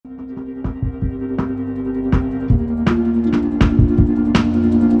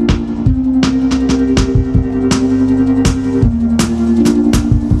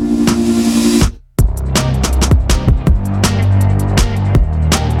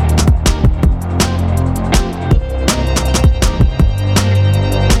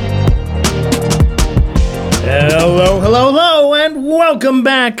Welcome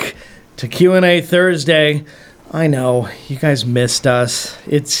back to Q&A Thursday. I know, you guys missed us.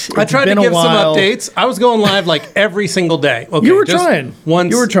 I tried to give some updates. I was going live like every single day. Okay, you were trying.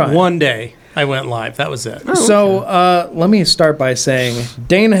 You were trying. One day I went live. That was it. So let me start by saying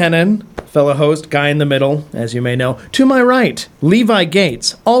Dane Hennon, fellow host, guy in the middle, as you may know. To my right, Levi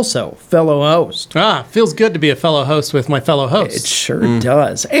Gates, also fellow host. Feels good to be a fellow host with my fellow hosts. It sure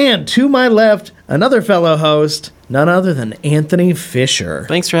does. And to my left, another fellow host, none other than Anthony Fisher.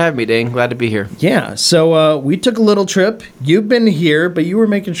 Thanks for having me, Dane. Glad to be here. Yeah, so we took a little trip. You've been here, but you were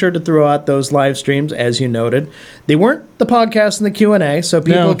making sure to throw out those live streams, as you noted. They weren't the podcast and the Q&A, so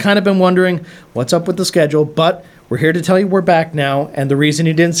people have kind of been wondering what's up with the schedule, but we're here to tell you we're back now, and the reason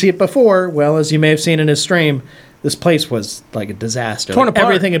you didn't see it before, well, as you may have seen in his stream, this place was like a disaster. Torn apart.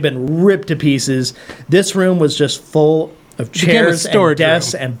 Everything had been ripped to pieces. This room was just full of chairs and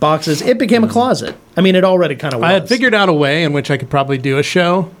desks and boxes. It became a closet. I mean, it already kind of was. I had figured out a way in which I could probably do a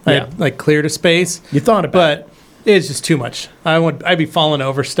show. I had, like, cleared a space. You thought about it. But it's just too much. I'd be falling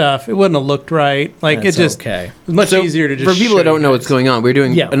over stuff. It wouldn't have looked right. Like, That's it just okay. It was much easier to just For people that don't know what's going on, we're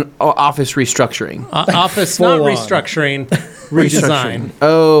doing Yeah. an office restructuring. office, full not on. restructuring, redesign.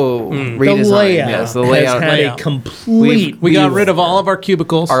 Redesign. The layout, Yes, the layout. has had layout. a complete We got rid of all of our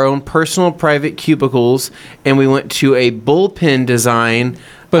cubicles. Our own personal private cubicles, and we went to a bullpen design,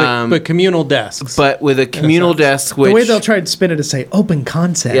 but communal desks. but with a communal desk, which the way they'll try and spin it is say open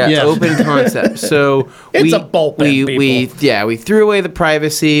concept. yeah, Yeah. open concept. So It's a bullpen, we threw away the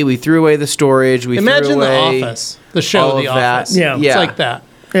privacy, we threw away the storage, we Imagine threw The away Office, the show all The of that. Office. Yeah. It's like that.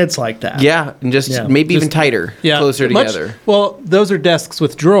 It's like that. Yeah, and just Yeah. maybe even Just- tighter, Yeah, closer much- together. Well, those are desks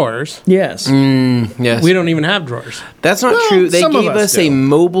with drawers. Yes. Yes, We don't even have drawers. that's not Well, true. They some of gave us us a do.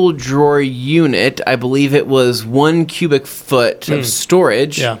 mobile drawer unit. I believe it was 1 cubic foot of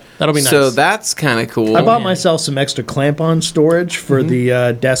storage. Yeah, that'll be So nice. that's kind of cool. I bought myself some extra clamp-on storage for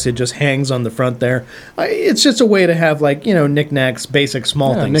the desk. It just hangs on the front there. It's just a way to have, like, knickknacks, basic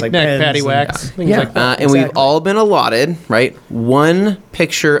small things like Knick-knack, pens. paddywhacks, things Yeah. like that. And we've Exactly. all been allotted, right? One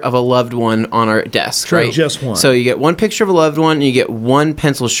picture of a loved one on our desk, True, right? just one. So you get one picture of a loved one, and you get one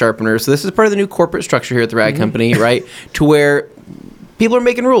pencil sharpener. So this is part of the new corporate structure here at the Rag Company, right? To where people are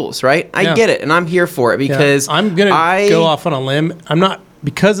making rules, right? I Yeah. get it, and I'm here for it Yeah. because I'm going to go off on a limb. I'm not,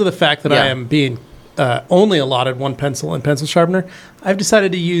 because of the fact that I Yeah. am being only allotted one pencil and pencil sharpener, I've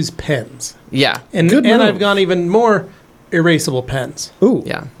decided to use pens. Yeah, And Good move. I've gone even more erasable pens. Ooh.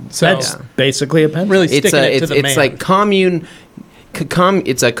 yeah. So That's basically a pen. really It's sticking it to the it's man. like commune.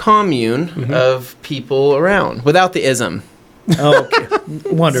 It's a commune Mm-hmm. of people around without the ism. Okay.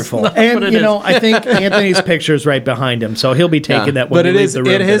 Wonderful. not And, what it is. I think Anthony's picture's right behind him, so he'll be taking Yeah. that when But we it leave is. the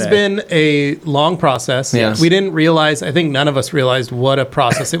room It has today. been a long process. Yes. We didn't realize. I think none of us realized what a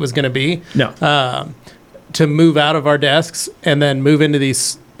process it was going to be. No. To move out of our desks and then move into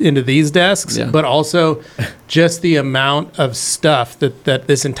these desks, Yeah. but also just the amount of stuff that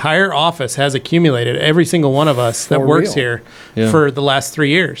this entire office has accumulated. Every single one of us that For works real. here Yeah. for the last 3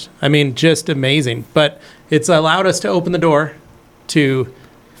 years. I mean, just amazing. But it's allowed us to open the door to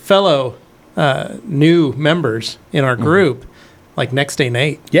fellow new members in our group, like Next Day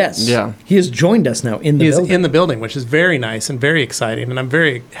Nate. Yes. Yeah. He has joined us now in the He is building. in the building, which is very nice and very exciting, and I'm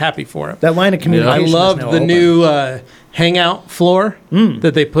very happy for him. That line of I communication is loved now the open. new hangout floor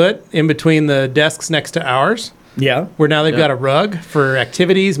that they put in between the desks next to ours, Yeah. where now they've got a rug for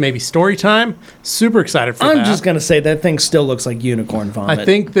activities, maybe story time. Super excited for that. I'm just going to say that thing still looks like unicorn vomit. I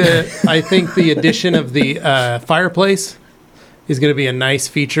think the addition of the fireplace is going to be a nice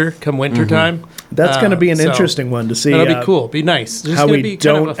feature come winter time. That's going to be an so interesting one to see. That'll be cool. Be nice. It's just How gonna we be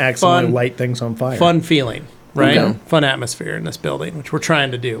kind of don't a accidentally light things on fire. fun feeling, right? Okay. Fun atmosphere in this building, which we're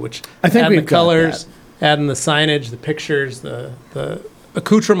trying to do. Which I think adding we've the got colors, adding the signage, the pictures, the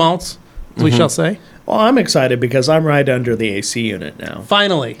accoutrements, as we shall say. Well, I'm excited because I'm right under the AC unit now.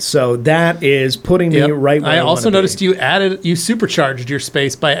 Finally. So that is putting me Yep. right where I also wanna be. noticed you supercharged your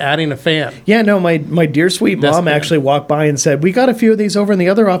space by adding a fan. Yeah, no, my dear sweet Desk mom fan. actually walked by and said, "We got a few of these over in the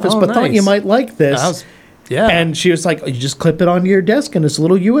other office, Oh, but thought you nice. might like this." That was- yeah. And she was like, "You just clip it onto your desk and it's a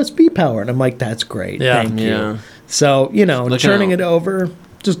little USB power." And I'm like, "That's great. Yeah. Thank you." Yeah. So, Looking churning out. it over,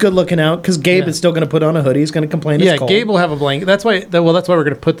 just good looking out because Gabe Yeah. is still going to put on a hoodie. He's going to complain yeah, it's cold. Gabe will have a blanket. That's why. That's why we're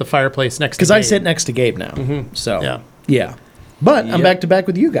going to put the fireplace next. Because to I Gabe. sit next to Gabe now. So, Yeah. yeah. But I'm Yep. back to back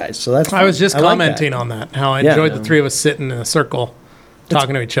with you guys. So that's I was just like that. commenting on that. How I Yeah. enjoyed the three of us sitting in a circle,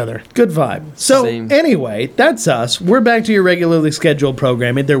 talking to each other. Good vibe. So Same. anyway, that's us. We're back to your regularly scheduled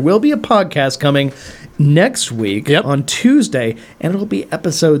programming. There will be a podcast coming next week Yep. on Tuesday, and it'll be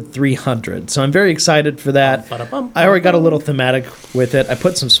episode 300. So I'm very excited for that. Ba-da-bum. I already got a little thematic with it. I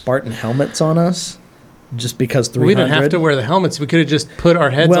put some Spartan helmets on us. just because 300. We didn't have to wear the helmets. We could have just put our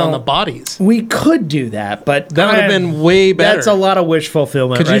heads Well, on the bodies. We could do that, but That would have been way better. That's a lot of wish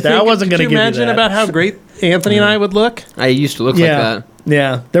fulfillment Could right you there. I wasn't going to Could give you imagine that. about how great Anthony and I would look? I used to look like that.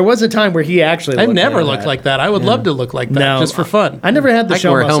 Yeah. There was a time where he actually I looked never like looked like that. I would love to look like that No. just for fun. I never had the I show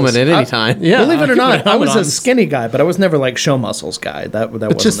can wear a muscles. helmet at any time. Yeah, Believe it or I could put a not, I helmet was a on. skinny guy, but I was never like show muscles guy. That But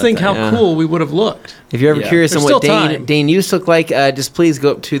wasn't just a think thing. how Yeah. cool we would have looked. If you're ever Yeah. curious There's on what still time. Dane used to look like, just please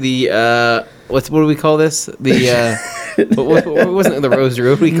go up to the what do we call this? The what wasn't it the rosary?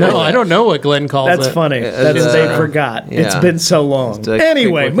 What do we call No, it? I don't know what Glenn calls That's it. funny. That's they forgot. It's yeah. been so long. It's like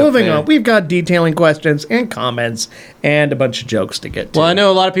Anyway, quick look up moving there. on. We've got detailing questions and comments and a bunch of jokes to get to. Well, I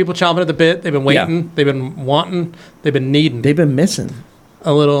know a lot of people chomping at the bit. They've been waiting. Yeah. They've been wanting. They've been needing They've been missing.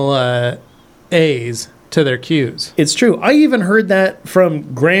 a little A's to their Q's. It's true. I even heard that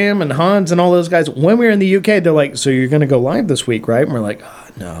from Graham and Hans and all those guys when we were in the UK. They're like, "So you're going to go live this week, right?" And we're like, "Oh,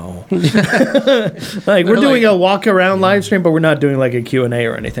 no." Like we're doing like- a walk around live stream, but we're not doing like a Q&A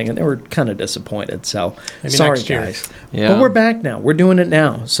or anything. And they were kind of disappointed. So Maybe sorry, next year. guys. Yeah. But we're back now. We're doing it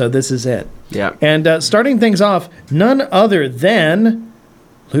now. So this is it. Yeah. And starting things off, none other than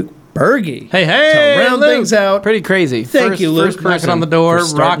Luke Berge. Hey, hey, To round Luke. things out. Pretty crazy. Thank you, Luke. First person Knocking on the door, for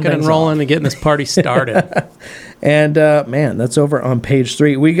starting rocking and things rolling, off. and getting this party started. And man, that's over on page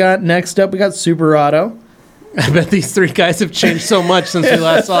 3. We got next up, we got Super Auto. I bet these three guys have changed so much since we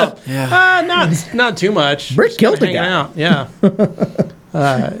last saw them. Yeah. Not too much. Brick Just killed the hanging guy. out.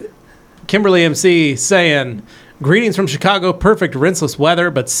 Yeah. Kimberly MC saying, "Greetings from Chicago. Perfect rinseless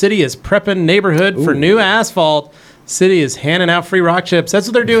weather, but city is prepping neighborhood for new asphalt. City is handing out free rock chips. That's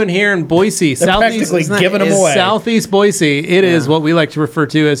what they're doing here in Boise, They're practically giving them away. Southeast Boise. It is what we like to refer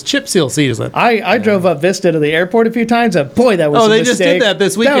to as chip seal season. I drove up Vista to the airport a few times, and boy, that was Oh, a they mistake. just did that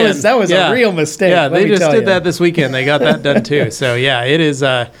this weekend. That was Yeah. a real mistake. Yeah, let they me just tell did you. that this weekend. They got that done too. So yeah, it is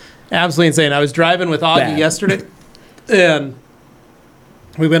absolutely insane. I was driving with Augie Bad. yesterday, and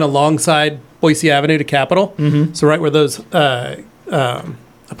we went alongside Boise Avenue to Capitol. Mm-hmm. So right where those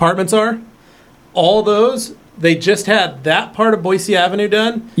apartments are, all those they just had that part of Boise Avenue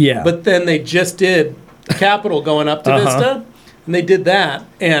done. Yeah. but then they just did Capitol going up to Uh-huh. Vista. And they did that,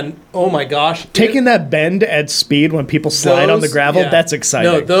 and oh my gosh, Taking that bend at speed when people slide on the those- gravel, yeah. that's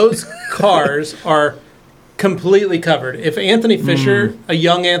exciting. No, those cars are completely covered. If Anthony Fisher, Mm. a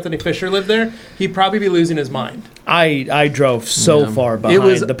young Anthony Fisher, lived there, he'd probably be losing his mind. I drove so far behind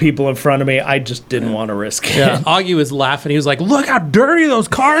was- the people in front of me, I just didn't want to risk it. Yeah, Augie was laughing. He was like, "Look how dirty those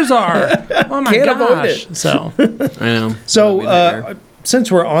cars are! Oh my Can't avoid gosh!" it. So I know. So, That'd be a nightmare.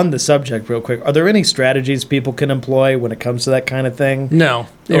 since we're on the subject real quick, are there any strategies people can employ when it comes to that kind of thing? no,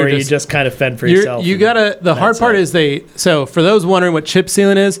 Or you just kind of fend for yourself? You and gotta. The hard that's part it? is So for those wondering what chip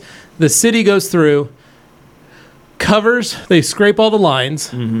sealing is, the city goes through, covers. They scrape all the lines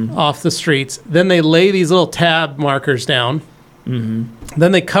Mm-hmm. off the streets. Then they lay these little tab markers down. Mm-hmm.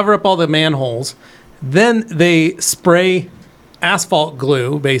 Then they cover up all the manholes. Then they spray asphalt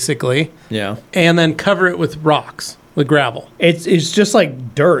glue, basically, Yeah. and then cover it with rocks, with gravel. It's just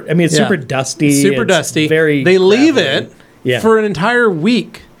like dirt. I mean, it's Yeah. super dusty. Super it's dusty. Very. They leave gravelly. it Yeah. for an entire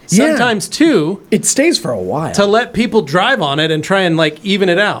week, Yeah. sometimes two, It stays for a while. to let people drive on it and try and like even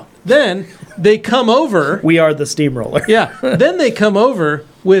it out. Then they come over. We are the steamroller. Yeah. Then they come over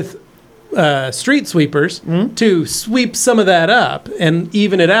with street sweepers Hmm? to sweep some of that up and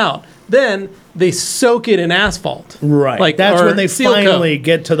even it out. Then they soak it in asphalt. Right. Like, That's or when they seal coat. finally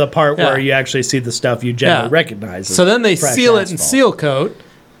get to the part Yeah. where you actually see the stuff you generally recognize. as So then they fresh seal it in asphalt. seal coat,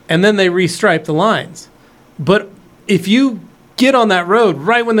 and then they restripe the lines. But if you get on that road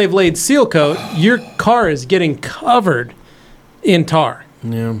right when they've laid seal coat, your car is getting covered in tar.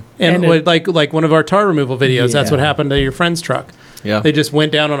 Yeah. And, And it- like one of our tar removal videos, that's Yeah. what happened to your friend's truck. Yeah. They just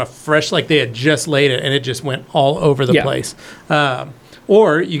went down on a fresh, like they had just laid it, and it just went all over the Yeah. place.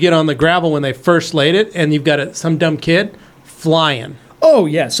 Or you get on the gravel when they first laid it, and you've got some dumb kid flying. Oh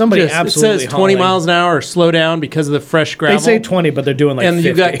yeah, somebody Just, it absolutely. says 20 hauling. miles an hour or slow down because of the fresh They gravel. say 20, but they're doing like and 50.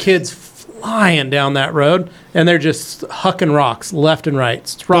 you've got kids flying down that road, and they're just hucking rocks left and right.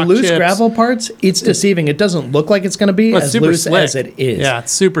 It's The rock loose chips. gravel parts, it's deceiving. It doesn't look like it's going to be Well, it's as super loose slick. as it is. Yeah,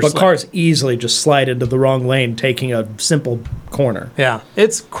 it's super But slick. cars easily just slide into the wrong lane, taking a simple corner. Yeah,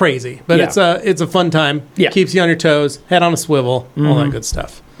 it's crazy, but Yeah. it's a fun time. Yeah. Mm-hmm. Keeps you on your toes, head on a swivel, all that good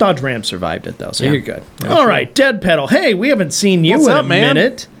stuff. Dodge Ram survived it though, so Yeah. you're good. All right, Dead Pedal. Hey, we haven't seen you What's in up, a man?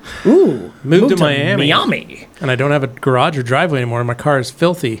 minute. Ooh, Moved to Miami. Miami. And I don't have a garage or driveway anymore. My car is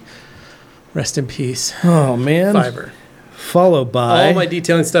filthy. Rest in peace. Oh man. Fiber. Followed by. All my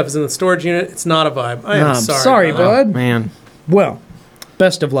detailing stuff is in the storage unit. It's not a vibe. I am I'm sorry, bud. bud. Man. Well,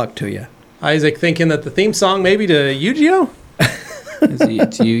 best of luck to you. Isaac thinking that the theme song maybe to Yu-Gi-Oh?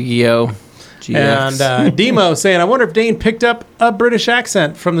 It's Yu-Gi-Oh. GX. And Demo saying, I wonder if Dane picked up a British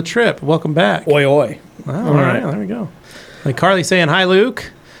accent from the trip. Welcome back. Oi, oi. Oh, all right, there we go. Like Carly saying, hi,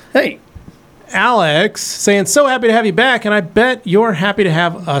 Luke. Hey. Alex saying, so happy to have you back, and I bet you're happy to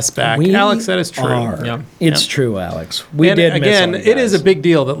have us back. We Alex, that is true. are. Yeah. It's true, Alex. We And did again, miss on you it is guys. a big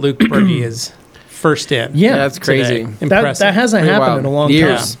deal that Luke Berge is first in. Yeah, that's crazy. today. That Impressive. hasn't Pretty happened wild. in a long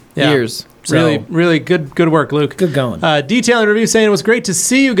Years. time. Yeah. Years. Really, So- really good work, Luke. Good going. Detailing review saying it was great to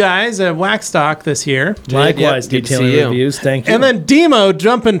see you guys at Waxstock this year. Likewise, Yep, good to detailing see you. reviews. Thank you. And then Demo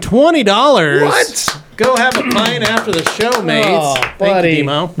jumping $20. What? Go have a pint after the show, mates. Oh, Thank buddy. you,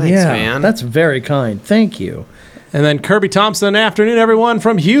 Demo. Thanks, yeah, man. that's very kind. Thank you. And then Kirby Thompson, afternoon, everyone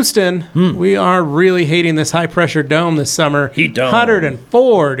from Houston. We are really hating this high pressure dome this summer. Heat dome.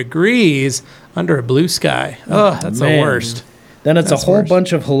 104 degrees under a blue sky. Oh, that's the man. worst. Then it's That's a whole worse.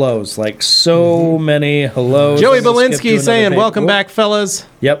 bunch of hellos, like so many hellos. Joey I'm gonna skip to Belinsky another saying, page. welcome Whoop. back, fellas.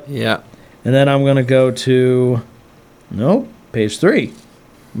 Yep. Yeah. And then I'm going to go to, nope, page 3.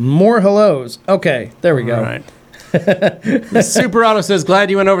 More hellos. Okay, there we go. All right. Super Auto says,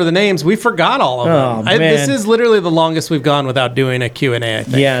 glad you went over the names. We forgot all of them. Oh, This man. is literally the longest we've gone without doing a Q&A, I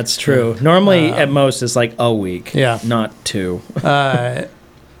think. Yeah, it's true. Normally, at most, it's like a week. Yeah. Not 2.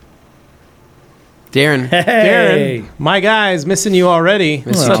 Darren. Hey. Darren, my guy's missing you already.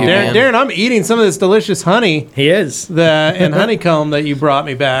 Miss What's you up, too, Darren? man. Darren, I'm eating some of this delicious honey He is. and honeycomb that you brought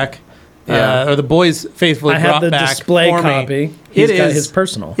me back. Yeah. Or the boys faithfully I brought have the back display for me. copy. He's It got is his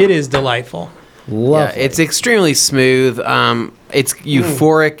personal. It is delightful. Yeah, Lovely. it's extremely smooth. It's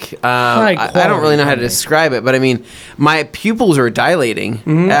euphoric. High I don't really know how to quality. describe it, but I mean, my pupils were dilating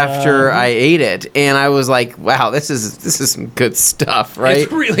after I ate it, and I was like, "Wow, this is some good stuff, right?"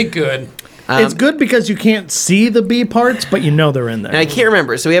 It's really good. It's good because you can't see the bee parts, but you know they're in there. And I can't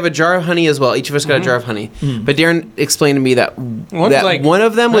remember. So we have a jar of honey as well. Each of us got a jar of honey. But Darren explained to me that, like one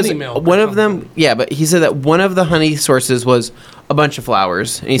of them was honey milk or one of them. Yeah, but he said that one of the honey sources was a bunch of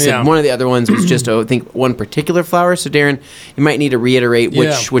flowers, and he said Yeah. one of the other ones was just I think one particular flower. So Darren, you might need to reiterate Yeah,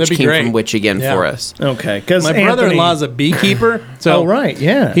 which that'd be came great. from which again Yeah. for us. Okay, because My brother-in-law's a beekeeper. So Oh, right,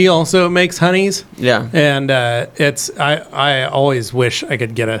 yeah. he also makes honeys. Yeah. And I always wish I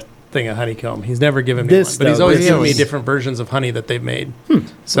could get a thing of honeycomb. He's never given me This, one, but he's though, always this given me is- different versions of honey that they've made.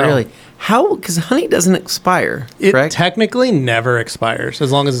 So Really? How? Because honey doesn't expire, it correct? technically never expires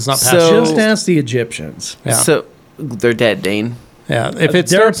as long as it's not So- pasteurized. Just ask the Egyptians. Yeah. So they're dead, Dane. Yeah, if it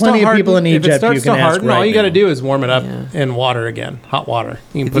There are starts to plenty of harden, people in if Egypt it starts you can to ask harden, all right you got to now. do is warm it up Yeah. in water again, hot water.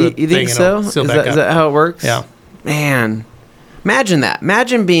 You can Do put you a think thing so? and it'll seal Is back up. that how it works? Yeah. Man, imagine that.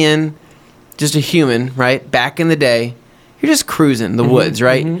 Imagine being just a human, right? Back in the day, you're just cruising the woods,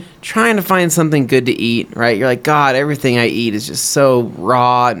 right? Trying to find something good to eat, right? You're like, God, everything I eat is just so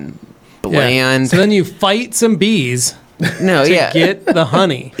raw and Yeah. bland. So then you fight some bees No, to yeah. get the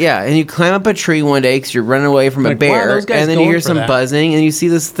honey. Yeah, and you climb up a tree one day because you're running away from a Like, wow, bear, those guys and then you going hear for some that. buzzing, and you see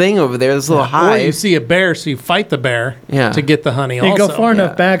this thing over there, this little Or you hive. see a bear, so you fight the bear Yeah. to get the honey. You also. go far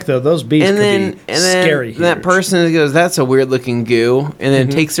enough back, though, those bees And could then, be and then scary. that huge. person goes, "That's a weird looking goo," and then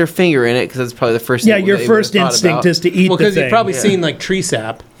takes their finger in it because that's probably the first. Yeah, thing your they would've first thought instinct about. is to eat Well, the because thing. you've probably Yeah. seen like tree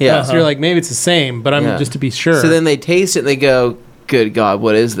sap. Yeah. So you're like, maybe it's the same, but I'm Yeah. just to be sure. So then they taste it and they go, "Good God,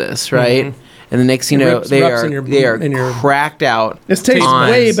 what is this?" Right? And the next thing you It know, rips- they rips are in your- they are in your- cracked out. This tastes on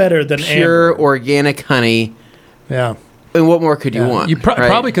way better than pure amber. organic honey. yeah. And what more could you want? You right?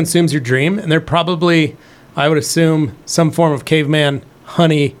 probably consumes your dream, and they're probably, I would assume, some form of caveman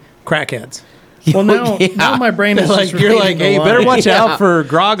honey crackheads. Well, now, Yeah. now my brain is Like just you're reading like, the hey, line. better watch Yeah. out for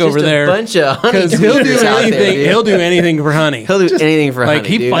Grog Just over a there bunch of honey because he'll do drinkers out there, anything. dude. He'll do anything for honey. He'll do anything for Like honey.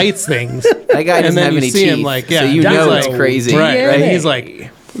 he dude. fights things. That guy and doesn't then have you any see teeth, him like, so yeah, you he's know like, it's crazy, right? right? He's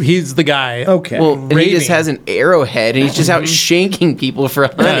like, he's the guy. Okay. Well, and he raving. just has an arrowhead, and he's just out shanking people for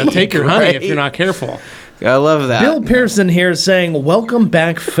honey. Yeah, take your honey if right? you're not careful. I love that. Bill Pearson here saying, welcome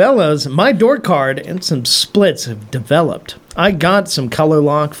back, fellas. My door card and some splits have developed. I got some color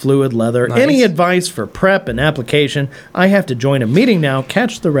lock fluid leather. Nice. Any advice for prep and application? I have to join a meeting now.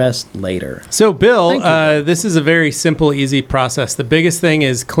 Catch the rest later. So, Bill, Thank you. this is a very simple, easy process. The biggest thing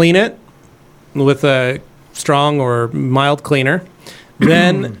is clean it with a strong or mild cleaner,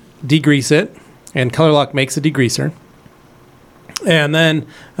 then degrease it, and Color Lock makes a degreaser. And then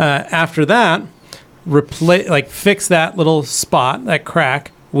after that, fix that little spot, that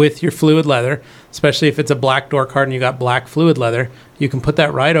crack, with your fluid leather. Especially if it's a black door card and you got black fluid leather, you can put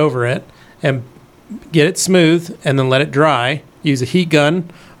that right over it and get it smooth, and then let it dry. Use a heat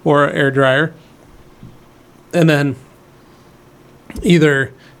gun or an air dryer, and then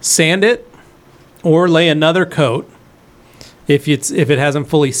either sand it or lay another coat if it hasn't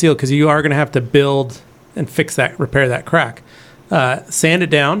fully sealed, because you are going to have to build and repair that crack. Sand it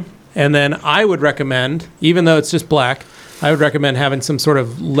down, And then I would recommend, even though it's just black, I would recommend having some sort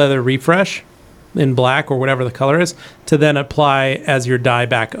of leather refresh in black or whatever the color is to then apply as your dye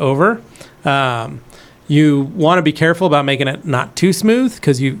back over. You want to be careful about making it not too smooth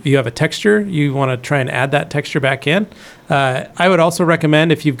because you have a texture. You want to try and add that texture back in. I would also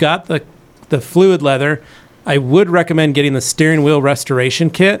recommend, if you've got the fluid leather, I would recommend getting the steering wheel restoration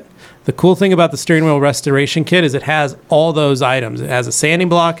kit. The cool thing about the steering wheel restoration kit is it has all those items. It has a sanding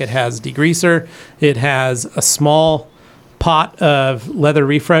block, it has degreaser, it has a small pot of leather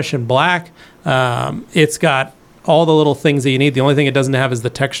refresh in black. It's got all the little things that you need. The only thing it doesn't have is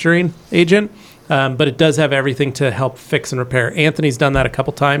the texturing agent, but it does have everything to help fix and repair. Anthony's done that a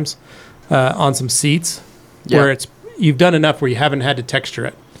couple times on some seats where you've done enough where you haven't had to texture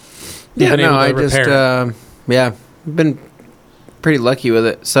it. Yeah, no, I just, I've been pretty lucky with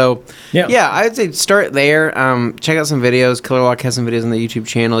it. So, yeah, I would say start there. Check out some videos. Killer Lock has some videos on the YouTube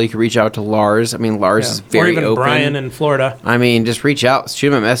channel. You can reach out to Lars. I mean, Lars is very open. Or even Brian in Florida. I mean, just reach out. Shoot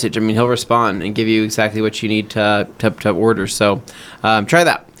him a message. I mean, he'll respond and give you exactly what you need to order. So, try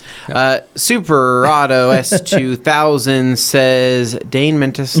that. Super Auto S2000 says Dane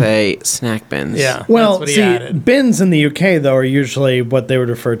meant to say snack bins. Yeah. Well, see, bins in the UK though are usually what they would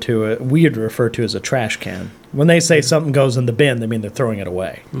refer to. We'd refer to as a trash can. When they say something goes in the bin, they mean they're throwing it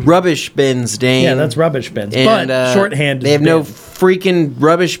away. Rubbish bins, Dane. Yeah, that's rubbish bins. And, but shorthand. They have no freaking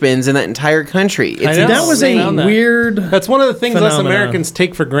rubbish bins in that entire country. That was a weird. That's one of the things us phenomenon. Americans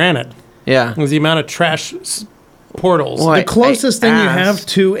take for granted. Yeah. Was the amount of trash portals. Well, the closest thing you have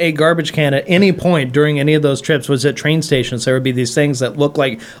to a garbage can at any point during any of those trips was at train stations. There would be these things that look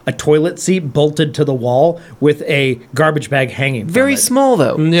like a toilet seat bolted to the wall with a garbage bag hanging. Very small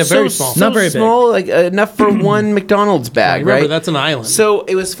though. Yeah, very small. Not very small, big. Like enough for one McDonald's bag, remember, right? That's an island. So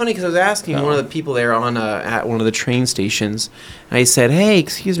it was funny because I was asking one of the people there on at one of the train stations, and I said, "Hey,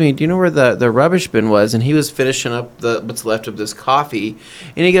 excuse me, do you know where the rubbish bin was?" And he was finishing up what's left of this coffee,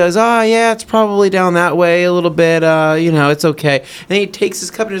 and he goes, "Oh yeah, it's probably down that way a little bit. It's okay." And he takes his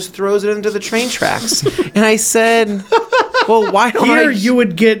cup and just throws it into the train tracks. And I said, "Well, why don't you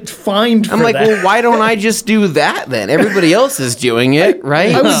would get fined for I'm like, that. well, why don't I just do that then? Everybody else is doing it,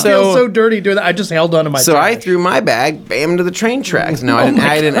 right? I would feel so dirty doing that. I just held onto my So trash. I threw my bag, bam, to the train tracks. No,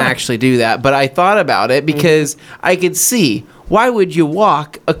 I didn't actually do that, but I thought about it because I could see, why would you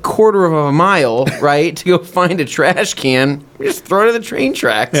walk a quarter of a mile, right, to go find a trash can? Just throw it to the train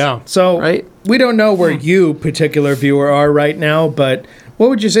tracks. Yeah. So right? We don't know where you, particular viewer, are right now, but what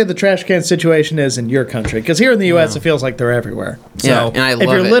would you say the trash can situation is in your country? Because here in the U.S., it feels like they're everywhere. So Yeah, and I if love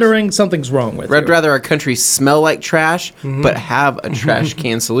you're it. littering, something's wrong with I'd you. rather our country smell like trash, but have a trash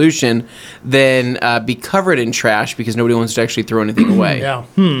can solution than be covered in trash because nobody wants to actually throw anything away. Yeah.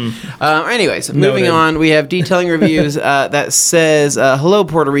 Anyways, moving on, we have detailing reviews that says, hello,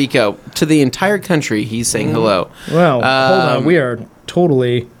 Puerto Rico. To the entire country, he's saying hello. Well, hold on. We are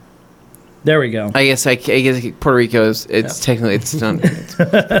totally... There we go. I guess Puerto Rico is technically it's not. It's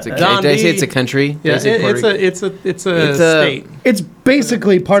a, Don did I say B. it's a country? Yeah, Did I say Puerto Rico? it's a state. It's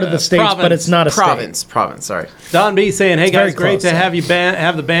basically part of the states, but province. it's not a Province, sorry. Don B saying, "Hey very guys, great close, to have you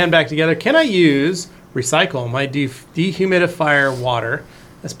have the band back together. Can I recycle my dehumidifier water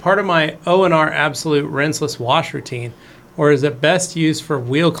as part of my O&R Absolute rinseless wash routine, or is it best used for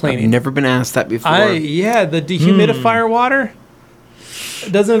wheel I've cleaning?" never been asked that before. The dehumidifier water.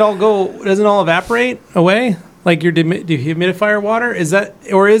 Doesn't it all evaporate away like your dehumidifier water? Is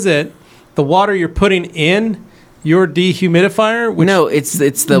it the water you're putting in your dehumidifier? Which, no, it's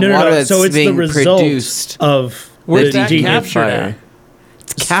the water that's so it's being the result produced. of where's the that captured dehumidifier. at?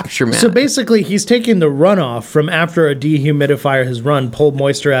 It's capture man. So basically, he's taking the runoff from after a dehumidifier has run, pulled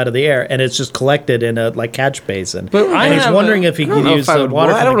moisture out of the air, and it's just collected in a catch basin. But and he's wondering if he could use the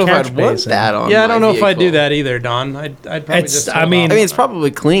water I don't from know the if catch I'd want basin. that on. Yeah, I don't know my if I'd do vehicle. that either, Don. I'd probably It's- just. I hold mean- off I mean, on it's that.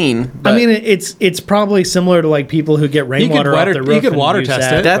 probably clean. But I mean, it's probably similar to like people who get rainwater off their roof. you could and water use test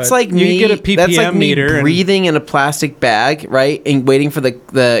that, it. that's but- like You me. get a PPM that's like me meter and- breathing in a plastic bag, right, and waiting for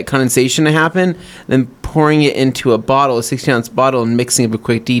the condensation to happen, then pouring it into a bottle, a 60-ounce bottle, and mixing up a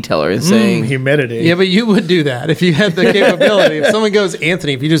quick detailer and saying, humidity. Yeah, but you would do that if you had the capability. If someone goes,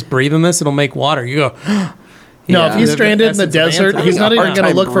 "Anthony, if you just breathe in this, it'll make water," you go. No, Yeah. if he's stranded in the Essence of desert, Anthony. he's not Having a even hard going to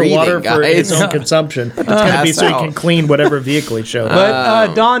time look for water breathing, for his guys. own consumption. It's going to be so he Pass can out. clean whatever vehicle he shows.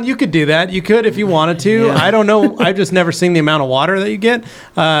 But Don, you could do that. You could if you wanted to. Yeah. I don't know. I've just never seen the amount of water that you get.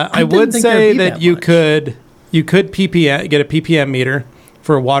 I didn't would think say there'd be that that you much. could get a PPM meter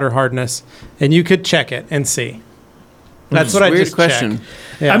for water hardness, and you could check it and see. That's what I weird just question. checked.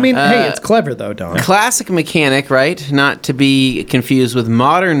 Yeah. I mean, hey, it's clever though, Don. Classic mechanic, right? Not to be confused with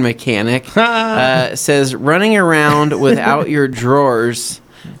modern mechanic. Says running around without your drawers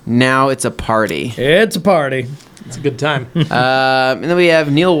Now it's a party. It's a party. It's a good time. And then we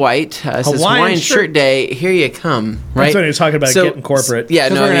have Neil White. Says Hawaiian Shirt Day. Here you come. Right. That's when he was talking about getting corporate. Yeah,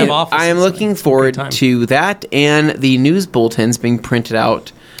 'Cause no, we're gonna I have mean, offices. I am looking forward time. to that and the news bulletins being printed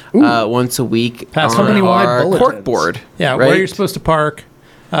out once a week Pass on company-wide our bulletins. cork board. Yeah, right? where you're supposed to park.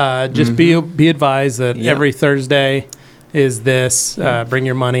 Just be advised that Yeah. every Thursday is this. Bring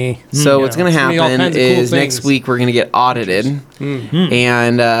your money. So You what's know, going to it's gonna be all happen kinds of cool is next things. week we're going to get audited,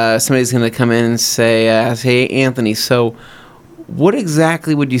 and somebody's going to come in and say, "Hey, Anthony, so what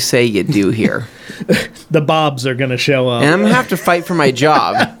exactly would you say you do here?" The Bobs are going to show up. And I'm going to have to fight for my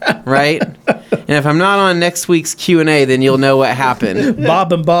job, right? And if I'm not on next week's Q&A, then you'll know what happened.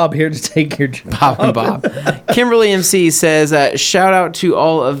 Bob and Bob here to take your job. Bob and Bob. Kimberly MC says, shout out to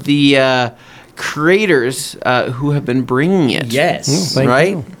all of the creators who have been bringing it. Yes. Thank right?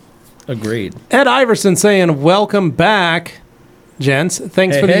 you. Agreed. Ed Iverson saying, welcome back, gents.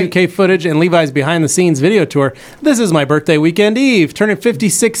 Thanks Hey, for the hey. UK footage and Levi's behind the scenes video tour. This is my birthday weekend eve, turning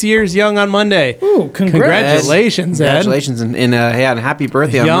 56 years young on Monday. Ooh, Congratulations, Ed. Congratulations, and yeah, and happy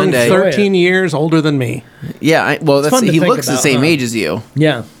birthday on Young, Monday. 13 years older than me. Yeah, well, that's fun to he think looks the about, same huh? age as you.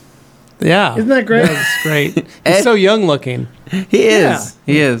 Yeah. Yeah. Isn't that great? That's great. He's Ed- so young looking. He is.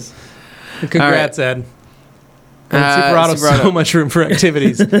 He is. Congrats, Ed. And Super Super so Auto. much room for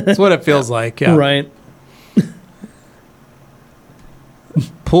activities. That's what it feels like. Yeah. Right.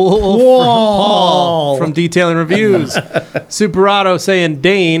 Paul Whoa. from Detailing Reviews. Superato saying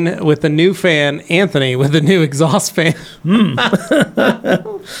Dane with the new fan, Anthony with the new exhaust fan.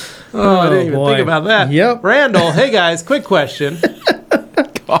 Oh, I didn't even boy. think about that. Yep. Randall, hey guys, quick question.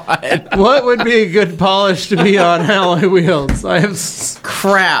 God. What would be a good polish to be on alloy wheels? I have.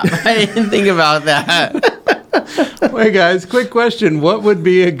 Crap. I didn't think about that. Wait, guys, quick question. What would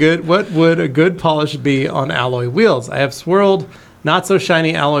a good polish be on alloy wheels? I have swirled not so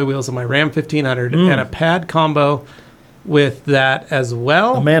shiny alloy wheels on my Ram 1500 and a pad combo with that as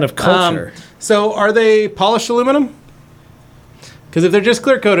well. A man of culture. So are they polished aluminum? Because if they're just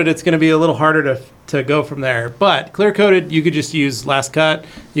clear coated, it's going to be a little harder to go from there. But clear coated, you could just use last cut.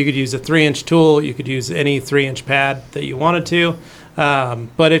 You could use a 3-inch tool. You could use any 3-inch pad that you wanted to.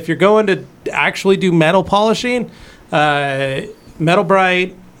 But if you're going to actually do metal polishing, Metal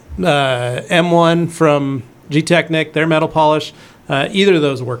Bright, M1 from G-Technic, their metal polish, either of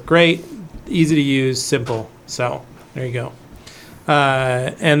those work great, easy to use, simple. So there you go.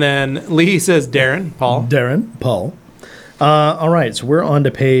 And then Lee says Paul. Darren, Paul. All right, so we're on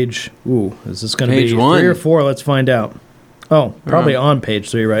to page. Ooh, is this going to be Page 1. 3 or 4? Let's find out. Oh, probably on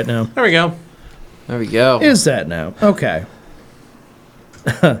page 3 right now. There we go. There we go. Is that now? Okay.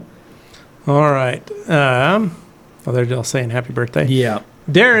 All right. They're all saying happy birthday. Yeah.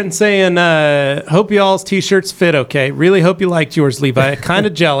 Darren saying, hope y'all's t-shirts fit okay. Really hope you liked yours, Levi. Kind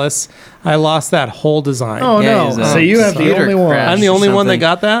of jealous. I lost that whole design. Oh, Yeah, no. he's, So you have the computer only one. crashed I'm the or only one that something.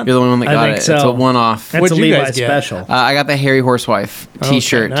 got that? You're the only one that I got think it. so. It's a one-off. That's What'd a you Levi guys get? special. I got the Harry Horsewife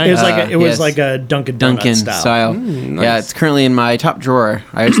T-shirt. nice. It was like it was yes. like a Dunkin' Donut Dunkin' style. style. Yeah, it's currently in my top drawer.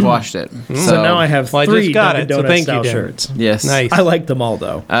 I just washed it. So now I have Well, I 3 just got Dunkin' it, so Donut thank you, style Darren. shirts. Yes. Nice. I like them all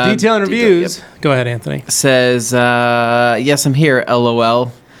though. Detailing Yep. Reviews. Go ahead, Anthony. Says, yes, I'm here,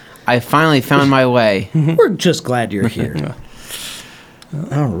 LOL. I finally found my way. We're just glad you're here.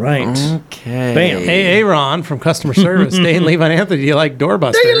 All right. Okay. Bam. Hey, Aaron from customer service. Dane, Levi, and Anthony, do you like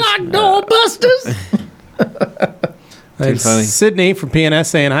doorbusters? Do you like doorbusters? Too funny. Sydney from PNS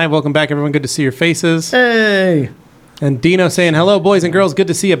saying, hi, welcome back, everyone. Good to see your faces. Hey. And Dino saying, hello, boys and girls. Good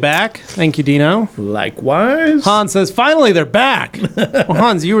to see you back. Thank you, Dino. Likewise. Hans says, finally, they're back. Well,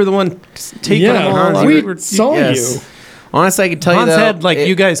 Hans, you were the one taking Yeah, them all. Hans, You we were- saw yes. you. Honestly, I could tell Hans you though. had like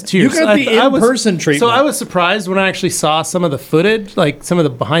you guys too. You got the in-person treatment. So I was surprised when I actually saw some of the footage, like some of the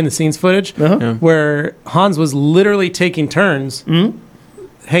behind-the-scenes footage, Uh-huh. where Hans was literally taking turns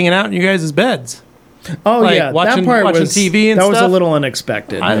hanging out in you guys' beds. Oh like, yeah, watching- that part watching was TV and that was a stuff. little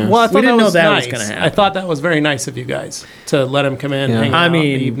unexpected. Well, I thought we didn't that know was that nice. was going to happen. I thought that was very nice of you guys to let him come in, Yeah. hang I out mean,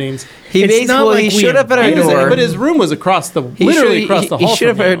 in the evenings. He It's not basically like we showed up at our invited door. But his room was across the literally across the hall. He showed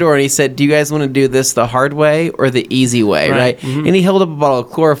up from at our you. door and he said, "Do you guys want to do this the hard way or the easy way?" Right. Right? And he held up a bottle of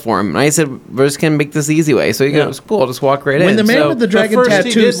chloroform, and I said, "We're just gonna make this the easy way." So he Yeah. goes, "Cool, just walk right When in." the man So- with the But dragon first tattoo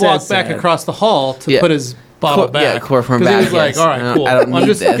he did walk says back that. across the hall to Yeah. put his bottle back. yeah, chloroform 'Cause back, he was like, yes. all right, cool. I don't I'm need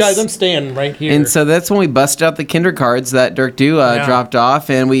just, this. guys, I'm staying right here. And so that's when we busted out the Kinder cards that Dirk Du Yeah. dropped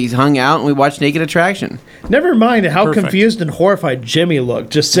off, and we hung out and we watched Naked Attraction. Never mind how Perfect. confused and horrified Jimmy looked,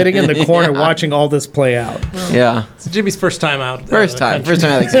 just sitting in the corner watching all this play out. Yeah, It's Jimmy's first time out. first time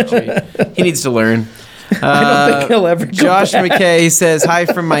I like Century. He needs to learn. I don't think he'll ever go Josh back. McKay says, hi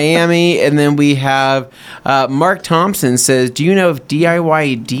from Miami. And then we have Mark Thompson says, do you know if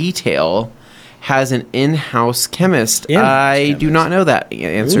DIY Detail has an in-house chemist? In-house I do chemist. not know that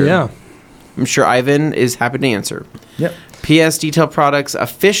answer. Yeah. I'm sure Ivan is happy to answer. Yep. PS Detail Products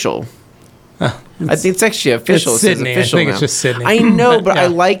official. I think it's actually official. It's It says Sydney. I official think now. it's just Sydney. I know, but I Yeah.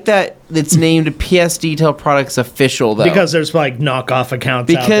 like that it's named PS Detail Products official though. Because there's like knockoff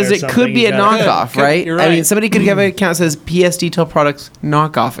accounts. out Because there, it something could be you a gotta- knockoff, Could- right? you're I mean, right. somebody could have an account that says PS Detail Products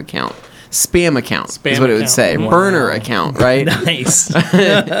knockoff account. Spam account Spam is what it would account. say. Wow. Burner account, right? Nice.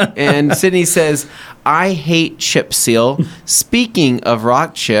 And Sydney says, I hate chip seal. Speaking of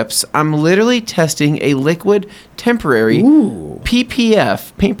rock chips, I'm literally testing a liquid temporary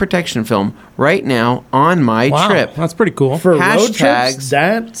PPF, paint protection film, right now on my Wow, trip. that's pretty cool. For road Hashtags, trips,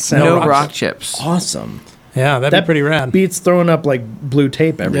 that sounds No rock chips. awesome. Yeah, that'd That be pretty rad. Beats throwing up like blue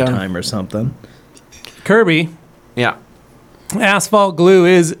tape every Yeah. time or something. Kirby, Yeah. asphalt glue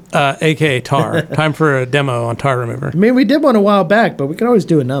is aka tar. Time for a demo on tar remover. I mean, we did one a while back, but we could always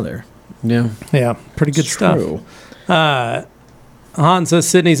do another. Yeah. Yeah, pretty good stuff. True. Han says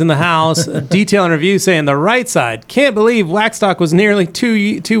Sydney's in the house. A detail and review saying the right side. Can't believe Waxstock was nearly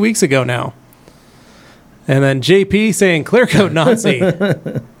 2 weeks ago now. And then JP saying clear coat Nazi.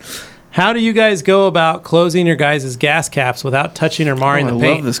 How do you guys go about closing your guys' gas caps without touching or marring I the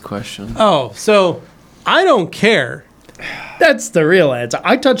paint? love this question. Oh, so I don't care. That's the real answer.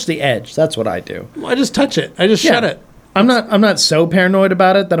 I touch the edge. That's what I do. I just touch it. I just shut it. I'm not so paranoid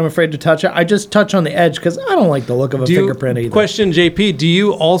about it that I'm afraid to touch it. I just touch on the edge because I don't like the look of a fingerprint either. Question, JP, do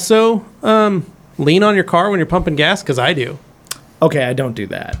you also lean on your car when you're pumping gas? Because I do. Okay, I don't do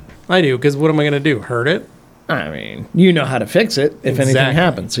that. I do, because what am I going to do? Hurt it? I mean, you know how to fix it if anything Exactly.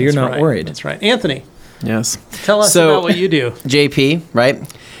 happens, so you're That's not right. worried. That's right. Anthony, Yes. tell us So- about what you do. JP, right?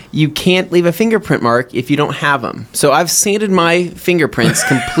 You can't leave a fingerprint mark if you don't have them. So I've sanded my fingerprints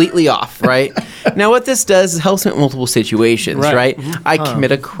completely off, right? Now what this does is helps me in multiple situations, Right. right? I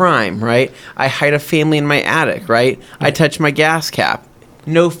commit a crime, right? I hide a family in my attic, right? I touch my gas cap.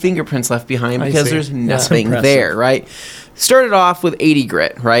 No fingerprints left behind I because see. there's Yeah. nothing Impressive. there, right? Started off with 80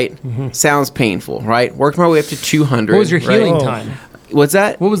 grit, right? Sounds painful, right? Worked my way up to 200. What was your right? healing Oh. time? What's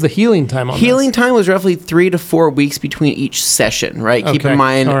that? What was the healing time on Healing this? time was roughly 3 to 4 weeks between each session, right? Keep Okay, in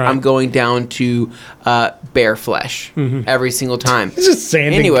mind, all right. I'm going down to bare flesh every single time. It's just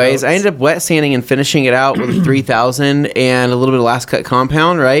sanding. Anyways, coats. I ended up wet sanding and finishing it out with a 3000 and a little bit of last cut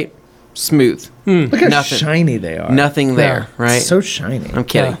compound, right? Smooth. Look how nothing. shiny they are. Nothing there, right? So shiny. I'm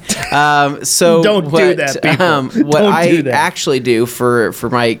kidding. So Don't do what, that, people. what Don't I do that. actually do for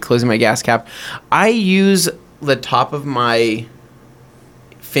my closing my gas cap, I use the top of my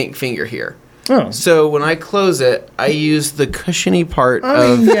finger here. Oh. So when I close it, I use the cushiony part I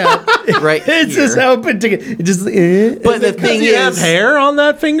of mean, yeah. right It's here. just open to get. It just. But the thing Do you have is, hair on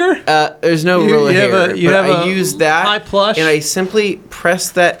that finger? there's no You- real you have hair. a- you but have I a use that high plush? and I simply press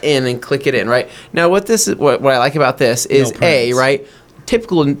that in and click it in. Right now, what I like about this is prints. right.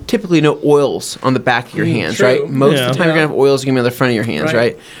 Typically, no oils on the back of your hands, true. right? Most Yeah. of the time, you're gonna have oils gonna be on the front of your hands,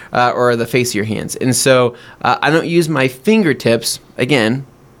 Right. right? Or the face of your hands. And so, I don't use my fingertips again.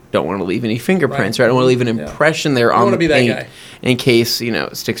 Don't want to leave any fingerprints, right? I don't want to leave an impression there on wanna the be that paint guy. in case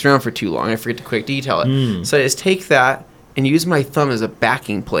it sticks around for too long. I forget to quick detail it. So I just take that and use my thumb as a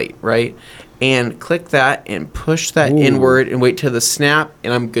backing plate, right? And click that and push that inward and wait till the snap,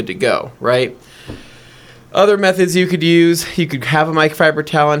 and I'm good to go, right? Other methods you could use, you could have a microfiber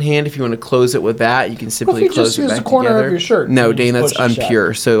towel in hand if you want to close it with that. You can simply you close just it use back the corner of together. your shirt No, and Dane, just that's push it shut?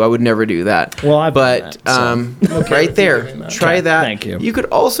 unpure, so I would never do that. Well, I've done but that, so. right there, doing that. try Okay, that. thank you. You could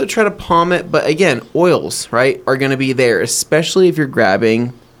also try to palm it, but again, oils, right, are going to be there, especially if you're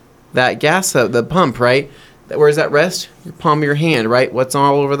grabbing that gas, the pump, right? Where does that rest? Your palm of your hand, right? What's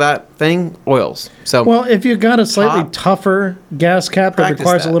all over that thing? Oils. So Well, if you've got a slightly Top- tougher gas cap that practice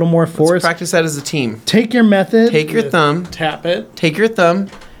requires that. a little more Let's force, practice that as a team. take your method. Take your thumb. Tap it. Take your thumb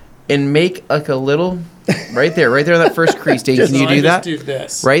and make like a little right there on that first crease. Dane, can you No, I do just that? do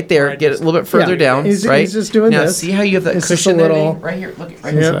this. Right there. Or I Get it just- a little bit further Yeah, down. he's right. just doing now, this. see how you have that It's just a cushion there, little- Dane? Right here. Look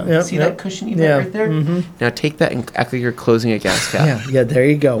right Yep, here. yep, See yep. that cushiony Yeah, bit right there? Now take that and act like you're closing a gas cap. Yeah, there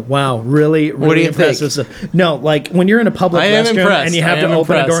you go. Wow, really, really What do you impressive stuff. No, like when you're in a public I am restroom impressed. and you have I to am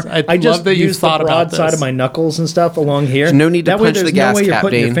open a door, impressed. I I just love that you use the thought about broad side this. of my knuckles and stuff along here. There's no need to that way, punch the there's gas no way you're cap,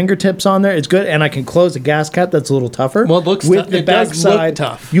 putting your Dane. fingertips on there. It's good, and I can close a gas cap that's a little tougher. Well, it looks with tou- the it does look backside.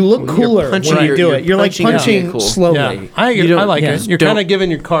 tough. You look When you're cooler punching, when you you're- do you're it. You're like punching out. punching Yeah, cool. slowly. Yeah, You I like don't- it. You're don't- kind of giving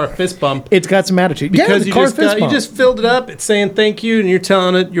your car a fist bump It's got some attitude. Yeah, because the you car just fist you bump. just filled it up. It's saying thank you, and you're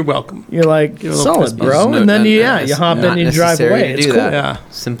telling it you're welcome. You're like a little solid, fist bump. bro, No, and then no, you no, hop in and you drive necessary away. to It's do cool. that. Yeah.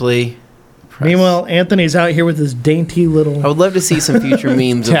 Simply press. Meanwhile, Anthony's out here with his dainty little. I would love to see some future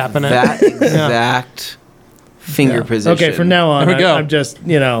memes of Tapping it. that exact finger position. Okay, from now on, There we go. I'm just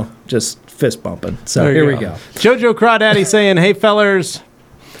just fist bumping. So There you here we go. Jojo Crawdaddy saying, "Hey fellers,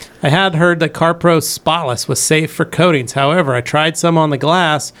 I had heard that CarPro Spotless was safe for coatings. However, I tried some on the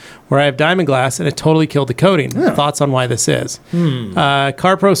glass where I have diamond glass, and it totally killed the coating. Thoughts on why this is?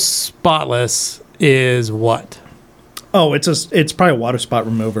 CarPro Spotless is what? Oh, it's probably a water spot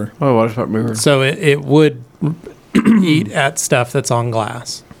remover. Oh, water spot remover. So it would eat at stuff that's on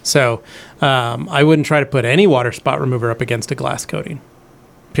glass. So I wouldn't try to put any water spot remover up against a glass coating.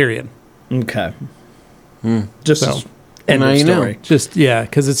 Period. Okay. Just So, end now of you know. story. Just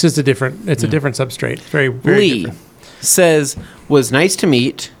because it's just a different substrate. Very very Lee different. says, was nice to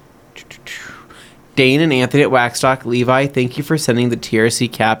meet Dane and Anthony at Waxstock. Levi, thank you for sending the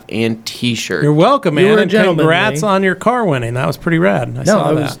TRC cap and t-shirt. You're welcome, You man. were a And gentleman, congrats Lee. on your car winning. That was pretty rad. I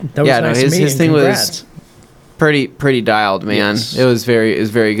saw that. That was Yeah, no, nice his- to meet his you. thing was- Congrats. Pretty dialed, man. Yes. It was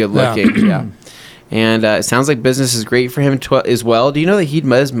very good Yeah. looking. Yeah. And it sounds like business is great for him as well. Do you know that he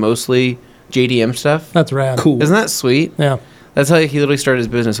does mostly JDM stuff? That's rad. Cool. Isn't that sweet? Yeah. That's how he literally started his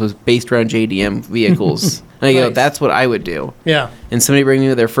business, was based around JDM vehicles. And I go, Nice. that's what I would do. Yeah. And somebody bring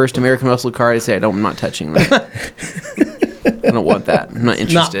me their first American muscle car, I say, I'm not touching that. I don't want that. I'm not Not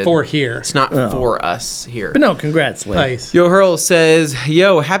interested. for here. It's not for us here. But no, congrats, Lee. Nice. Yo Hurl says,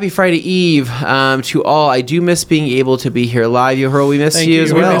 yo, happy Friday Eve to all. I do miss being able to be here live. Yo Hurl, we missed Thank you you.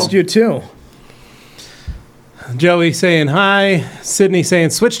 as We well. missed you too. Joey saying hi. Sydney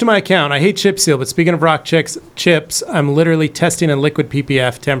saying, switch to my account. I hate chip seal, but speaking of rock chips, I'm literally testing a liquid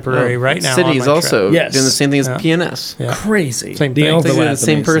PPF temporary right now. City's on my also trip. Yes. doing the same thing as Yeah. PNS. Yeah. Crazy. Same the thing. overlap They're the in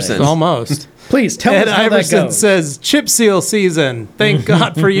same these person. things. Almost. Please tell Ed us how that Iverson goes. says, chip seal season. Thank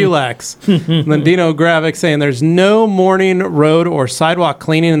God for you, Lex. And then Dino Gravik saying, there's no morning road or sidewalk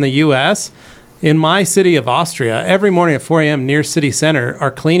cleaning in the U.S. In my city of Austria, every morning at 4 a.m. near city center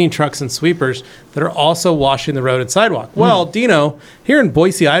are cleaning trucks and sweepers that are also washing the road and sidewalk. Well, Dino, here in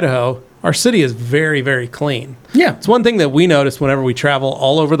Boise, Idaho, our city is very, very clean. Yeah. It's one thing that we notice whenever we travel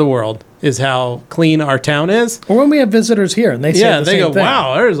all over the world is how clean our town is. Or when we have visitors here and they say the They same go, thing.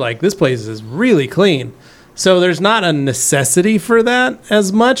 wow, there's like, this place is really clean. So there's not a necessity for that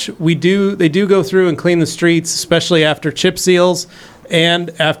as much. They do go through and clean the streets, especially after chip seals and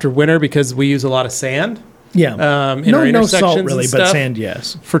after winter, because we use a lot of sand Yeah. in our no intersections salt and really, but stuff. sand,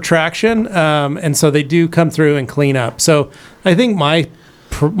 yes. for traction. And so they do come through and clean up. So I think my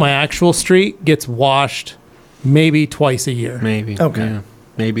actual street gets washed maybe twice a year. Maybe. Okay. Yeah,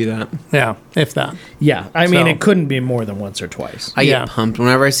 maybe that. Yeah, if that. Yeah. I mean, So- it couldn't be more than once or twice. I Yeah. get pumped.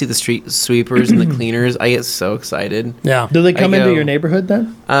 Whenever I see the street sweepers and the cleaners, I get so excited. Yeah. Do they come I into go- your neighborhood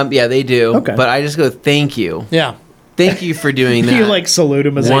then? Yeah, they do. Okay. But I just go, thank you. Yeah. Thank you for doing that. You like salute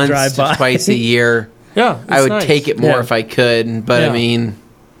them as once they drive to by. twice a year. Yeah. I it's would nice. take it more Yeah. if I could, but Yeah. I mean,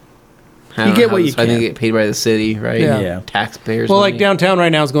 I You don't get know what how you this- I think can. they get paid by the city, right? Yeah. Yeah. Taxpayers. Well, money. like downtown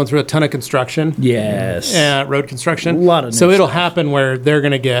right now is going through a ton of construction. Yes. Road construction. A lot of so new it'll stuff. happen where they're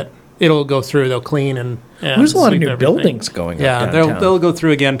going to it'll go through, they'll clean and There's a lot of sweep new everything. buildings going Yeah, up they'll downtown. they'll go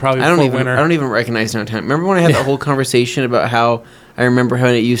through again probably I don't before even. winter. I don't even recognize downtown. Remember when I had that whole conversation about how I remember how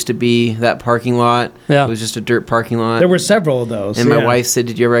it used to be that parking lot? Yeah. It was just a dirt parking lot. There were several of those. And my yeah. wife said,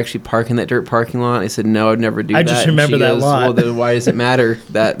 "Did you ever actually park in that dirt parking lot?" I said, "No, I'd never do that." I just And remember she that goes, lot. Well, then why does it matter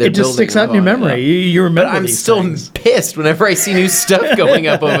that they're It just building sticks out in your on it? memory. Yeah. You remember But I'm these still things. pissed whenever I see new stuff going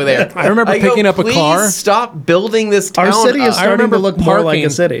up over there. I remember go, picking up a "Please car." Stop building this town. Our city is up." starting remember to look more like a parking-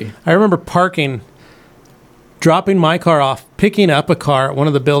 city. I remember dropping my car off, picking up a car at one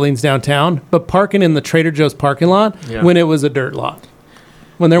of the buildings downtown, but parking in the Trader Joe's parking lot Yeah. when it was a dirt lot.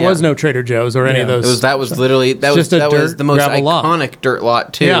 When there was Yeah. no Trader Joe's or any Yeah. of those. That was literally that was just a that was dirt the most gravel lot. iconic dirt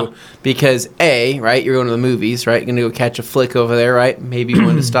lot too. Yeah. Because right, you're going to the movies, right? You're gonna go catch a flick over there, right? Maybe you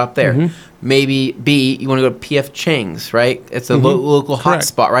want to stop there. Mm-hmm. Maybe B, you want to go to PF Chang's, right? It's a local hot Correct.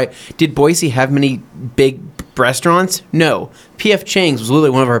 spot, right? Did Boise have many big restaurants? No. PF Chang's was literally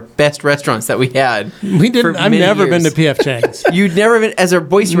one of our best restaurants that we had. We didn't. for I've many never been to years. PF Chang's. You'd never been as a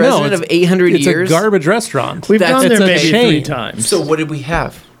Boise resident of 800 it's years. a garbage restaurant. We've That's- gone there it's a maybe 3 chain. times. So what did we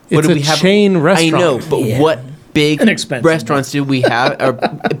have? It's What did a we have? chain restaurant. I know, but Yeah. what big An expensive restaurants did we have? Or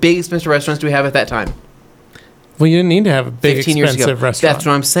big expensive restaurants do we have at that time? Well, you didn't need to have a big 15 years ago. expensive restaurant. That's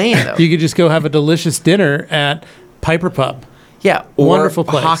what I'm saying, though. You could just go have a delicious dinner at Piper Pub Yeah, or Wonderful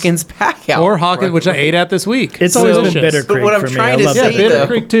place. Hawkins Packout, or Hawkins, which I ate at this week. It's always Delicious. been Bitter But Creek what I'm for me. trying I to love Yeah, say, Bitter Bitter though,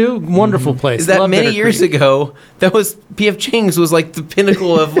 Creek too. Wonderful place. Is that Love many Bitter years Creek. ago? That was PF Chang's was like the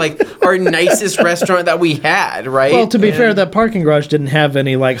pinnacle of like our nicest restaurant that we had, right? Well, to be And- fair, that parking garage didn't have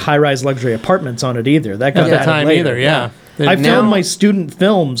any like high-rise luxury apartments on it either. That got At the added time later. either. Yeah. I now- filmed my student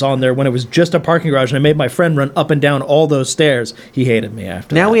films on there when it was just a parking garage, and I made my friend run up and down all those stairs. He hated me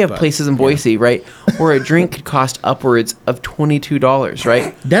after Now that, we have but places in Boise, right, where a drink could cost upwards of $22,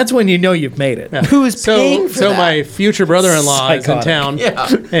 right? That's when you know you've made it. Who's paying for that? my future brother-in-law is in Psychotic. town, Yeah.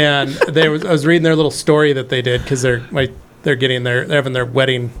 and I was reading their little story that they did because they're having their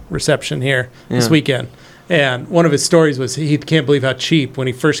wedding reception here this Yeah. weekend. And one of his stories was he can't believe how cheap, when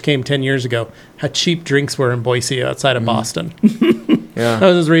he first came 10 years ago, how cheap drinks were in Boise outside of Boston. Yeah. That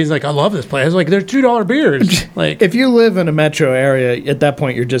was his reason. Like, I love this place. I was like, they're $2 beers. Like, If you live in a metro area, at that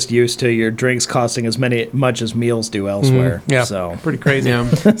point you're just used to your drinks costing much as meals do elsewhere. yeah, So pretty crazy. Yeah.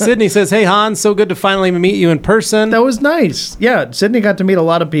 Sydney says, "Hey Hans, so good to finally meet you in person." that was nice. Yeah, Sydney got to meet a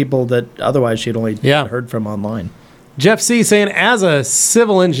lot of people that otherwise she'd only Yeah. heard from online. Jeff C saying, as a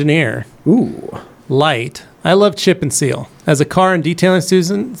civil engineer, Ooh. light, I love chip and seal. As a car and detailing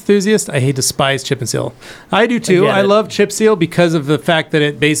enthusiast, I despise chip and seal. I do too. get I it. love chip seal because of the fact that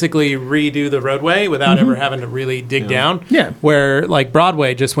it basically redo the roadway without ever having to really dig down. Yeah. Where like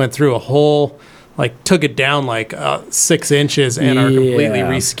Broadway just went through a whole, like took it down like 6 inches and are completely Yeah.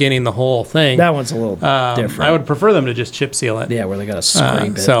 reskinning the whole thing. That one's a little different. I would prefer them to just chip seal it. Yeah, where they got to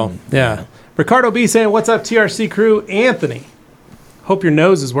scrape it. So, and- yeah. Ricardo B saying, "What's up, TRC crew?" Anthony, hope your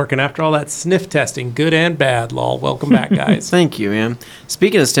nose is working after all that sniff testing, good and bad, lol. Welcome back, guys. Thank you, man.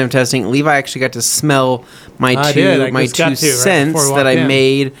 Speaking of stem testing, Levi actually got to smell my I two did. I my just got two to right cents before we that I walked in.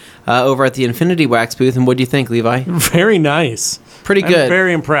 made over at the Infinity Wax booth. And what do you think, Levi? Very nice. Pretty I'm good.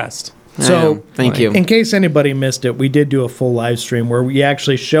 very impressed. I So, am. Thank you. In case anybody missed it, we did do a full live stream where we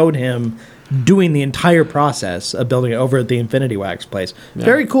actually showed him doing the entire process of building it over at the Infinity Wax place.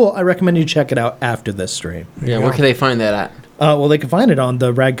 Very cool. I recommend you check it out after this stream. Yeah, where can they find that at? Well, they can find it on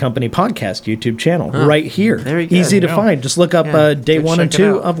the Rag Company podcast YouTube channel right here. There you go. Easy to There you go. find. Just look up day go 1 and check it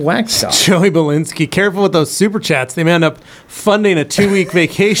 2 out. of Wax Talk. Joey Belinsky, careful with those super chats. They may end up funding a 2-week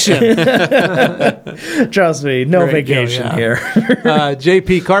vacation. Trust me, no Great deal, vacation yeah. here.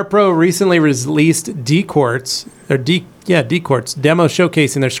 JP CarPro recently released D-Quartz demo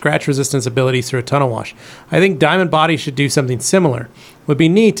showcasing their scratch resistance abilities through a tunnel wash. I think Diamond Body should do something similar. Would be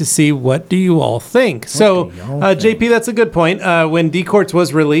neat to see. What do you all think? So, do y'all JP, that's a good point. When D-Quartz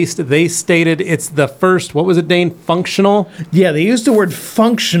was released, they stated it's the first, what was it, Dane? Functional Yeah, they used the word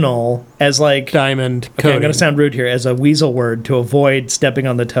functional as like, diamond okay, coating. I'm going to sound rude here, as a weasel word to avoid stepping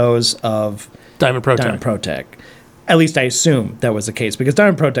on the toes of Diamond Pro Diamond Protec. At least I assume that was the case because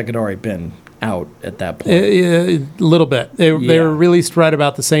Diamond Protec had already been out at that point. A little bit. They Yeah. were released right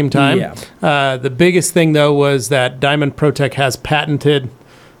about the same time. Yeah. The biggest thing, though, was that Diamond Protec has patented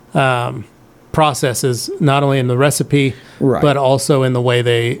processes, not only in the recipe, Right. but also in the way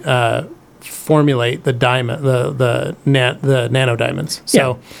they formulate the diamond, the nano diamonds.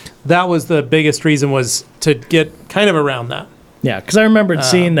 So that was the biggest reason, was to get kind of around that. Yeah, because I remembered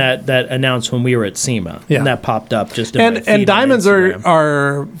seeing that announced when we were at SEMA. Yeah. And that popped up just in my feed And on diamonds Instagram.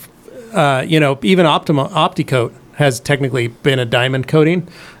 are even OptiCoat has technically been a diamond coating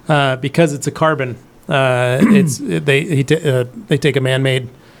because it's a carbon. They take a man-made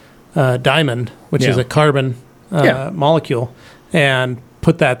diamond, which is Yeah. a carbon molecule, and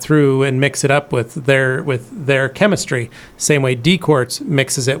put that through and mix it up with their chemistry. Same way D-Quartz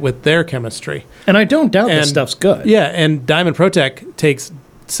mixes it with their chemistry. And I don't doubt this And- stuff's good. Yeah, and Diamond Protec takes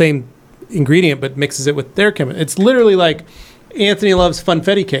same ingredient but mixes it with their chemistry. It's literally like Anthony loves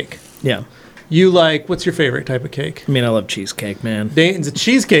funfetti cake. Yeah. You like, what's your favorite type of cake? I mean, I love cheesecake, man. Dayton's a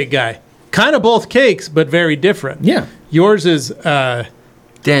cheesecake guy. Kind of both cakes, but very different. Yeah. Yours is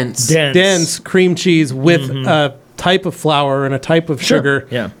Dense. dense cream cheese with a type of flour and a type of sugar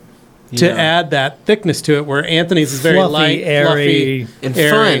Yeah. to Yeah. add that thickness to it, where Anthony's is very Fluffy, light, airy, fluffy, And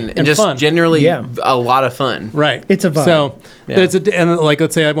airy, fun. And just fun. generally Yeah. a lot of fun. Right. It's a vibe. So, Yeah. and like,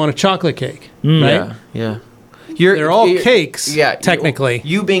 let's say I want a chocolate cake, right? Yeah. Yeah. They're all cakes, technically.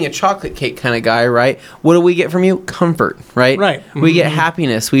 You being a chocolate cake kind of guy, right? What do we get from you? Comfort, right? Right. We get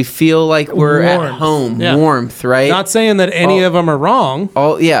happiness. We feel like we're at Warmth. home. Yeah. Warmth, right? Not saying that any All- of them are wrong.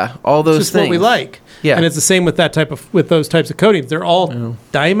 all those It's just things. what we like. Yeah. And it's the same with with those types of coatings. They're all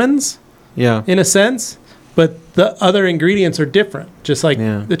diamonds Yeah. in a sense, but the other ingredients are different. Just like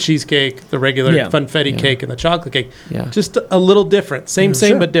Yeah. the cheesecake, the regular Yeah. funfetti cake, and the chocolate cake. Yeah. Just a little different. Same,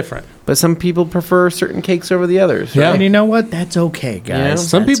 Sure. but different. But some people prefer certain cakes over the others. Yeah. Right? And you know what? That's okay, guys. Yeah.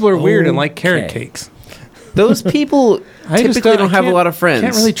 Some That's people are weird and like carrot okay. cakes. Those people I just typically don't I have a can't- lot of friends.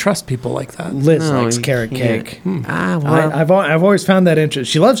 Can't really trust people like that. Liz No, likes you carrot can't. cake. Well, I've always found that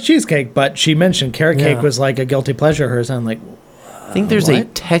interesting. She loves cheesecake, but she mentioned carrot Yeah. cake was like a guilty pleasure of hers. I'm like, I think there's a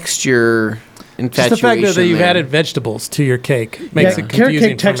what? texture infatuation. Just the fact that you've there. added vegetables to your cake makes it Carrot confusing cake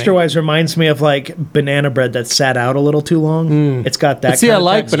for me. texture-wise reminds me of like banana bread that sat out a little too long. It's got that. But see, kind I of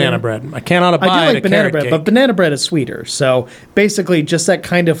like texture. banana bread. I cannot abide I do a like banana carrot bread, cake. but banana bread is sweeter. So basically, just that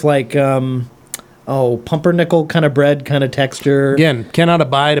kind of like pumpernickel kind of bread kind of texture. Again, cannot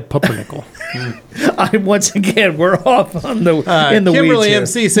abide a pumpernickel. Once again, we're off on the in the Kimberly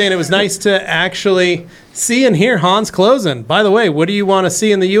weeds here. MC saying it was nice to actually see and hear Hans closing. By the way, what do you want to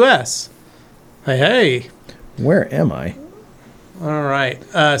see in the U.S.? Hey. Where am I? All right.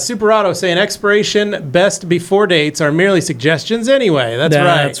 Superauto saying expiration best before dates are merely suggestions anyway. That's right.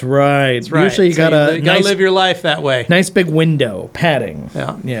 That's right. That's right. Usually you So gotta gotta live your life that way. nice big window padding.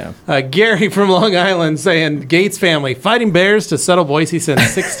 Yeah. Yeah. Gary from Long Island saying Gates family fighting bears to settle Boise since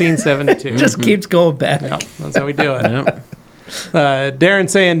 1672. Just keeps going back. Yep, that's how we do it. Yep. Darren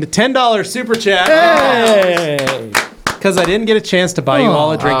saying $10 super chat. Hey, Because I didn't get a chance to buy you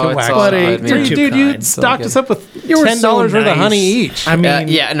all a drink Oh, of wax. it's all buddy, good, you're man. too Dude, you kind. stocked So us up with You were $10 so worth of nice. honey each. I mean,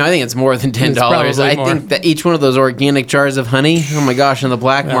 No, I think it's more than $10. It's probably I more. think that each one of those organic jars of honey, oh my gosh, in the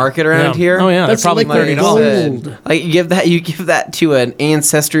black market around here. Oh yeah, That's they're probably liquid $30. gold. Like you give that to an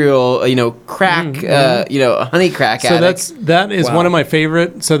ancestral, crack, honey crack So addict. that is Wow. one of my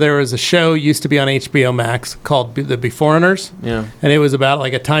favorite. So there was a show used to be on HBO Max called The Beforeigners. Yeah. And it was about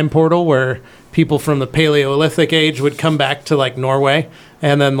like a time portal where people from the Paleolithic age would come back to like Norway,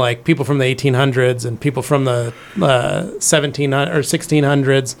 and then like people from the 1800s and people from the 1700 or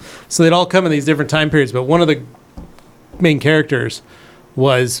 1600s. So they'd all come in these different time periods. But one of the main characters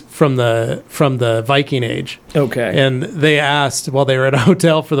was from the Viking age. Okay. And they asked while they were at a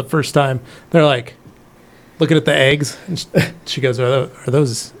hotel for the first time, they're like, looking at the eggs. And she goes, are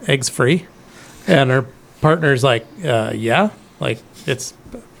those eggs free? And her partner's like, yeah, like it's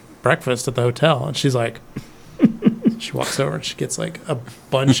breakfast at the hotel. And she's like, she walks over and she gets like a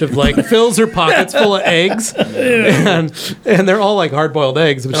bunch of like, fills her pockets full of eggs. And they're all like hard-boiled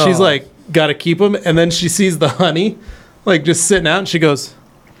eggs. But she's Oh. like, got to keep them. And then she sees the honey like just sitting out and she goes,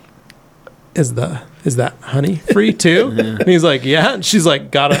 is that honey free too? And he's like, yeah. And she's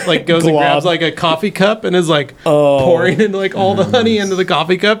like, goes and grabs like a coffee cup and is like pouring in like all the honey into the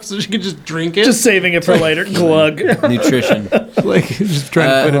coffee cup so she can just drink it. Just saving it for later. Glug. Nutrition. like just trying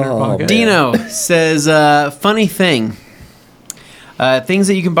to put it in her pocket. Dino says, funny thing. Things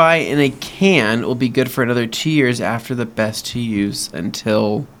that you can buy in a can will be good for another 2 years after the best to use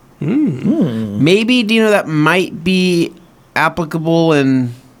until... Maybe, Dino, that might be applicable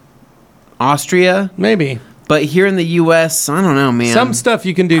in Austria. Maybe. But here in the U.S., I don't know, man. Some stuff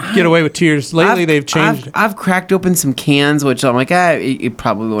you can get away with 2 years. Lately, they've changed. I've cracked open some cans, which I'm like, it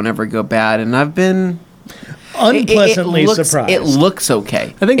probably will never go bad. And I've been... Unpleasantly it looks, surprised. It looks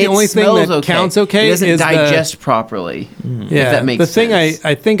okay. I think the It only thing smells that counts okay it doesn't is the- digest properly. Yeah, that makes the thing sense.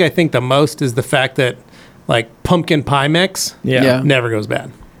 I think the most is the fact that like pumpkin pie mix Yeah. never goes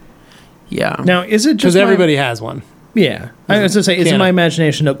bad Yeah. Now, is it because just everybody has one. Yeah, I was gonna say, is it Canned. my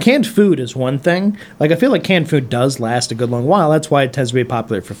imagination? No, canned food is one thing. Like I feel like canned food does last a good long while. That's why it tends to be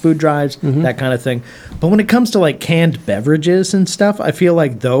popular for food drives, that kind of thing. But when it comes to like canned beverages and stuff, I feel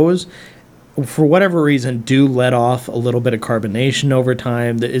like those, for whatever reason, do let off a little bit of carbonation over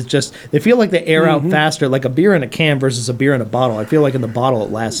time. That it's just they feel like they air out faster. Like a beer in a can versus a beer in a bottle. I feel like in the bottle it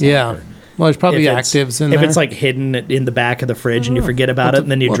lasts longer. Well, there's probably If it's- actives in if there. it's like hidden in the back of the fridge and you forget about it,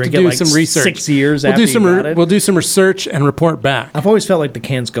 and then you We'll have drink to it do like some research. 6 years we'll after do some you got it. we'll do some research and report back. I've always felt like the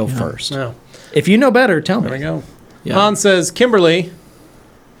cans go first. No. If you know better, tell There we me. go. Yeah. Han says, Kimberly,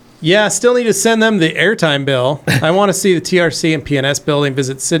 yeah, still need to send them the airtime bill. I want to see the TRC and PNS building,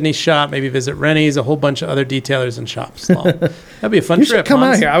 visit Sydney's shop, maybe visit Rennie's, a whole bunch of other detailers and shops. Well, that'd be a fun You trip. should come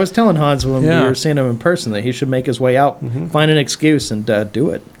Hans. out here. I was telling Hans when Yeah. we were seeing him in person that he should make his way out, find an excuse, and do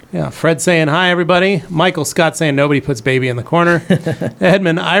it. Yeah, Fred saying hi, everybody. Michael Scott saying nobody puts baby in the corner.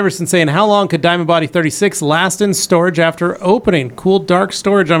 Edmund Iverson saying, how long could Diamond Body 36 last in storage after opening? Cool, dark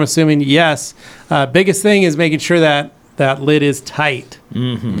storage, I'm assuming. Yes. Biggest thing is making sure that that lid is tight,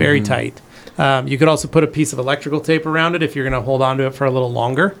 very tight. You could also put a piece of electrical tape around it if you're going to hold on to it for a little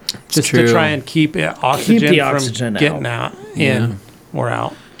longer, just true. to try and keep oxygen the from oxygen getting out, in or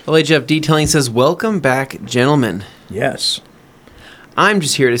out. LHF Detailing says, welcome back, gentlemen. Yes. I'm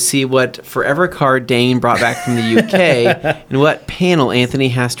just here to see what Forever Car Dane brought back from the UK and what panel Anthony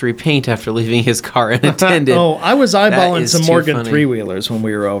has to repaint after leaving his car unattended. Oh, I was eyeballing is some too Morgan funny. three-wheelers when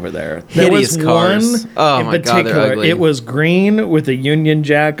we were over there. There Hideous was cars. one Oh in my God, they're particular. ugly. It was green with a Union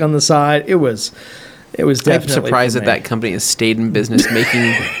Jack on the side. It was It was I'm definitely surprised for that me. that company has stayed in business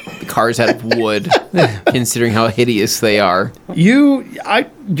making cars out of wood, considering how hideous they are.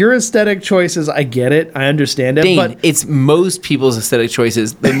 Your aesthetic choices, I get it. I understand it. Dane, But it's most people's aesthetic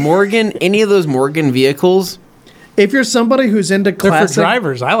choices. The Morgan, any of those Morgan vehicles, if you're somebody who's into They're classic, for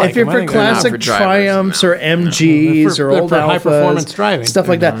drivers. I like if you're them. I for think they're not classic for drivers, Triumphs no. or MGs They're or for old high Alphas, performance driving. stuff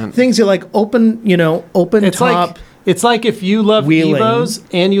like that, things you like, open It's top. like it's like if you love wheeling. Evos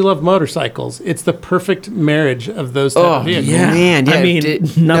and you love motorcycles. It's the perfect marriage of those type of vehicles. man, yeah. I mean,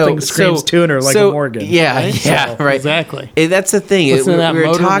 nothing screams tuner like a Morgan. Yeah, Right? yeah, So, right. exactly. That's the thing. Listen to that We were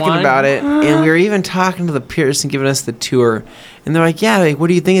motor talking whine. about it, and we were even talking to the Pearson giving us the tour, and they're like, "Yeah, like, what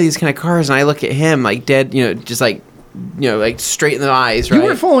do you think of these kind of cars?" And I look at him like dead, just like, like straight in the eyes, right? You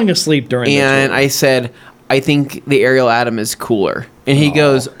were falling asleep during And the tour. I said, "I think the Ariel Atom is cooler," and he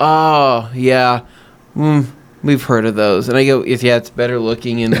goes, "Oh, yeah." We've heard of those. And I go, it's better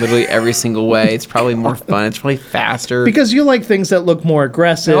looking in literally every single way. It's probably more fun. It's probably faster. Because you like things that look more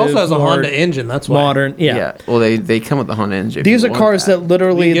aggressive. It also has a more Honda engine. That's why. modern. Yeah. Well, they come with the Honda engine. if These you are want cars that You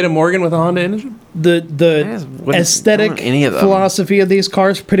literally get a Morgan with a Honda engine. the just wouldn't aesthetic want any of them. philosophy of these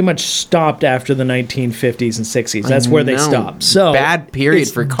cars pretty much stopped after the 1950s and 60s. That's where they No. stopped. So bad period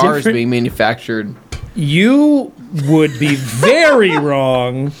it's for cars different. being manufactured. You would be very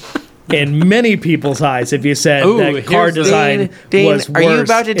wrong in many people's eyes if you said Ooh, that car here's the- design Dane, was worse. are you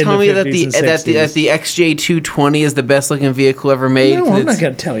about to in tell the me that 50s and that 60s? the XJ220 is the best looking vehicle ever made? No, 'Cause I'm not it's-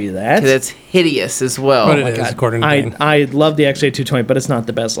 going to tell you that. 'cause it's hideous as well. But it is, according to Dane. I love the XJ220, but it's not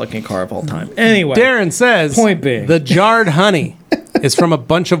the best looking car of all time. Anyway, Darren says, Point being. the jarred honey is from a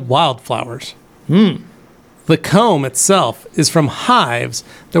bunch of wildflowers. The comb itself is from hives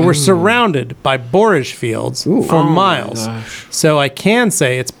that were surrounded by borage fields for miles. So I can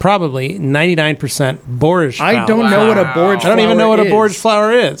say it's probably 99% borage flower. I don't know what a borage I don't even know what a borage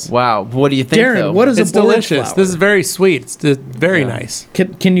flower flower is. Wow. What do you think, Darren, though? what is It's a borage delicious. flower? This is very sweet. It's very nice.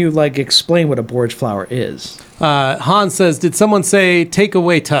 Can you like explain what a borage flower is? Hans says, did someone say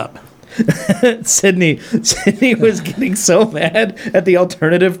takeaway tub? Sydney was getting so mad at the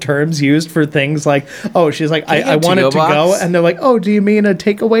alternative terms used for things like, oh, she's like, you I have want it to-go to go, box? and they're like, oh, do you mean a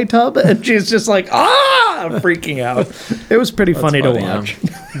takeaway tub? And she's just like, freaking out. It was pretty funny to funny, yeah. watch.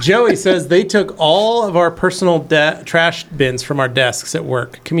 Joey says they took all of our personal trash bins from our desks at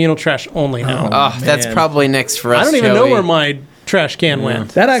work. Communal trash only now. Oh, that's man. probably next for us. I don't even know Joey. where my trash can went.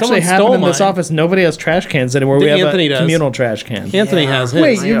 That actually Someone happened stole in this mine. office. Nobody has trash cans anymore. We have Anthony a does. communal trash can. Anthony Yeah. has his.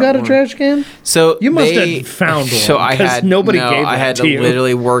 Wait, I you got got a one. trash can? So You must have found So one, I 'cause had nobody no, gave I that had to to you.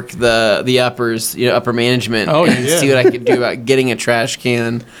 literally work the uppers, upper management, Oh, you and did. see what I could do about getting a trash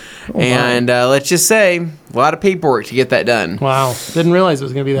can. Oh, And let's just say a lot of paperwork to get that done. Wow. Didn't realize it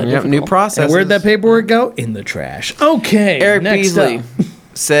was going to be that Yep, difficult. new process. And where'd that paperwork go? In the trash. Okay. Eric next Beasley up.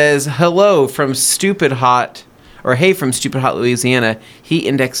 says hello from Stupid Hot, or hey from Stupid Hot, Louisiana. Heat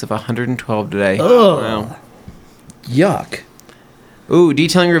index of 112 today. Wow. Yuck. Ooh,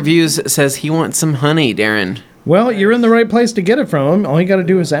 Detailing Reviews says he wants some honey, Darren. Well, you're in the right place to get it from him. All you got to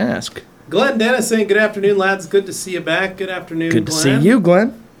do is ask. Glenn Dennis saying, good afternoon, lads. Good to see you back. Good afternoon, Good to Glenn. see you,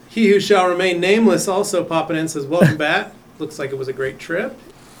 Glenn. He who shall remain nameless also popping in says, welcome back. Looks like it was a great trip.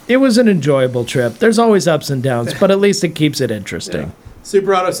 It was an enjoyable trip. There's always ups and downs, but at least it keeps it interesting.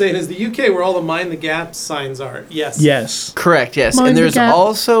 Super Auto saying, is the UK where all the Mind the Gap signs are? Yes. Yes. Correct, yes. Mind and the there's gap.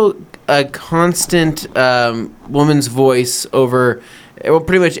 also a constant woman's voice over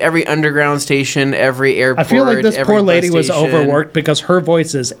pretty much every underground station, every airport. I feel like this every poor bus lady was station. overworked because her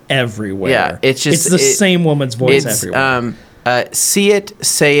voice is everywhere. Yeah, it's just- the same woman's voice It's everywhere. see it,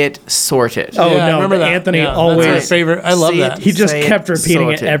 say it, sort it. Oh, Yeah, I no, remember that. Anthony Yeah, always- That's my favorite. I love See that. it. he just say kept it, repeating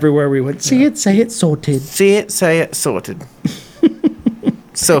it sorted. everywhere we went. See it, say it, sorted. See it, say it, sorted.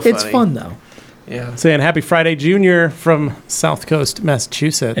 So funny. It's fun though. Yeah. Saying happy Friday, Junior from South Coast,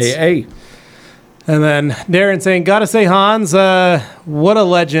 Massachusetts. Hey. And then Darren saying, gotta say, Hans, what a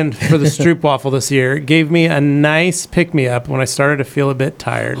legend for the Stroopwafel this year. It gave me a nice pick-me-up when I started to feel a bit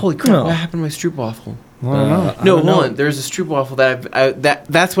tired. Holy crap! Oh. What happened to my stroopwafel? I don't know. No, don't know. hold on. There's a stroopwafel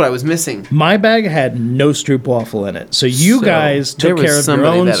that's what I was missing. My bag had no stroopwafel in it, so you So, guys there took was care of your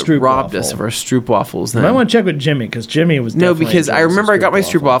somebody own that stroopwafel. robbed us of our stroopwafels. Then I want to check with Jimmy because Jimmy was no, definitely because I enjoying remember I got my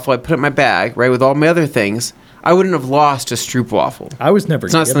stroopwafel. stroopwafel. I put it in my bag right with all my other things. I wouldn't have lost a stroopwafel. I was never.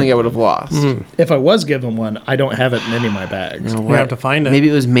 It's not given something I would one. have lost. If I was given one, I don't have it in any of my bags. We have to find it. Maybe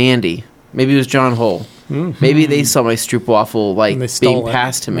it was Mandy. Maybe it was John Hull. Maybe they saw my stroopwafel like And they stole being it.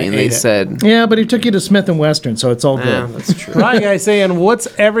 passed to me, They and they ate it. said, Yeah, but he took you to Smith and Western, so it's all "Yeah, good. that's true." Right, guys saying, what's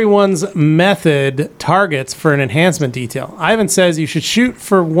everyone's method targets for an enhancement detail? Ivan says you should shoot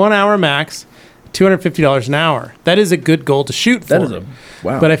for 1 hour max, $250 an hour. That is a good goal to shoot for. That is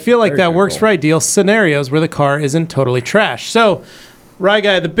wow. But I feel like Very that good works goal. for ideal scenarios where the car isn't totally trash. So, Rye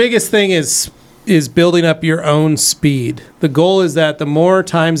Guy, the biggest thing is building up your own speed. The goal is that the more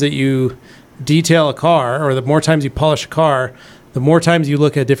times that you detail a car, or the more times you polish a car, the more times you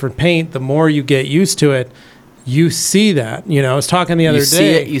look at different paint, the more you get used to it. You see that. You know, I was talking the other You day. see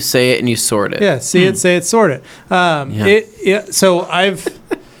it, you say it, and you sort it. Yeah, see it, say it, sort it. So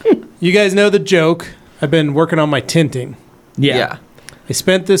you guys know the joke. I've been working on my tinting. Yeah. I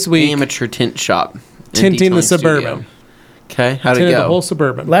spent this week Amateur tint shop. and tinting the detailing studio. Suburban. Okay, how'd it Tinted go? the whole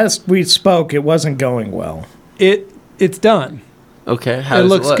Suburban. Last we spoke, it wasn't going well. It's done. Okay, how It does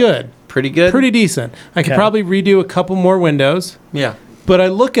looks look? good. Pretty good? Pretty decent. I could Okay. probably redo a couple more windows, Yeah. but I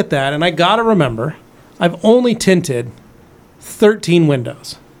look at that and I gotta remember, I've only tinted 13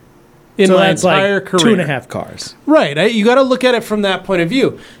 windows in So my that's entire like career. 2.5 cars. Right. You got to look at it from that point of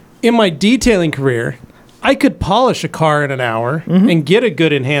view. In my detailing career, I could polish a car in an hour and get a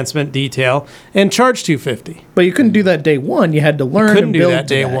good enhancement detail and charge $250. But you couldn't do that day one. You had to learn Couldn't and do build that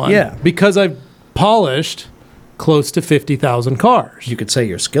to day one. Yeah. Because I've polished close to 50,000 cars. You could say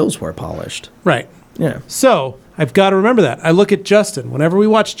your skills were polished. Right. Yeah. So I've got to remember that. I look at Justin. Whenever we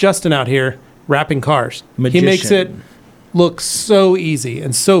watch Justin out here wrapping cars, he makes it Magician. look so easy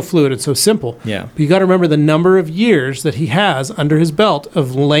and so fluid and so simple. Yeah. But you got to remember the number of years that he has under his belt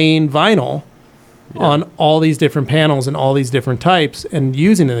of laying vinyl on all these different panels and all these different types and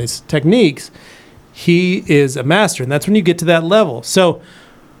using these techniques. He is a master, and that's when you get to that level. So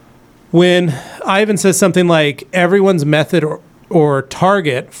when Ivan says something like everyone's method or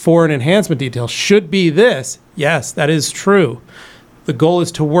target for an enhancement detail should be this, yes, that is true. The goal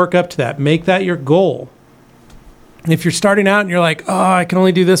is to work up to that. Make that your goal. If you're starting out and you're like, oh, I can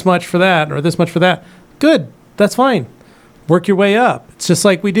only do this much for that or this much for that, good. That's fine. Work your way up. It's just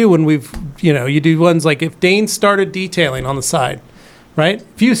like we do when you do ones like if Dane started detailing on the side, right?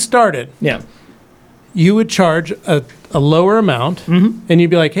 If you started, Yeah. you would charge a lower amount and you'd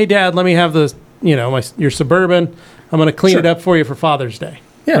be like, hey, Dad, let me have your Suburban. I'm going to clean it Sure. up for you for Father's Day,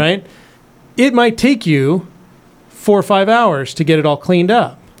 Yeah. right? It might take you 4 or 5 hours to get it all cleaned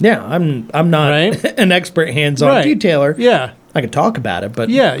up. Yeah. I'm not Right. an expert hands-on Right. detailer. Yeah. I could talk about it, but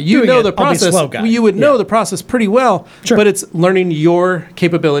Yeah, you doing know it, the I'll be process. slow guy. You would know Yeah. the process pretty well, Sure. but it's learning your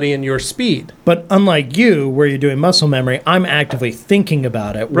capability and your speed. But unlike you, where you're doing muscle memory, I'm actively thinking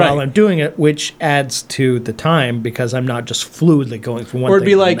about it Right. while I'm doing it, which adds to the time because I'm not just fluidly going from one Or it'd thing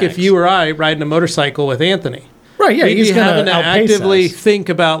be to the like if next. you or I riding a motorcycle with Anthony. Right, yeah, We'd he's be going having to to outpace actively us. think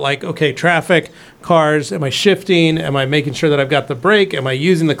about like, okay, traffic, cars, am I shifting? Am I making sure that I've got the brake? Am I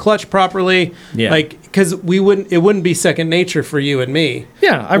using the clutch properly? Yeah. Like, because it wouldn't be second nature for you and me.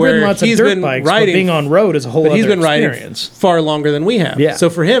 Yeah, I've where ridden lots of he's dirt been bikes, but riding- being on road is a whole But other he's been riding experience. far longer than we have. Yeah. So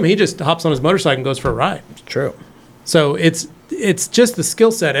for him, he just hops on his motorcycle and goes for a ride. True. So it's just the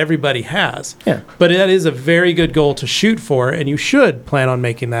skill set everybody has. Yeah. But that is a very good goal to shoot for, and you should plan on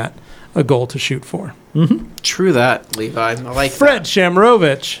making that a goal to shoot for. True that, Levi. I like Fred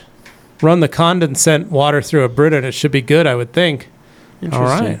Shamrovich, run the condensate water through a Brita, and it should be good, I would think. that. All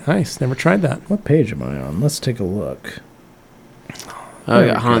Interesting. right, nice. Never tried that. What page am I on? Let's take a look. Oh, we There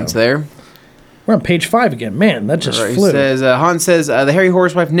got we Hans go. there. We're on page 5 again. Man, that just All right, he flew. says, Hans says, the Hairy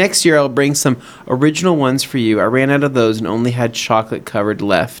Horsewife, next year I'll bring some original ones for you. I ran out of those and only had chocolate covered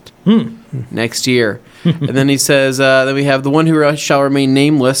left. Next year. And then he says, then we have the one who shall remain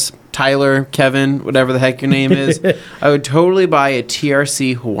nameless, Tyler, Kevin, whatever the heck your name is. I would totally buy a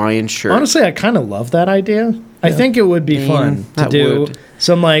TRC Hawaiian shirt. Honestly, I kind of love that idea. I think it would be Man, fun to that do would.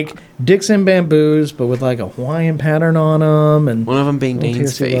 some like Dixon bamboos, but with like a Hawaiian pattern on them, and One of them being little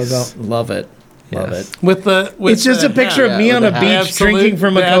Dane's TRC face. logo. Love it. Love Yes. it. With It's just the a picture hat, of me yeah, on with a the beach hat. drinking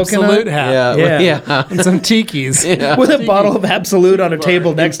from a the coconut. Absolute hat. Yeah, Yeah. And some tikis. Yeah. With a bottle of Absolute on a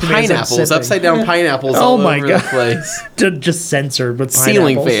table next to me. as I'm Pineapples, sipping. upside down pineapples Oh all my over God. the place. Just censored with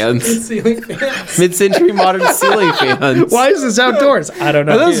Ceiling pineapples. fans. Ceiling fans. Mid-century modern ceiling fans. Why is this outdoors? I don't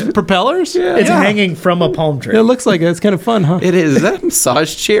know. Are those propellers? Yeah. It's hanging from a palm tree It looks like it. It's kind of fun, huh? It is. Is that a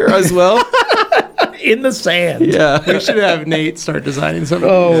massage chair as well? in the sand. Yeah. We should have Nate start designing something.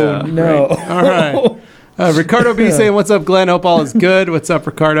 Oh Yeah. no! All right. Ricardo B saying, "What's up, Glenn? Hope all is good. What's up,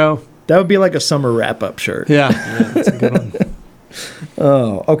 Ricardo?" That would be like a summer wrap-up shirt. Yeah, that's a good one.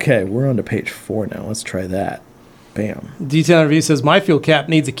 Oh, okay. We're on to page 4 now. Let's try that. Bam. Detail review says my fuel cap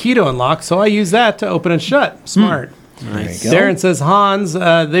needs a key to unlock, so I use that to open and shut. Smart. Nice. There you go. Darren says Hans,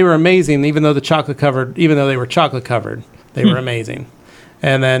 they were amazing, even though they were chocolate covered. They were amazing.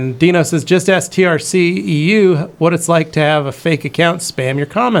 And then Dino says, just ask TRC EU what it's like to have a fake account spam your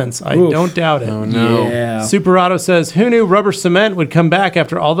comments. I don't doubt it. Oh, no. Yeah. Superauto says, who knew rubber cement would come back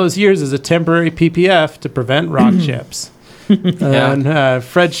after all those years as a temporary PPF to prevent rock chips? And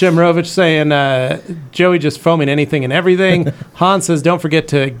Fred Shemrovich saying, Joey just foaming anything and everything. Hans says, don't forget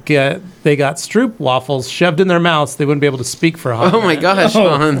they got Stroop waffles shoved in their mouths. They wouldn't be able to speak for a hot Oh my minute. gosh,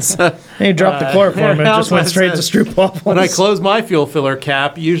 Hans. He dropped the chloroform and just went straight to Stroop waffles. When I close my fuel filler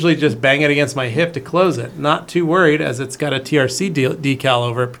cap, usually just bang it against my hip to close it. Not too worried as it's got a TRC decal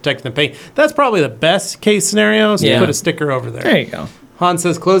over it protecting the paint. That's probably the best case scenario is to put a sticker over there. There you go. Hans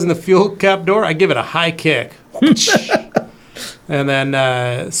says, closing the fuel cap door, I give it a high kick. And then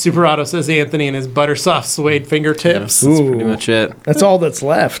Superauto says Anthony and his butter soft suede fingertips. That's pretty much it. That's all that's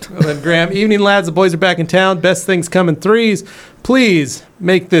left. And then Graham, evening lads, the boys are back in town. Best things come in threes. Please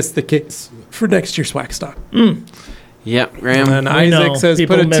make this the case for next year's Wax Stock. Yep, Graham. And then We know. Isaac says,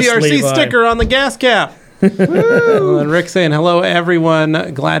 People put a miss TRC Levi. sticker on the gas cap. And then Rick saying, hello,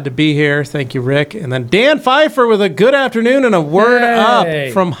 everyone. Glad to be here. Thank you, Rick. And then Dan Pfeiffer with a good afternoon and a word Hey.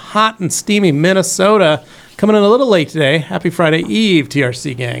 up from hot and steamy Minnesota. Coming in a little late today. Happy Friday Eve,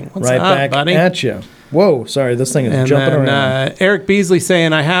 TRC gang. What's Right up, back buddy? at you. Whoa, sorry, this thing is And jumping then around. Eric Beasley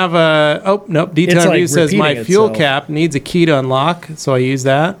saying, I have a... Oh, nope. Detail It's like Review says my repeating fuel itself. cap needs a key to unlock, so I use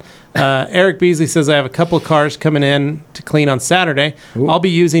that. Eric Beasley says, I have a couple of cars coming in to clean on Saturday. I'll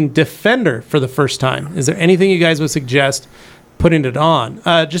be using Defender for the first time. Is there anything you guys would suggest putting it on?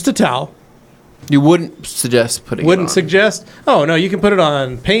 Just a towel. You wouldn't suggest putting Wouldn't it on. suggest? Oh, no, you can put it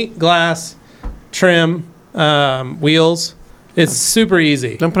on paint, glass, trim, wheels. It's super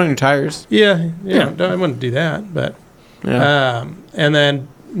easy. Don't put on your tires. Yeah. I wouldn't do that, but... Yeah. And then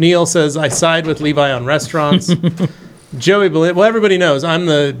Neil says, I side with Levi on restaurants. Joey, well, everybody knows I'm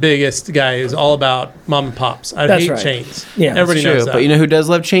the biggest guy who's all about mom and pops. I That's hate right. chains. Yeah, everybody True, knows that. but you know who does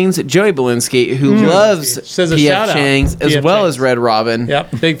love chains? Joey Belinsky, who loves Says a shout PF out. Chang's as PF well Chang's. as Red Robin.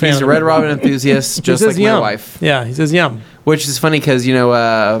 Yep, big fan. He's of a the Red Robin enthusiast, He just says like my yum. wife. Yeah, he says yum. Which is funny because, you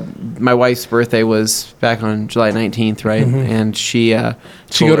know, my wife's birthday was back on July 19th, right? And she...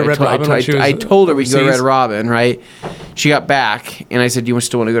 She go to Red Robin when she was I told her we could go to overseas? Red Robin, right? She got back, and I said, you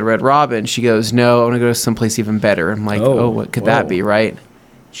still want to go to Red Robin? She goes, no, I want to go to someplace even better. I'm like, Oh, what could whoa. that be, right?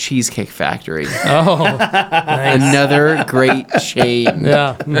 Cheesecake Factory. Oh, nice. Another great chain.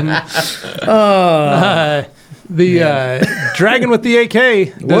 Yeah. The Dragon with the AK,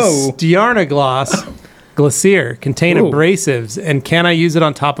 the Whoa. Stiarna Gloss Glacier contain Ooh. abrasives, and can I use it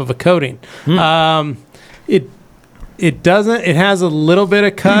on top of a coating? It doesn't. It has a little bit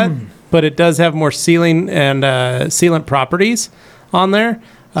of cut, but it does have more sealing and sealant properties on there.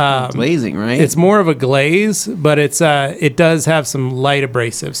 Glazing, right? It's more of a glaze, but it does have some light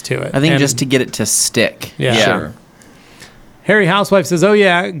abrasives to it. I think And- just to get it to stick. Yeah. Sure. Harry Housewife says, oh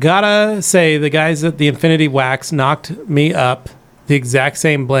yeah, gotta say the guys at the Infinity Wax knocked me up. The exact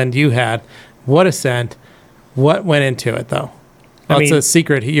same blend you had. What a scent. What went into it though? I That's mean- a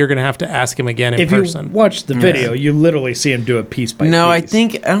secret. You're gonna have to ask him again in If person. you watch the video, you literally see him do it piece by piece. No, I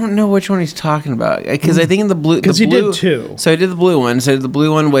don't know which one he's talking about because I think in the blue. 'Cause the you did blue- two. So I did the blue one. So I did the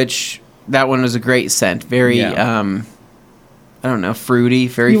blue one, which that one was a great scent. Very, Yeah. I don't know, fruity.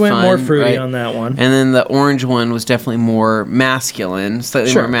 Very you went fun. more fruity right? on that one. And then the orange one was definitely more masculine,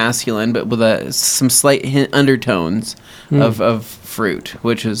 slightly Sure. more masculine, but with some slight undertones of fruit,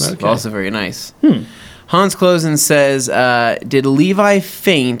 which is Okay. also very nice. Hans Klosen says, did Levi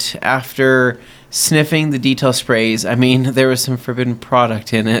faint after sniffing the detail sprays? I mean, there was some forbidden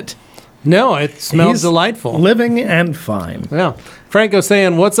product in it. No, it smells He's delightful. Living and fine. Yeah. Franco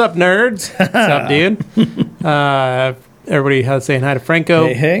saying, what's up, nerds? What's up, dude? Everybody saying hi to Franco.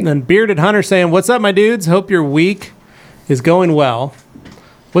 Hey, hey. And then Bearded Hunter saying, what's up, my dudes? Hope your week is going well.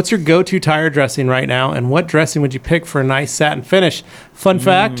 What's your go-to tire dressing right now, and what dressing would you pick for a nice satin finish? Fun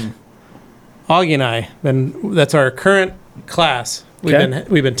fact, Augie and I, that's our current class we've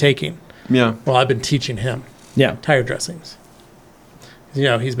been taking. Yeah. Well, I've been teaching him Yeah. tire dressings. You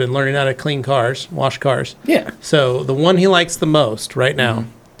know, he's been learning how to clean cars, wash cars. Yeah. So the one he likes the most right now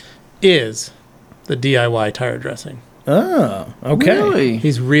is the DIY tire dressing. Oh, okay.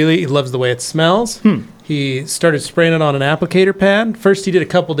 Really? He loves the way it smells. He started spraying it on an applicator pad. First, he did a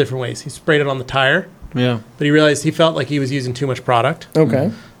couple different ways. He sprayed it on the tire, Yeah. but he realized he felt like he was using too much product.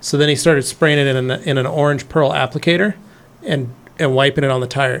 Okay. So then he started spraying it in an orange pearl applicator and wiping it on the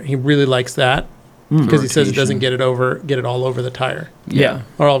tire. He really likes that because he says it doesn't get it all over the tire Yeah.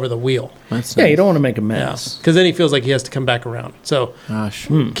 or all over the wheel. That's Yeah, nice. you don't want to make a Yeah, mess. because then he feels like he has to come back around. So Gosh.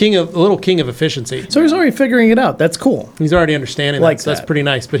 a little king of efficiency. So he's already figuring it out. That's cool. He's already understanding Like that, so that's that. pretty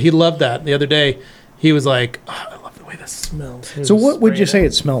nice. But he loved that. The other day, he was like, oh, I love the way the smells. So what would you say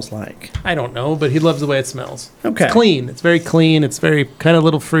it smells like? I don't know, but he loves the way it smells. Okay. It's clean. It's very clean. It's very kind of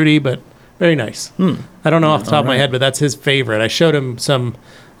little fruity, but very nice. I don't know off the top of my head, but that's his favorite. I showed him some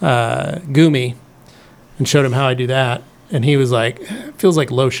Gumi and showed him how I do that. And he was like, it feels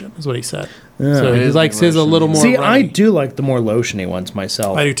like lotion, is what he said. So he likes his a little more See, runny. I do like the more lotiony ones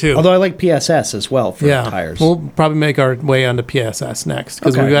myself. I do too. Although I like PSS as well for Yeah, tires. we'll probably make our way onto PSS next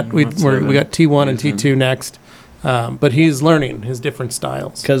because Okay. we got T1 and T2 next. But he's learning his different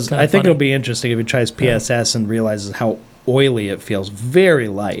styles. Because Kinda I think funny. it'll be interesting if he tries PSS and realizes how oily it feels. Very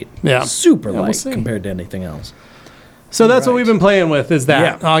light. Yeah. Super we'll light see. compared to anything else. So that's what Right. we've been playing with. Is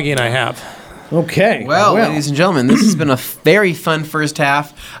that Yeah. Augie and I have. Okay. Well, ladies and gentlemen, this has been a very fun first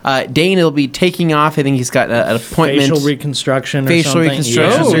half. Dane will be taking off. I think he's got an appointment. facial reconstruction or Facial something.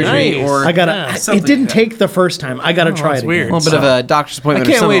 reconstruction Yeah. surgery, nice. or I gotta. Yeah, it something didn't like that. take the first time. I gotta try that's it weird. again. a little bit of a doctor's I appointment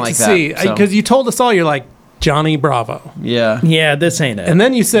or can't something wait like to see that. So, because you told us all you're like Johnny Bravo, yeah, Yeah, this ain't it. and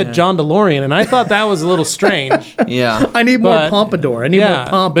then you said John DeLorean, and I thought that was a little strange. yeah. I need more but- pompadour. I need more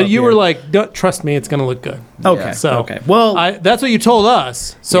pomp. but up you here. were like, "Don't trust me; it's going to look good." okay, Yeah. So okay. Well, that's what you told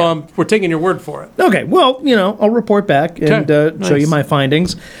us. So we're taking your word for it. okay. Well, I'll report back and show you Nice. my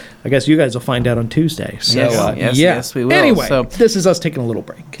findings. I guess you guys will find out on Tuesday. So, Yes, we will. Anyway, So- this is us taking a little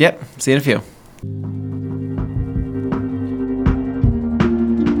break. Yep. See you in a few.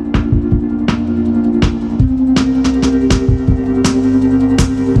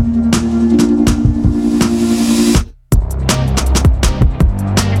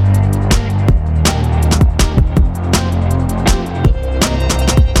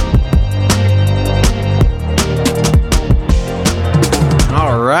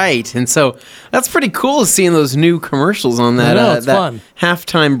 All right, and so that's pretty cool seeing those new commercials on that I know, it's that fun.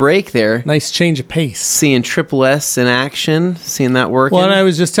 halftime break there. Nice change of pace. Seeing Triple S in action, seeing that working. Well, and I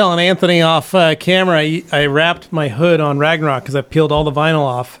was just telling Anthony off camera, I wrapped my hood on Ragnarok because I peeled all the vinyl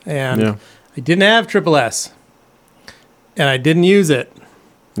off, and Yeah. I didn't have Triple S, and I didn't use it.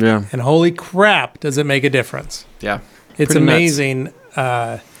 yeah, And holy crap, does it make a difference? yeah, It's Pretty nuts. amazing.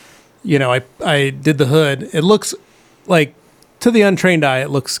 I did the hood. It looks like, to the untrained eye, it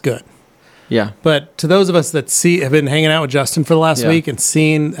looks good. yeah, But to those of us that have been hanging out with Justin for the last Yeah. week and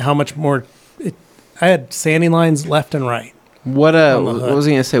seeing how much more, I had sanding lines left and right. What On the what hood. was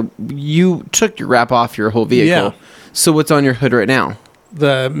I gonna say? You took your wrap off your whole vehicle. Yeah. So what's on your hood right now?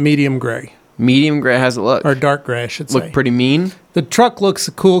 The medium gray, Medium gray. How's it look? or dark gray, I should say. Look pretty mean. The truck looks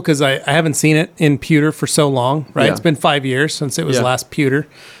cool because I haven't seen it in pewter for so long, right? Yeah. It's been 5 years since it was Yeah. last pewter.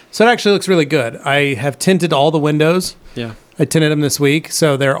 So it actually looks really good. I have tinted all the windows. Yeah. I tinted them this week,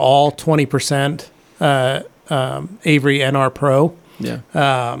 so they're all 20% Avery NR Pro. Yeah.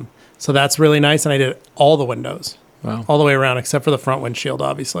 So that's really nice, and I did all the windows, Wow. all the way around, except for the front windshield,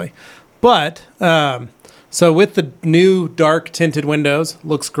 obviously. But so with the new dark tinted windows,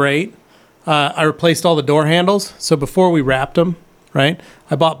 looks great. I replaced all the door handles. So before we wrapped them, right,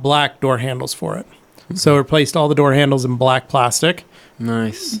 I bought black door handles for it. So I replaced all the door handles in black plastic.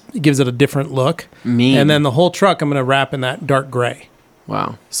 Nice. It gives it a different look. Mean. And then the whole truck I'm going to wrap in that dark gray.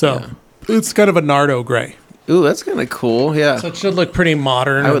 Wow. So it's kind of a Nardo gray. Ooh, that's kind of cool. Yeah. So it should look pretty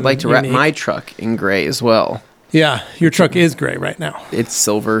modern. I would and like to wrap unique. my truck in gray as well. Yeah, your truck is gray right now. It's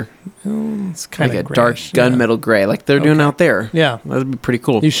silver, It's kind like of a dark gunmetal gray, like they're doing out there. Yeah. That'd be pretty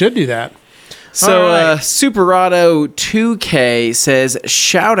cool. You should do that. So, All right. Superado 2K says,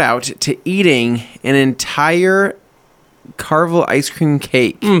 shout out to eating an entire Carvel ice cream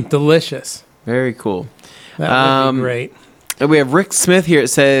cake. Delicious. Very cool. That would be great. We have Rick Smith here. It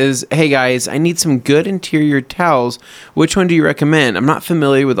says, hey guys, I need some good interior towels. Which one do you recommend? I'm not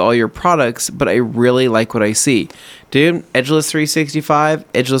familiar with all your products, but I really like what I see. Dude, Edgeless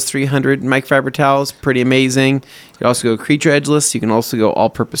 365, Edgeless 300 microfiber towels, pretty amazing. You can also go Creature Edgeless. You can also go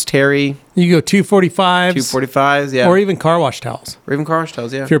all-purpose terry, You go 245s 245s, yeah. or even car wash towels. Or even car wash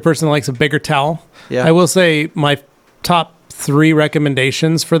towels, yeah. If you're a person that likes a bigger towel, Yeah. I will say my top 3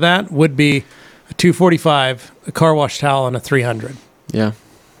 recommendations for that would be a 245, a car wash towel, and a 300. Yeah.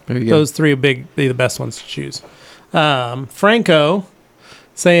 There you go. Those 3 would be the best ones to choose. Franco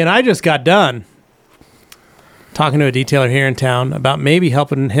saying, I just got done talking to a detailer here in town about maybe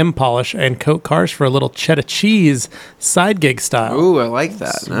helping him polish and coat cars for a little cheddar cheese side gig style. Ooh, I like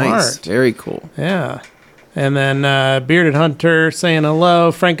that. Nice. Smart. Very cool. Yeah. And then Bearded Hunter saying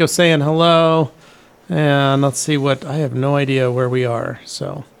hello. Franco saying hello. And let's see what... I have no idea where we are.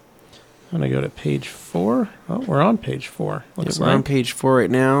 So I'm going to go to page 4. Oh, we're on page 4. Looks We're on like. page 4 right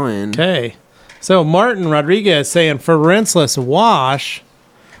now. And Okay. So Martin Rodriguez saying, for rinseless wash,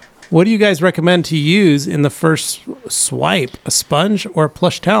 what do you guys recommend to use in the first swipe? A sponge or a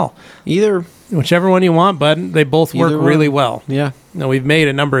plush towel? either Whichever one you want, bud. They both work Either one. really well. Yeah. No, we've made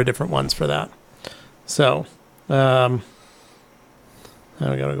a number of different ones for that. So, now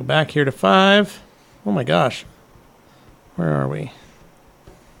we gotta go back here to 5. Oh my gosh. Where are we?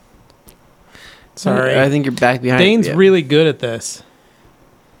 Sorry. I think you're back behind. Dane's yeah. really good at this.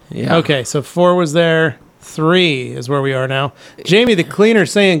 Yeah. Okay, so 4 was there. 3 is where we are now. Jamie the Cleaner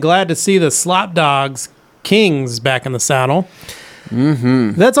saying, glad to see the Slop Dogs Kings back in the saddle.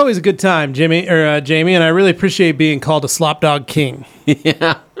 Mm-hmm. That's always a good time, Jamie, and I really appreciate being called a Slop Dog King.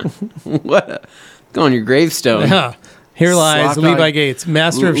 Yeah. What? Go on your gravestone. Yeah. Here lies Slop Dog. Levi Gates,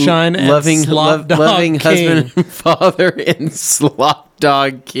 master of shine and loving, Slop Dog loving King. husband and father and Slop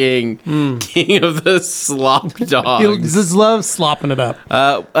Dog King. King of the Slop He Dogs. just loves slopping it up.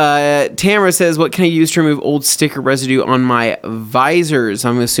 Tamara says, what can I use to remove old sticker residue on my visors?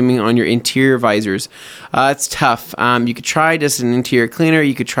 I'm assuming on your interior visors. It's tough. You could try just an interior cleaner.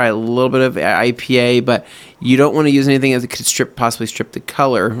 You could try a little bit of IPA, but you don't want to use anything that could possibly strip the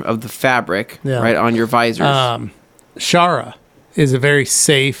color of the fabric right on your visors. Shara is a very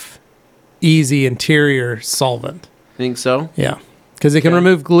safe, easy interior solvent. Think so? Yeah. Because it can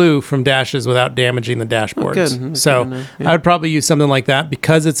remove glue from dashes without damaging the dashboards. good. So Good to know. Yeah. I would probably use something like that.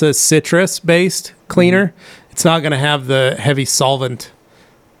 Because it's a citrus-based cleaner, it's not going to have the heavy solvent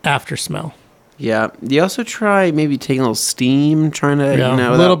after smell. Yeah. You also try maybe taking a little steam, trying to,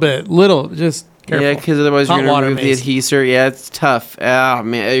 A little bit. Just careful. Yeah, because otherwise Hot you're going water to remove the mace. adhesive. Yeah, it's tough. Oh,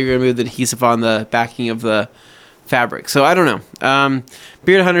 man, you're going to remove the adhesive on the backing of the fabric. So I don't know.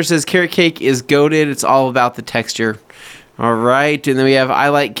 Beard Hunter says, carrot cake is goated. It's all about the texture. All right. And then we have I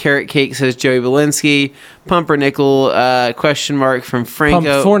like carrot cake, says Joey Belinsky. Pumpernickel, question mark from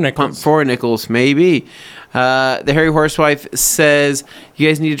Franco. Pump 4 nickels. Pump 4 nickels, maybe. The Harry Horsewife says, you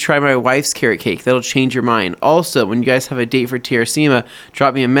guys need to try my wife's carrot cake. That'll change your mind. Also, when you guys have a date for TRSEMA,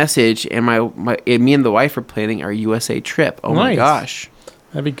 drop me a message. And me and the wife are planning our USA trip. Oh, my Nice. gosh.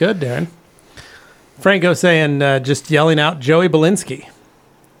 That'd be good, Darren. Franco saying, just yelling out Joey Belinsky.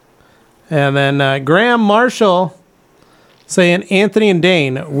 And then Graham Marshall saying, Anthony and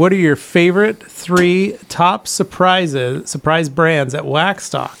Dane, what are your favorite 3 top surprise brands at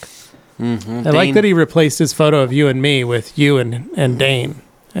Waxstock? Mm-hmm. I like that he replaced his photo of you and me with you and Dane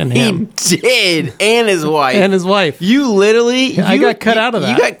and him. He did. And his wife. And his wife. You literally... I got cut out of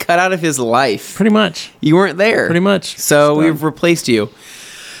that. You got cut out of his life. Pretty much. You weren't there. Pretty much. So It's we've done. replaced you.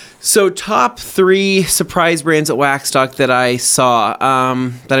 So top 3 surprise brands at Waxstock that I saw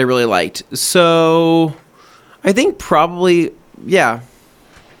that I really liked. So I think probably, yeah.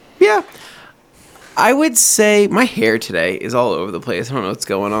 I would say my hair today is all over the place. I don't know what's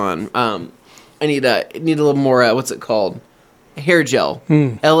going on. I need a little more, what's it called? Hair gel.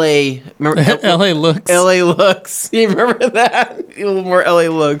 LA, remember? LA looks. LA Looks. You remember that? A little more LA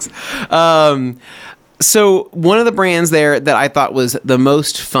Looks. So one of the brands there that I thought was the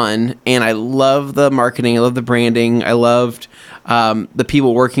most fun, and I love the marketing, I love the branding, I loved the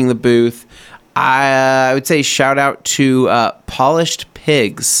people working the booth. I would say shout out to Polished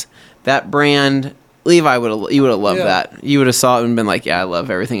Pigs. That brand, Levi you would have loved that. You would have saw it and been like, yeah, I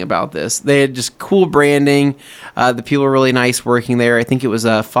love everything about this. They had just cool branding. The people were really nice working there. I think it was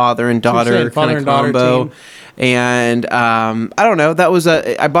a father and daughter kind of combo. team. And I don't know. That was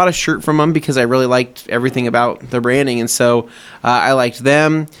I bought a shirt from them because I really liked everything about their branding, and so I liked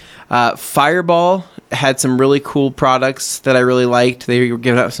them. Fireball had some really cool products that I really liked. They were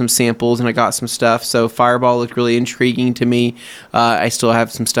giving out some samples, and I got some stuff. So Fireball looked really intriguing to me. I still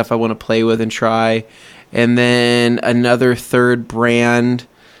have some stuff I want to play with and try. And then another third brand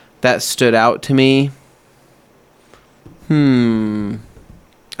that stood out to me.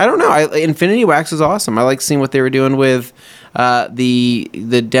 I don't know. Infinity Wax is awesome. I like seeing what they were doing with the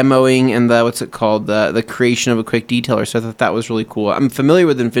demoing and the creation of a quick detailer. So I thought that was really cool. I'm familiar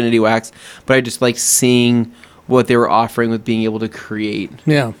with Infinity Wax, but I just like seeing what they were offering with being able to create.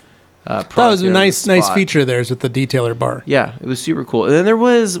 Yeah. That was a nice feature there with the detailer bar. Yeah, it was super cool. And then there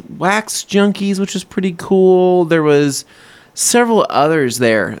was Wax Junkies, which was pretty cool. There was several others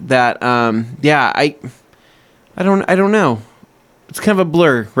there that I don't know. It's kind of a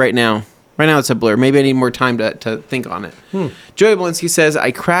blur right now. Right now it's a blur. Maybe I need more time to think on it. Joey Belinsky says,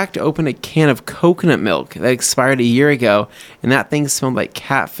 I cracked open a can of coconut milk that expired a year ago, and that thing smelled like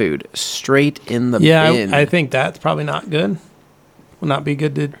cat food straight in the bin. I think that's probably not good. Will not be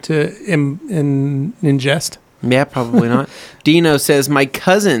good to ingest. Yeah, probably not. Dino says, my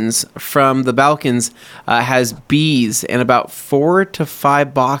cousins from the Balkans has bees, and about 4 to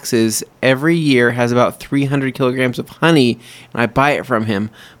 5 boxes every year has about 300 kilograms of honey, and I buy it from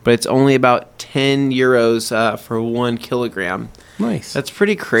him, but it's only about 10 euros for 1 kilogram. Nice. That's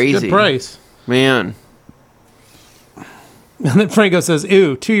pretty crazy. Good price. Man. And then Franco says,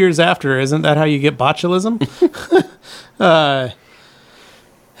 ew, 2 years after, isn't that how you get botulism?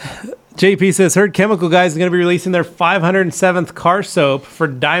 JP says, heard Chemical Guys is going to be releasing their 507th car soap for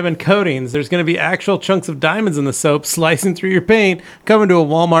diamond coatings. There's going to be actual chunks of diamonds in the soap slicing through your paint, coming to a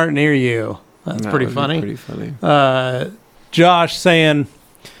Walmart near you. That's pretty funny. Pretty funny. Josh saying,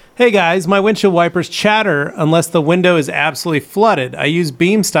 hey guys, my windshield wipers chatter unless the window is absolutely flooded. I use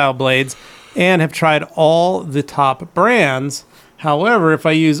beam style blades and have tried all the top brands. However, if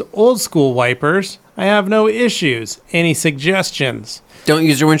I use old school wipers, I have no issues. Any suggestions? Don't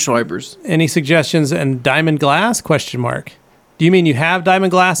use your windshield wipers. Any suggestions? And diamond glass? Question mark. Do you mean you have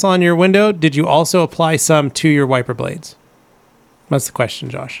diamond glass on your window? Did you also apply some to your wiper blades? That's the question,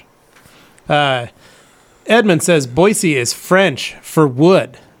 Josh. Edmund says Boise is French for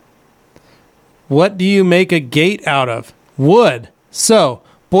wood. What do you make a gate out of? Wood. So,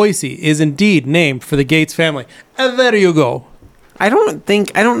 Boise is indeed named for the Gates family. And there you go. I don't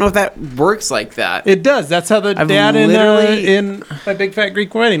know if that works like that. It does. That's how the I've dad literally- in My Big Fat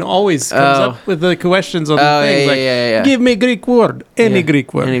Greek Wedding always comes Oh. up with the questions on Oh, things yeah. give me Greek word, any Yeah,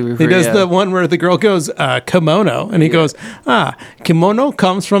 Greek word. any Greek He word, does yeah. the one where the girl goes, kimono, and he goes, kimono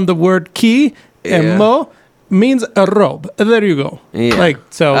comes from the word ki, and Yeah. mo means a robe. There you go. Yeah. Like,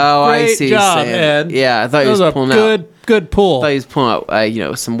 so, Oh, I great see what you're job, saying. Ed. Yeah, I thought he That was was pulling a out. good pull. I thought he was pulling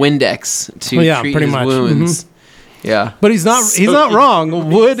out, some Windex to Well, yeah, treat pretty his much. wounds. Yeah. But he's not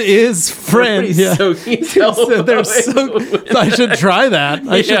wrong. Wood is friend. He's Yeah. soaking So they're so, I should try that.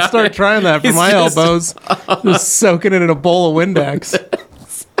 I should Yeah. start trying that for It's my just- elbows. Just soaking it in a bowl of Windex.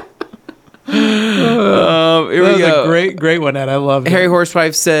 Here That we was go. a great one, Ed. I love it. Harry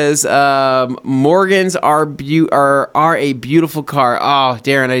Horsewife says, Morgans are a beautiful car. Oh,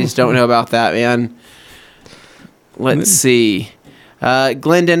 Darren, I just don't know about that, man. Let's see.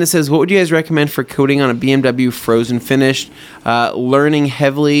 Glenn Dennis says, what would you guys recommend for coating on a BMW frozen finish? Leaning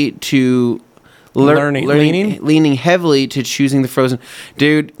heavily to choosing the frozen.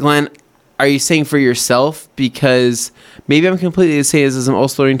 Dude, Glenn, are you saying for yourself? Because maybe I'm completely the same as I'm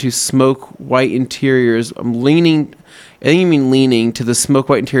also learning to smoke white interiors. I think you mean leaning to the smoke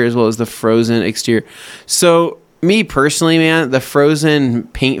white interior as well as the frozen exterior. So me personally, man, the frozen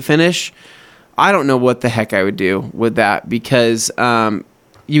paint finish, I don't know what the heck I would do with that because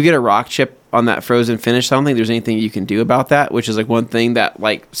you get a rock chip on that frozen finish. I don't think there's anything you can do about that, which is like one thing that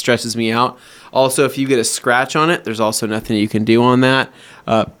like stresses me out. Also, if you get a scratch on it, there's also nothing you can do on that.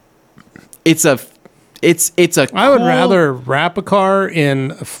 It's a I would cool- rather wrap a car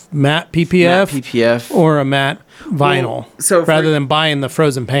in matte PPF, Matte PPF. or a matte vinyl Well, so for- rather than buying the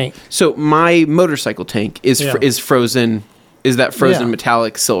frozen paint. So my motorcycle tank is Yeah. is frozen. Is that frozen Yeah.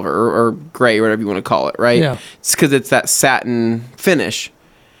 metallic silver or gray or whatever you want to call it, right? Yeah. It's because it's that satin finish.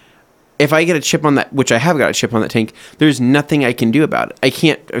 If I get a chip on that, which I have got a chip on that tank, there's nothing I can do about it. I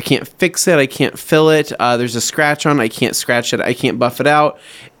can't fix it. I can't fill it. There's a scratch on it. I can't scratch it. I can't buff it out.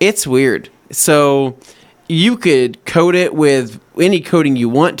 It's weird. So you could coat it with any coating you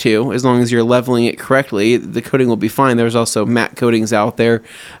want to, as long as you're leveling it correctly. The coating will be fine. There's also matte coatings out there,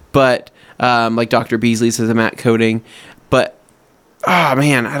 but like Dr. Beasley's is a matte coating. But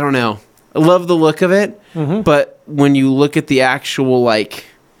man, I don't know. I love the look of it, but when you look at the actual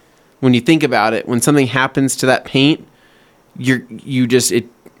when you think about it, when something happens to that paint,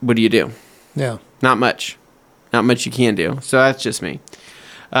 what do you do? Yeah. Not much you can do. So that's just me.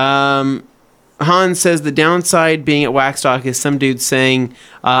 Hans says the downside being at Waxstock is some dude saying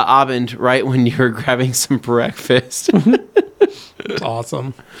Abend right when you're grabbing some breakfast. It's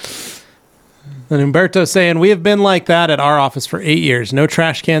awesome. And Umberto saying, we have been like that at our office for 8 years. No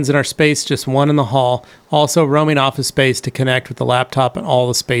trash cans in our space, just one in the hall. Also roaming office space to connect with the laptop and all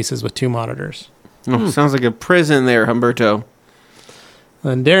the spaces with 2 monitors. Sounds like a prison there, Humberto.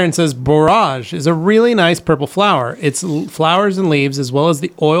 And Darren says, borage is a really nice purple flower. Its flowers and leaves, as well as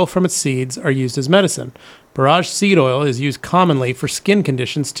the oil from its seeds, are used as medicine. Borage seed oil is used commonly for skin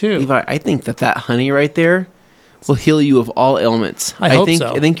conditions, too. Levi, I think that honey right there will heal you of all ailments. I hope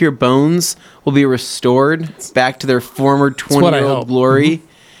so. I think your bones will be restored back to their former what I 20-year-old hope. glory.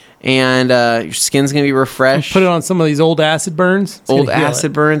 And your skin's going to be refreshed. Put it on some of these old acid burns. It's Old gonna heal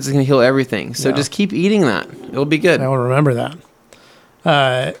acid it. burns is going to heal everything. So Yeah. just keep eating that. It'll be good. I will remember that.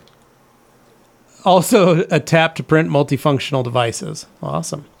 Also, a tap to print multifunctional devices.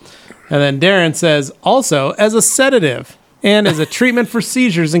 Awesome. And then Darren says, also, as a sedative and as a treatment for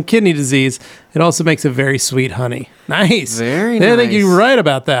seizures and kidney disease, it also makes a very sweet honey. Nice. Very I think nice. you're right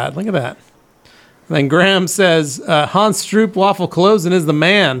about that. Look at that. And then Graham says, Hans Stroop Waffle Closen is the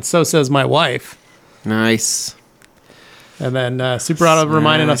man. So says my wife. Nice. And then Super Auto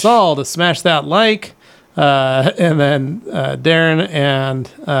reminding us all to smash that like. And then Darren and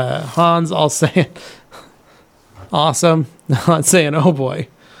Hans all saying, awesome. Not saying, oh boy.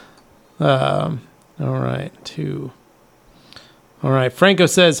 All right, 2. All right, Franco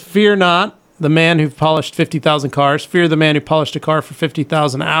says, fear not the man who polished 50,000 cars. Fear the man who polished a car for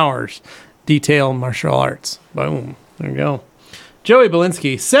 50,000 hours. Detail martial arts. Boom. There you go. Joey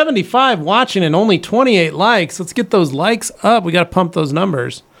Belinsky, 75 watching and only 28 likes. Let's get those likes up. We got to pump those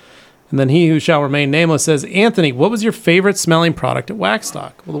numbers. And then he who shall remain nameless says, Anthony, what was your favorite smelling product at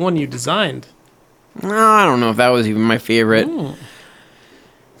Waxstock? Well, the one you designed. No, I don't know if that was even my favorite.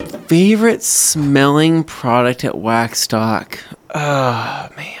 Favorite smelling product at Waxstock? Oh,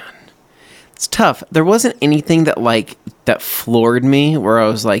 man. It's tough. There wasn't anything that floored me where I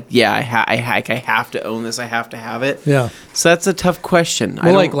was like, yeah, I have to own this. I have to have it. Yeah. So that's a tough question.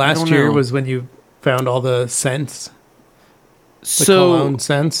 Well, like last year was when you found all the scents. The cologne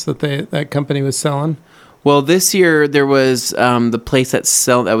scents that company was selling. Well, this year there was the place that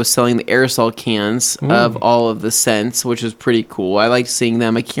was selling the aerosol cans of all of the scents, which was pretty cool. I liked seeing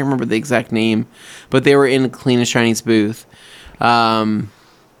them. I can't remember the exact name, but they were in Clean and Shiny's booth.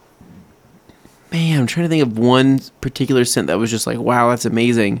 Man, I'm trying to think of one particular scent that was just like, wow, that's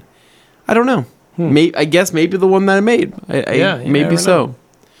amazing. I don't know. I guess maybe the one that I made. Maybe so.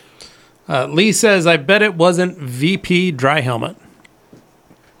 Lee says, I bet it wasn't VP Dry Helmet.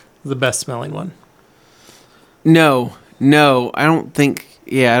 The best smelling one. No, I don't think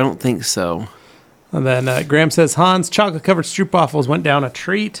so. And then Graham says, Hans, chocolate-covered stroopwafels went down a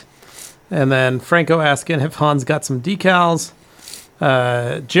treat. And then Franco asking if Hans got some decals.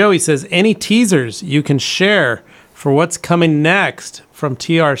 Joey says, any teasers you can share for what's coming next from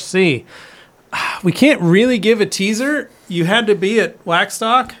TRC? We can't really give a teaser. You had to be at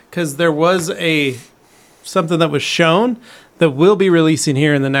Waxstock because there was something that was shown that we'll be releasing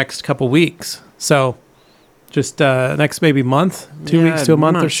here in the next couple weeks. So just next maybe month, 2 weeks to a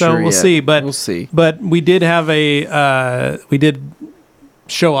month or so. We'll see. But we'll see. But we did have we did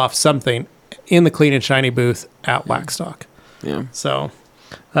show off something in the Clean and Shiny booth at Waxstock. Yeah. So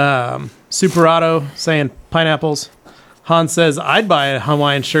Super Auto saying pineapples. Hans says, I'd buy a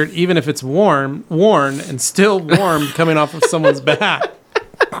Hawaiian shirt even if it's worn and still warm coming off of someone's back.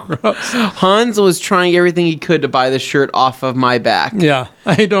 Gross. Hans was trying everything he could to buy the shirt off of my back. Yeah,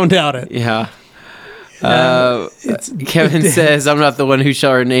 I don't doubt it. Yeah. Kevin says, I'm not the one who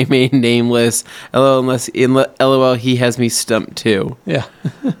shall remain nameless. LOL, he has me stumped too. Yeah.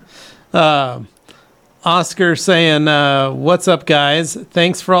 Oscar saying, what's up, guys?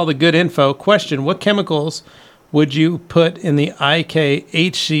 Thanks for all the good info. Question, what chemicals would you put in the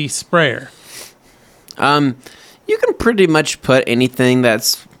IKHC sprayer? You can pretty much put anything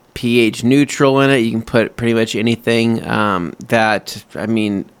that's pH neutral in it. You can put pretty much anything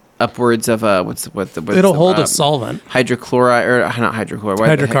upwards of it'll hold a solvent. Hydrochloride, or not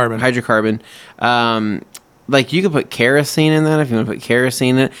hydrochloride. Hydrocarbon. Like you could put kerosene in that if you want to put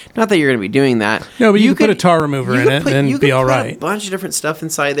kerosene in it. Not that you're going to be doing that. No, but you could put a tar remover in it and be all right. A bunch of different stuff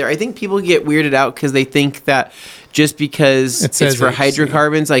inside there. I think people get weirded out because they think that just because it's for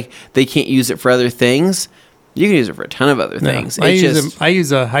hydrocarbons, like they can't use it for other things. You can use it for a ton of other things. I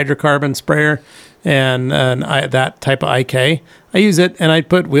use a hydrocarbon sprayer and that type of IK. I use it and I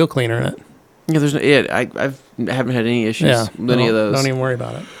put wheel cleaner in it. Yeah, I haven't had any issues with any of those. Don't even worry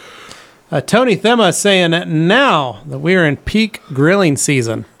about it. Tony Thema saying that now that we're in peak grilling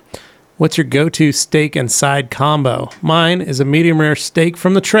season, what's your go-to steak and side combo? Mine is a medium rare steak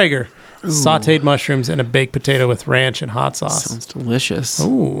from the Traeger, sauteed mushrooms, and a baked potato with ranch and hot sauce. Sounds delicious.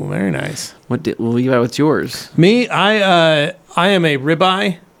 Ooh, very nice. What's yours? Me, I am a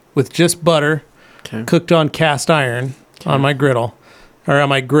ribeye with just butter, cooked on cast iron on my griddle, or on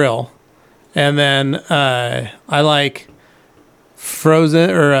my grill, and then I like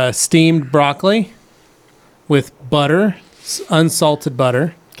frozen or steamed broccoli with butter, unsalted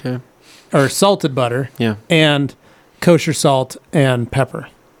butter, or salted butter, and kosher salt and pepper,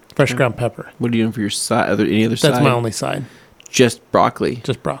 fresh ground pepper. What are you doing for your side? Any other side? That's my only side. Just broccoli.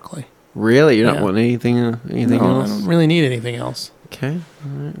 Just broccoli. Really? You're not wanting anything else? I don't really need anything else. Okay.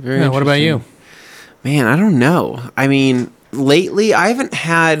 All right. Very interesting. What about you? Man, I don't know. I mean, lately I haven't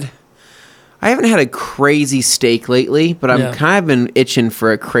had a crazy steak lately, but I've kind of been itching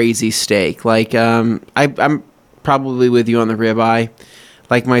for a crazy steak. Like, I'm probably with you on the ribeye.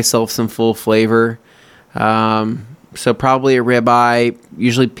 Like myself some full flavor. So probably a ribeye,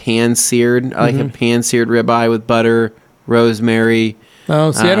 usually pan-seared. I like a pan-seared ribeye with butter, rosemary.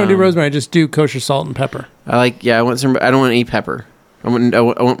 Oh, see, I don't do rosemary. I just do kosher salt and pepper. I want some. I don't want any pepper. I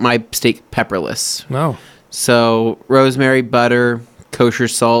want my steak pepperless. No. So rosemary, butter, kosher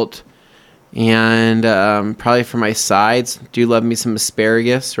salt, and probably for my sides, do love me some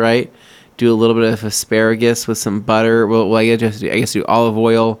asparagus, right? Do a little bit of asparagus with some butter. Well, I guess do olive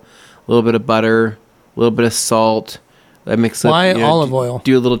oil, a little bit of butter, a little bit of salt. I mix Why it. olive oil?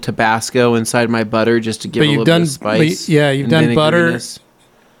 Do a little Tabasco inside my butter just to give a little bit of spice. You've done butter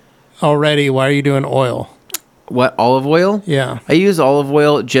already. Why are you doing oil? What, olive oil? Yeah. I use olive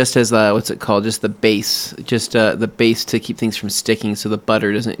oil just as what's it called? Just the base, the base to keep things from sticking, so the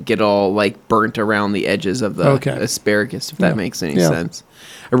butter doesn't get all like burnt around the edges of the asparagus. If that makes any sense.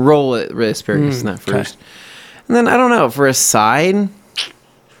 I roll it asparagus in that first, and then I don't know, for a side.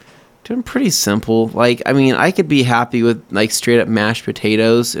 Doing pretty simple. Like, I mean, I could be happy with like straight up mashed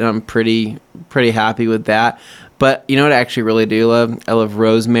potatoes, and I'm pretty happy with that. But you know what I actually really do love? I love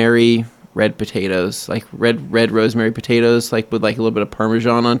rosemary red potatoes, like red rosemary potatoes, like with like a little bit of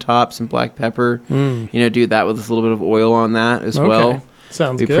Parmesan on top, some black pepper. You know, do that with a little bit of oil on that as well.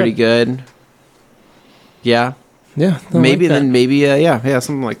 Sounds be good. Pretty good. Yeah. Yeah. Maybe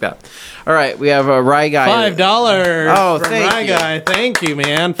something like that. All right, we have a Rye Guy. $5. Oh, from thank Rye you. Guy. Thank you,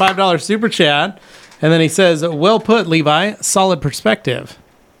 man. $5 super chat. And then he says, well put, Levi. Solid perspective.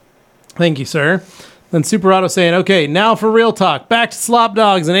 Thank you, sir. Then Super Auto saying, okay, now for real talk. Back to slop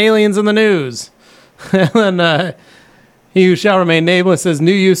dogs and aliens in the news. And then he who shall remain nameless says,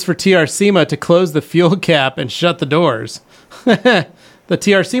 new use for TR SEMA to close the fuel cap and shut the doors. The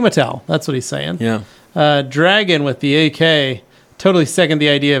TR SEMA towel. That's what he's saying. Yeah. Dragon with the AK. Totally second the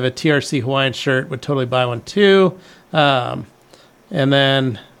idea of a TRC Hawaiian shirt. Would totally buy one too. And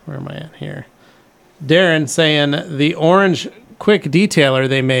then, where am I at here? Darren saying the orange quick detailer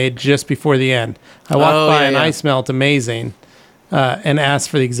they made just before the end. I walked by and I smelled amazing and asked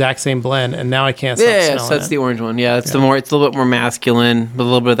for the exact same blend, and now I can't stop smelling so that's it. the orange one. Yeah, it's a little bit more masculine with a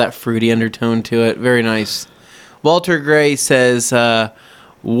little bit of that fruity undertone to it. Very nice. Walter Gray says,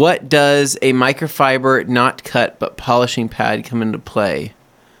 what does a microfiber not cut but polishing pad come into play?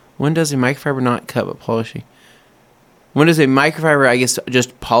 When does a microfiber not cut but polishing? When does a microfiber, I guess,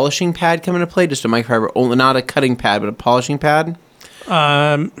 just polishing pad come into play? Just a microfiber, only not a cutting pad, but a polishing pad?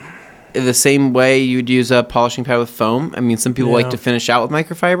 The same way you'd use a polishing pad with foam. I mean, some people like to finish out with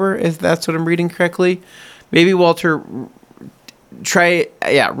microfiber, if that's what I'm reading correctly. Maybe, Walter,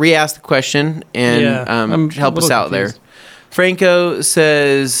 re-ask the question and help us out there. Franco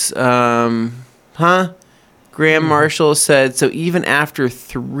says, Graham Marshall said, so even after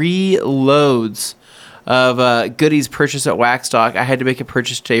 3 loads of goodies purchased at Waxstock, I had to make a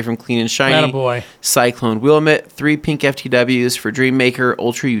purchase today from Clean and Shiny. Attaboy. Cyclone Wheel Mitt, 3 pink FTWs for Dreammaker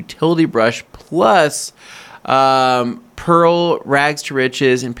Ultra Utility Brush, plus Pearl Rags to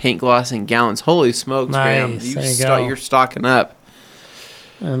Riches and paint gloss in gallons. Holy smokes, Graham. You're stocking up.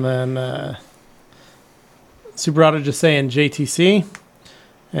 And then Super Auto just saying JTC.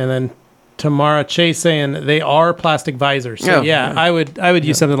 And then Tamara Chase saying they are plastic visors. So I would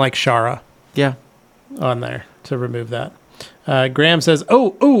use something like Shara. Yeah. On there to remove that. Graham says,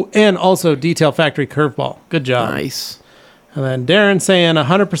 and also Detail Factory Curveball. Good job. Nice. And then Darren saying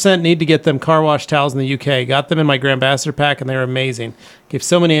 100% need to get them car wash towels in the UK. Got them in my Grand Ambassador pack and they're amazing. Give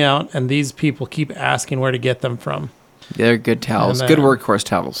so many out and these people keep asking where to get them from. They're good towels. Good workhorse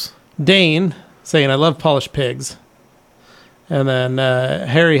towels. Dane saying I love Polished Pigs. And then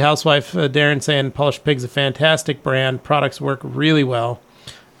Harry Housewife Darren saying Polished Pigs a fantastic brand. Products work really well.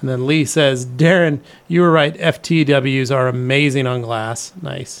 And then Lee says, Darren, you were right. FTWs are amazing on glass.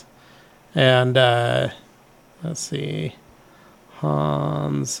 Nice. And let's see.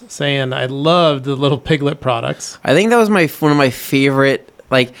 Hans saying, I love the little Piglet products. I think that was one of my favorite,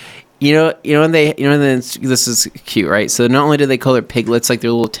 like, this is cute, right? So not only do they call their Piglets like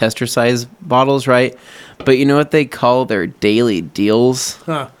their little tester size bottles, right? But you know what they call their daily deals?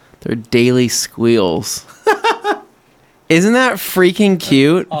 Huh. Their daily squeals. Isn't that freaking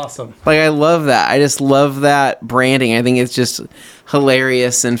cute? That's awesome. Like, I love that. I just love that branding. I think it's just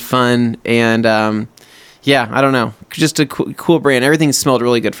hilarious and fun. And, I don't know. Just a cool brand. Everything smelled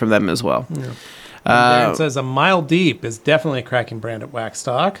really good from them as well. Yeah. Darren says a Mile Deep is definitely a cracking brand at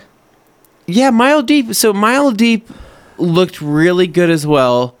Waxstock. Yeah, Mile Deep. So Mile Deep looked really good as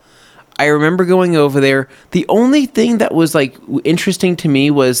well. I remember going over there. The only thing that was, like, interesting to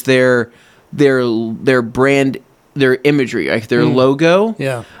me was their brand, their imagery, like their logo.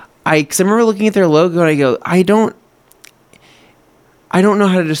 Yeah. Cause I remember looking at their logo and I go, I don't know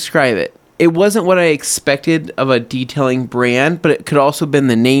how to describe it. It wasn't what I expected of a detailing brand, but it could also have been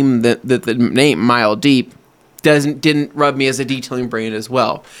the name that the name Mile Deep didn't rub me as a detailing brand as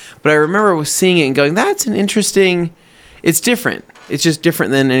well. But I remember seeing it and going, that's an interesting, it's different. It's just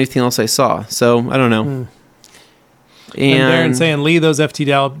different than anything else I saw. So I don't know. And Darren saying, Lee, those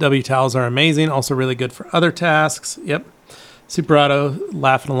FTW towels are amazing. Also really good for other tasks. Yep. Superado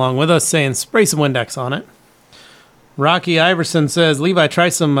laughing along with us, saying, spray some Windex on it. Rocky Iverson says, Levi, try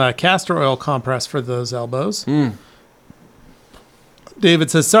some castor oil compress for those elbows.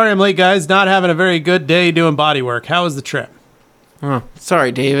 David says, sorry I'm late, guys. Not having a very good day doing body work. How was the trip? Oh,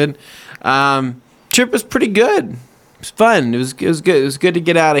 sorry, David. Trip was pretty good. It was fun. It was good. It was good to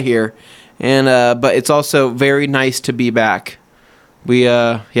get out of here. And but it's also very nice to be back.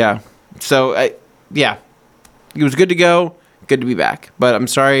 Yeah. So it was good to go. Good to be back. But I'm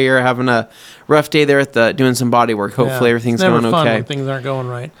sorry you're having a rough day there at doing some body work. Hopefully everything's going fun okay. When things aren't going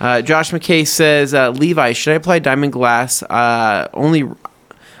right. Josh McKay says, Levi, should I apply diamond glass? I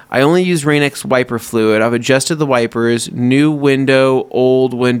only use Rain-X wiper fluid. I've adjusted the wipers. New window,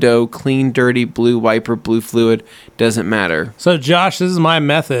 old window, clean, dirty, blue wiper, blue fluid. Doesn't matter. So Josh, this is my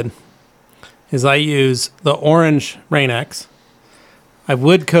method. Is I use the orange Rain-X. I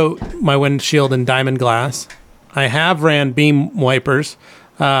would coat my windshield in diamond glass. I have ran beam wipers.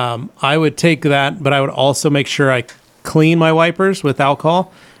 I would take that, but I would also make sure I clean my wipers with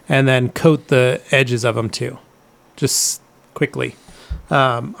alcohol and then coat the edges of them too, just quickly.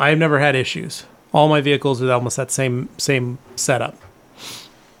 I've never had issues. All my vehicles are almost that same setup.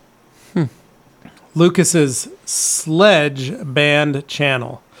 Lucas's Sledge Band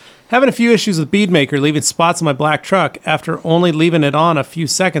channel. Having a few issues with Beadmaker leaving spots on my black truck after only leaving it on a few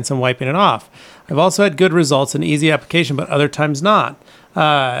seconds and wiping it off. I've also had good results and easy application, but other times not.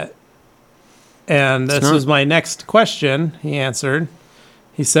 And this was my next question. He answered.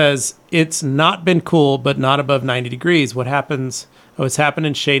 He says, it's not been cool, but not above 90 degrees. What happens? Oh, it's happened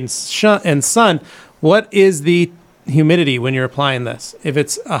in shade and sun. What is the humidity when you're applying this? If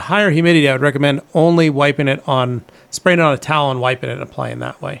it's a higher humidity, I would recommend only spraying it on a towel and wiping it and applying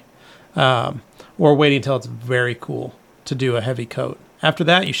that way. Or waiting until it's very cool to do a heavy coat. After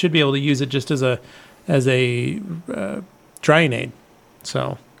that, you should be able to use it just as a drying aid.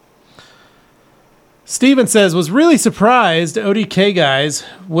 So, Steven says, was really surprised ODK guys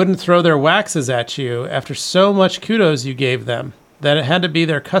wouldn't throw their waxes at you after so much kudos you gave them, that it had to be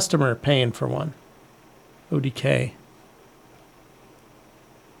their customer paying for one. ODK.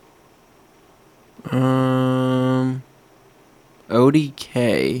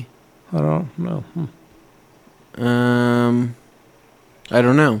 ODK. I don't know. I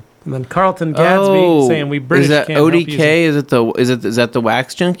don't know. And then Carlton Gadsby saying we British is that can't help ODK? using-" Is that the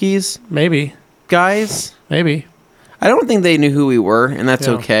Wax Junkies Maybe. guys? Maybe. I don't think they knew who we were, and that's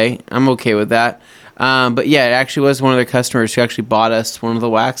Yeah. okay. I'm okay with that. But yeah, it actually was one of their customers who actually bought us one of the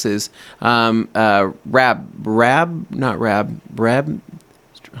waxes. Rab.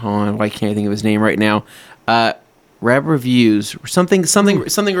 Hold on, why can't I think of his name right now? Rab Reviews, something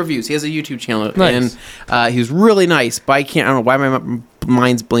reviews. He has a YouTube channel, Nice. and he was really nice. But I don't know why my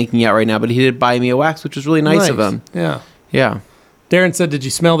mind's blinking out right now. But he did buy me a wax, which was really nice of him. Yeah. Yeah. Darren said, did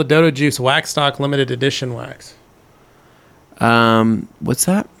you smell the Dodo Juice Wax Stock Limited Edition wax? What's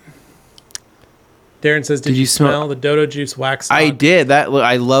that? Darren says, did you smell the Dodo Juice Wax Stock? I did.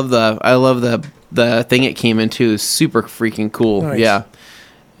 I love the thing it came into. It's super freaking cool. Nice. Yeah.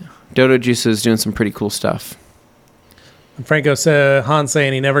 Dodo Juice is doing some pretty cool stuff. And Franco said, Han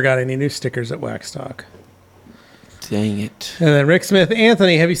saying he never got any new stickers at Wax Stock. Dang it. And then Rick Smith,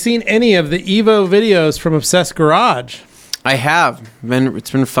 Anthony, have you seen any of the Evo videos from Obsessed Garage? I have.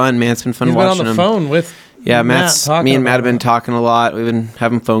 It's been fun, man. It's been fun He's been watching on the phone phone with me and Matt have been about talking a lot. We've been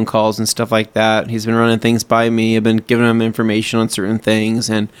having phone calls and stuff like that. He's been running things by me. I've been giving him information on certain things,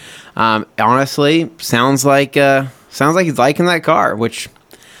 and honestly, sounds like he's liking that car, which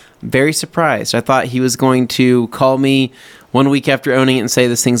I'm very surprised. I thought he was going to call me 1 week after owning it and say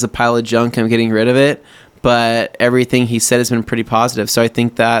this thing's a pile of junk, I'm getting rid of it. But everything he said has been pretty positive, so I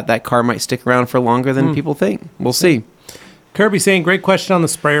think that car might stick around for longer than people think. We'll see. Kirby saying, great question on the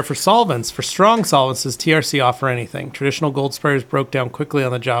sprayer for solvents. For strong solvents, does TRC offer anything? Traditional gold sprayers broke down quickly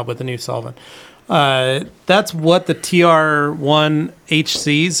on the job with the new solvent. That's what the TR1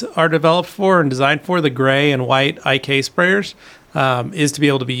 HCs are developed for and designed for, the gray and white IK sprayers, is to be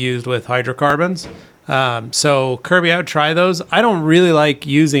able to be used with hydrocarbons. So Kirby, I would try those. I don't really like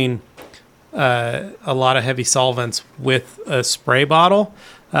using a lot of heavy solvents with a spray bottle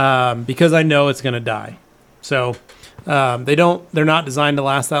because I know it's going to die. So they're not designed to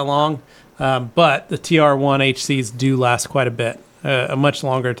last that long, but the TR1 HCs do last quite a bit, much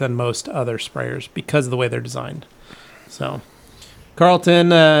longer than most other sprayers because of the way they're designed. So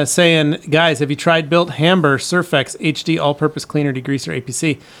Carlton saying, guys, have you tried Built Hamber Surfex HD All-Purpose Cleaner Degreaser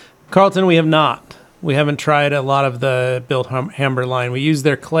APC? Carlton, we have not. We haven't tried a lot of the Built Hamber line. We used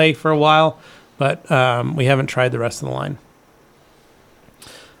their clay for a while, but we haven't tried the rest of the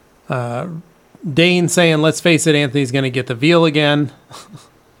line. Dane saying, let's face it, Anthony's going to get the veal again.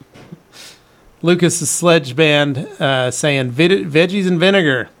 Lucas's Sledge Band saying veggies and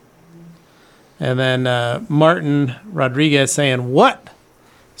vinegar. And then Martin Rodriguez saying, what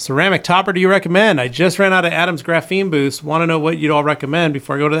ceramic topper do you recommend? I just ran out of Adam's Graphene Boost. Want to know what you'd all recommend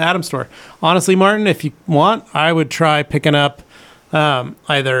before I go to the Adam store. Honestly, Martin, if you want, I would try picking up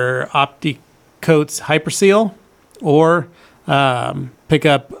either OptiCoat's Hyperseal or pick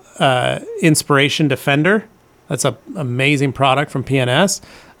up Inspiration Defender. That's an amazing product from PNS.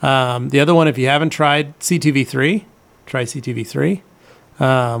 The other one, if you haven't tried CTV3, try CTV3.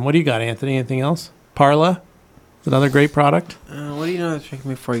 What do you got, Anthony? Anything else? Parla, another great product. What do you know that's checking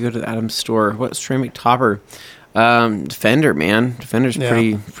before you go to the Adams store? What ceramic topper? Defender, man. Defender's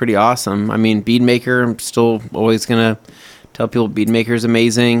pretty awesome. I mean, Beadmaker, I'm still always gonna tell people Beadmaker is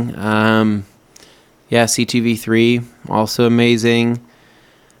amazing. CTV3 also amazing.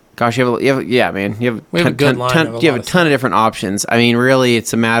 Gosh, you have a ton of different options. I mean, really,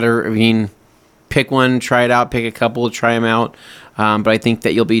 it's a matter. I mean, pick one, try it out. Pick a couple, try them out. But I think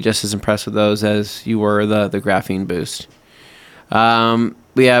that you'll be just as impressed with those as you were the Graphene Boost.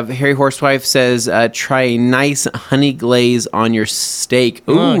 We have Harry Horsewife says, try a nice honey glaze on your steak.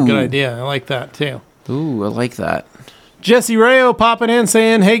 Ooh. Oh, good idea. I like that too. Ooh, I like that. Jesse Rayo popping in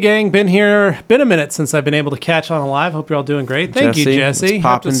saying, hey gang, been a minute since I've been able to catch on live. Hope you're all doing great. Thank you, Jesse.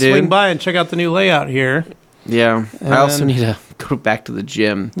 Have to swing by and check out the new layout here. Yeah. I also need to go back to the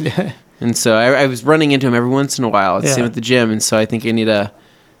gym. And so I was running into him every once in a while. It's same at the gym. And so I think I need to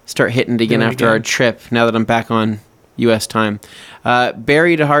start hitting it again after our trip now that I'm back on U.S. time.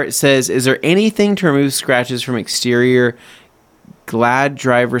 Barry DeHart says, is there anything to remove scratches from exterior Glad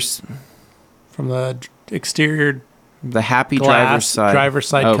drivers? From the exterior the happy driver's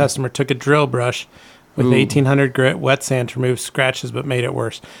side customer took a drill brush with 1800 grit wet sand to remove scratches but made it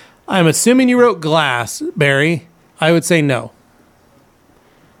worse. I'm assuming you wrote glass, Barry. I would say no.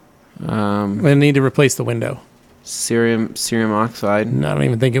 I need to replace the window. Cerium oxide. No, I don't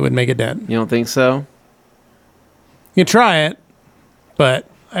even think it would make a dent. You don't think so? You can try it, but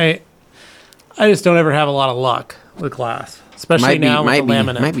I just don't ever have a lot of luck with glass. Especially with the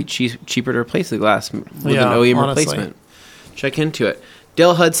laminate. Might be cheaper to replace the glass with an OEM replacement. Check into it.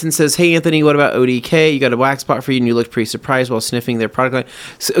 Dale Hudson says, hey, Anthony, what about ODK? You got a wax spot for you, and you looked pretty surprised while sniffing their product line.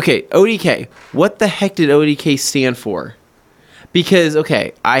 So, okay, ODK. What the heck did ODK stand for? Because,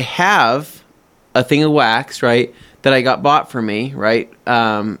 okay, I have a thing of wax, right, that I got bought for me, right?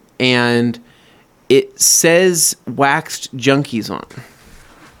 And it says Waxed Junkies on it.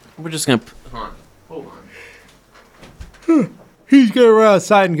 We're just going to... Hold on. He's going to run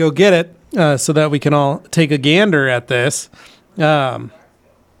outside and go get it so that we can all take a gander at this. And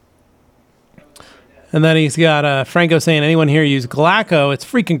then he's got Franco saying, anyone here use Glaco? It's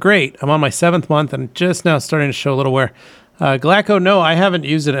freaking great. I'm on my 7th month and just now starting to show a little wear. Glaco, no, I haven't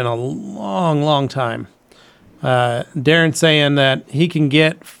used it in a long, long time. Darren saying that he can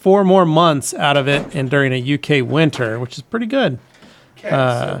get 4 more months out of it during a UK winter, which is pretty good. Okay,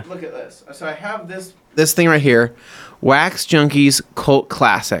 so look at this. So I have this thing right here. Wax Junkies Cult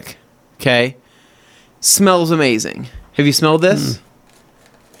Classic. Okay? Smells amazing. Have you smelled this?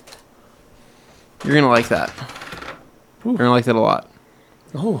 You're going to like that. Ooh. You're going to like that a lot.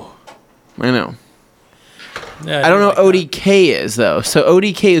 Oh. I know. Yeah, I don't know what ODK is, though. So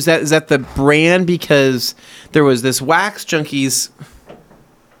ODK, is that the brand? Because there was this Wax Junkies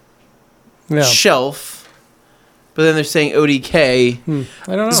shelf, but then they're saying ODK.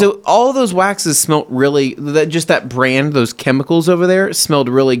 I don't know. So all those waxes smelled really... just that brand, those chemicals over there, smelled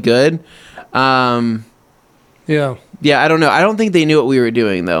really good. Yeah. Yeah, I don't know. I don't think they knew what we were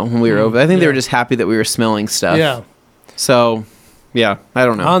doing, though, when we were over. I think they were just happy that we were smelling stuff. Yeah. So, yeah, I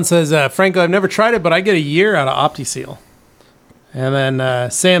don't know. Han says, Franco, I've never tried it, but I get a year out of OptiSeal. And then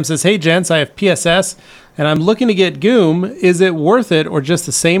Sam says, hey, gents, I have PSS, and I'm looking to get Goom. Is it worth it or just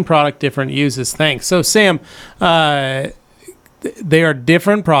the same product, different uses? Thanks. So, Sam, they are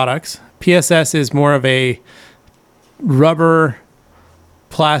different products. PSS is more of a rubber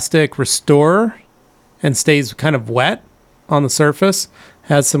plastic restorer and stays kind of wet on the surface,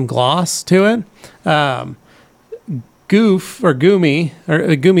 has some gloss to it. Goof or Goomy, or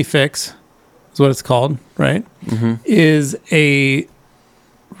Goomy Fix is what it's called, right? Mm-hmm. Is a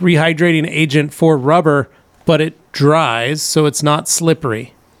rehydrating agent for rubber, but it dries, so it's not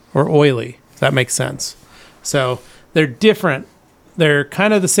slippery or oily, if that makes sense. So they're different. They're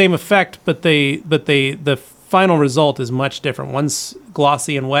kind of the same effect, but the final result is much different. One's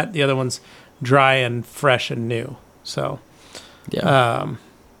glossy and wet, the other one's dry and fresh and new. So,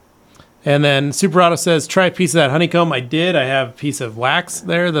 And then Super Auto says, try a piece of that honeycomb. I did. I have a piece of wax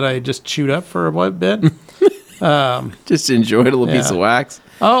there that I just chewed up for a bit. Just enjoyed a little piece of wax.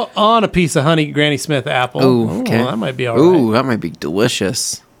 Oh, on a piece of honey Granny Smith apple. Ooh, okay. Well, that might be all right. Ooh, that might be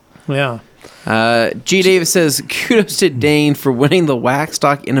delicious. Yeah. G. Davis says, kudos to Dane for winning the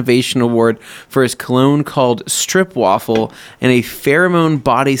Waxstock Innovation Award for his cologne called Strip Waffle and a pheromone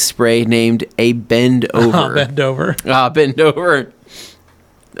body spray named A Bend Over. Bend Over. Bend Over.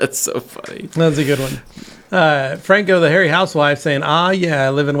 That's so funny. That's a good one. Franco, the hairy housewife, saying, yeah, I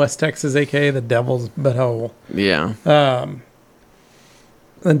live in West Texas, a.k.a. the Devil's Butthole. Yeah.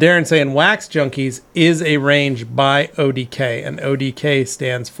 And Darren saying, Wax Junkies is a range by ODK, and ODK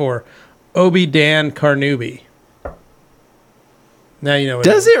stands for Obi Dan Carnoubie. Now you know what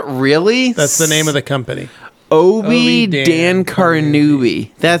Does it really? That's the name of the company. Obi Dan Carnoubie.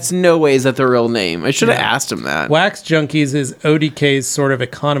 That's no way is that the real name. I should have asked him that. Wax Junkies is ODK's sort of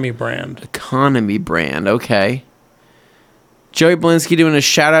economy brand. Economy brand, okay. Joey Blinsky doing a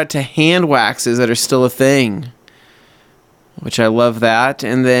shout out to hand waxes that are still a thing, which I love that.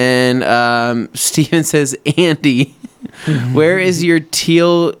 And then Steven says, Andy, where is your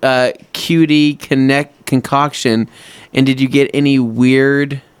teal cutie concoction? And did you get any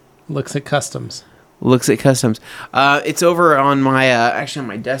weird looks at customs? It's over on my actually on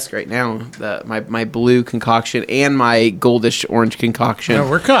my desk right now. My blue concoction and my goldish orange concoction. No,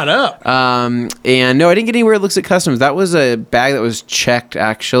 we're caught up. And no, I didn't get anywhere. It looks at customs. That was a bag that was checked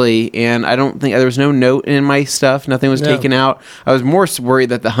actually, and I don't think there was no note in my stuff. Nothing was taken out. I was more worried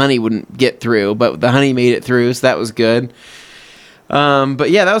that the honey wouldn't get through, but the honey made it through, so that was good.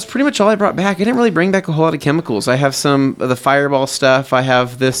 But yeah, that was pretty much all I brought back. I didn't really bring back a whole lot of chemicals. I have some of the Fireball stuff. I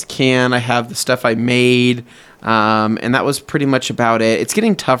have this can. I have the stuff I made. And that was pretty much about it. It's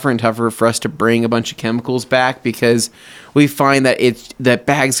getting tougher and tougher for us to bring a bunch of chemicals back because we find that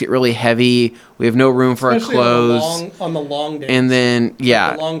bags get really heavy. We have no room for especially our clothes. On the long days. And then,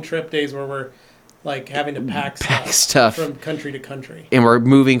 yeah. The long trip days where we're like having to pack stuff from country to country. And we're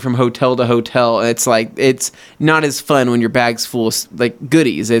moving from hotel to hotel. And it's like, it's not as fun when your bag's full of like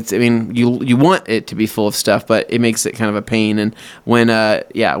goodies. You want it to be full of stuff, but it makes it kind of a pain. And when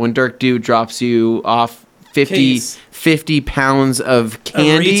Dirk Dude drops you off 50 pounds of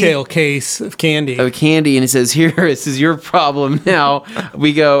candy. A retail case of candy. And he says, here, this is your problem now.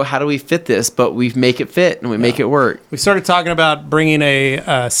 We go, how do we fit this? But we make it fit, and we make it work. We started talking about bringing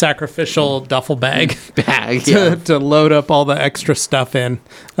a sacrificial duffel bag to load up all the extra stuff in.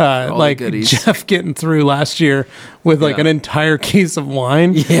 Like Jeff getting through last year with like an entire case of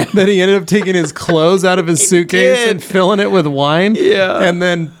wine. Yeah. Then he ended up taking his clothes out of his suitcase and filling it with wine. Yeah. And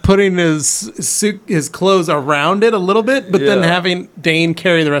then putting his clothes around it a little bit, but then having Dane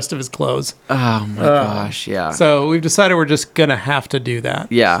carry the rest of his clothes. Oh my gosh, yeah. So we've decided we're just going to have to do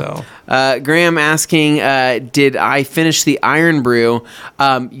that. Yeah. So. Graham asking, did I finish the Iron Brew?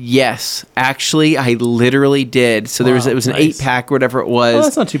 Yes. Actually, I literally did. So it was an 8-pack or whatever it was. Oh,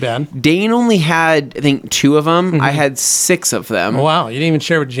 that's not too bad. Dane only had, I think, 2 of them. Mm-hmm. I had 6 of them. Oh, wow. You didn't even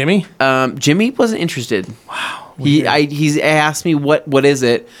share with Jimmy? Jimmy wasn't interested. Wow. He asked me what is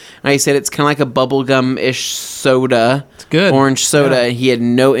it, and I said it's kind of like a bubblegum-ish soda. It's good. Orange soda. Yeah. He had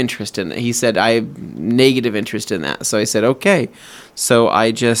no interest in it. He said I have negative interest in that. So I said okay. So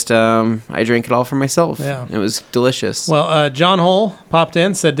I just I drank it all for myself. Yeah. It was delicious. Well, John Hole popped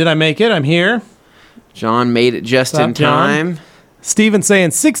in, said, "Did I make it? I'm here." John made it just in time. John? Steven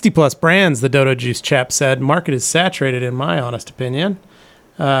saying 60+ brands, the Dodo Juice chap said. Market is saturated, in my honest opinion.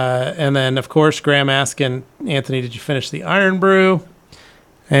 And then, of course, Graham asking, Anthony, did you finish the Iron Brew?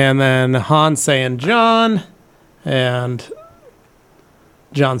 And then Hans saying, John. And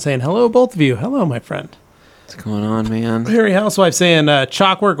John saying, hello, both of you. Hello, my friend. What's going on, man? Harry Housewife saying,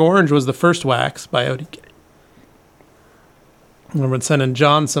 Chalkwork Orange was the first wax by ODK. And we're sending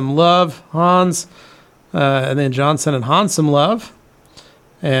John some love, Hans. And then John sending Hans some love.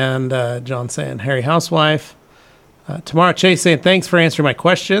 And John saying, Harry Housewife. Tamara Chase saying, thanks for answering my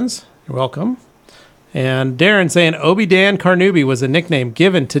questions. You're welcome. And Darren saying, Obi Dan Carnoubie was a nickname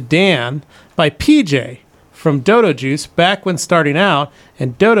given to Dan by PJ from Dodo Juice back when starting out.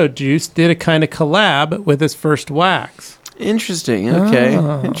 And Dodo Juice did a kind of collab with his first wax. Interesting. Okay.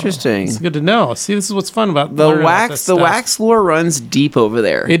 Interesting. It's good to know. See, this is what's fun about the wax. The wax lore runs deep over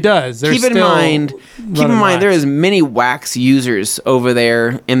there. It does. Keep in mind, there is many wax users over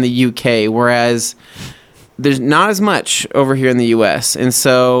there in the UK, whereas there's not as much over here in the US. And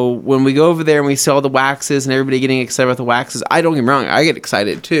so when we go over there and we see all the waxes and everybody getting excited about the waxes, I don't get me wrong, I get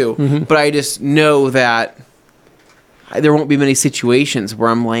excited too. Mm-hmm. But I just know that there won't be many situations where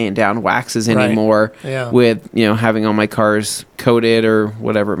I'm laying down waxes Right. anymore Yeah. with, having all my cars coated or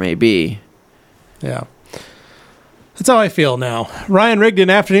whatever it may be. Yeah. That's how I feel now. Ryan Rigdon,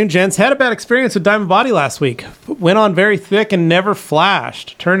 afternoon, gents. Had a bad experience with Diamond Body last week. Went on very thick and never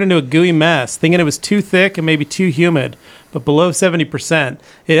flashed. Turned into a gooey mess, thinking it was too thick and maybe too humid, but below 70%.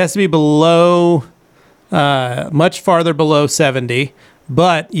 It has to be below, much farther below 70.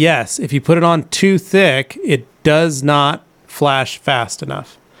 But yes, if you put it on too thick, it does not flash fast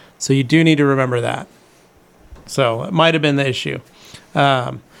enough. So you do need to remember that. So it might have been the issue.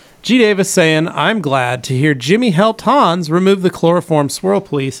 G. Davis saying, I'm glad to hear Jimmy helped Hans remove the chloroform swirl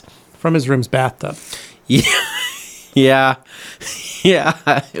police from his room's bathtub. Yeah.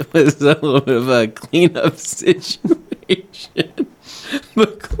 It was a little bit of a cleanup situation.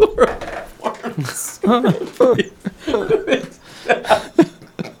 But crap.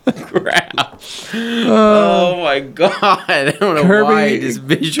 Oh my God. I don't know why I just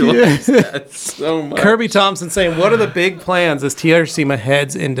visualized that so much. Kirby Thompson saying, what are the big plans as TR SEMA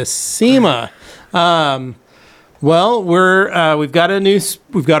heads into SEMA? Well, we've got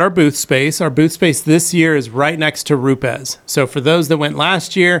our booth space. Our booth space this year is right next to Rupes. So for those that went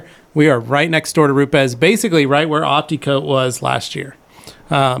last year, we are right next door to Rupes, basically right where OptiCoat was last year.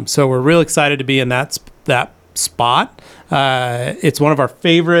 So we're real excited to be in that spot. It's one of our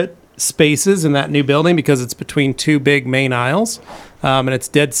favorite spaces in that new building because it's between two big main aisles, and it's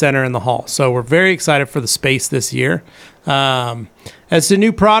dead center in the hall. So we're very excited for the space this year. As to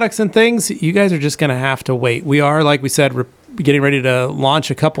new products and things, you guys are just going to have to wait. We are, like we said, we're getting ready to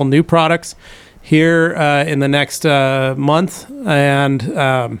launch a couple new products here in the next month, and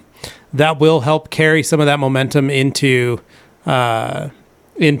that will help carry some of that momentum into SEMA,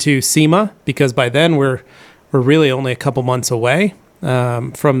 because by then we're really only a couple months away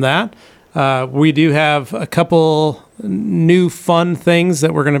from that. We do have a couple new fun things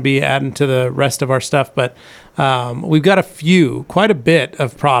that we're going to be adding to the rest of our stuff, but we've got quite a bit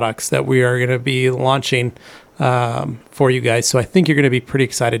of products that we are going to be launching for you guys. So I think you're going to be pretty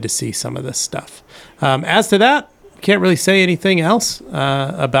excited to see some of this stuff. As to that, can't really say anything else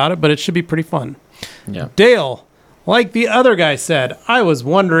about it, but it should be pretty fun. Yeah. Dale, like the other guy said, I was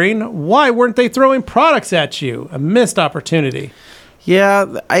wondering, why weren't they throwing products at you? A missed opportunity. Yeah,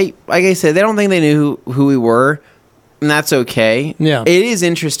 like I said, they don't think they knew who we were, and that's okay. Yeah. It is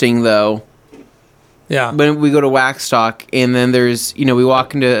interesting, though, Yeah. when we go to Wax Talk, and then there's, we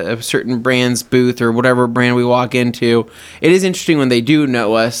walk into a certain brand's booth or whatever brand we walk into. It is interesting when they do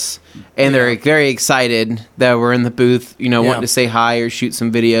know us, and they're very excited that we're in the booth, wanting to say hi or shoot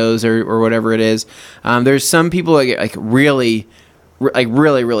some videos or whatever it is. There's some people that get really,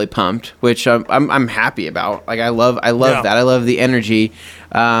 really pumped, which I'm happy about. Like I love that. I love the energy.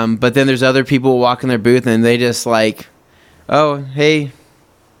 But then there's other people walking their booth and they just like, oh, hey,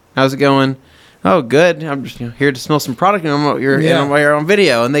 how's it going? Oh, good. I'm just here to smell some product. And you're on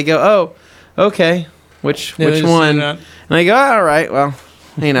video, and they go, oh, okay. Which one? And I go, all right. Well,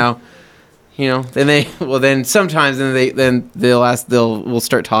 then sometimes we'll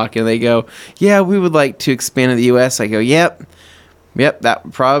start talking. And they go, yeah, we would like to expand in the U.S. I go, yep, that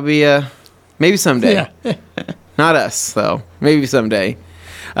would probably be maybe someday. Yeah. Not us though. Maybe someday.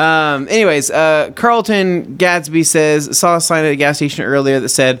 Anyways, Carlton Gadsby says, saw a sign at a gas station earlier that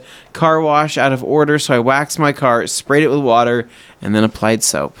said car wash out of order, so I waxed my car, sprayed it with water, and then applied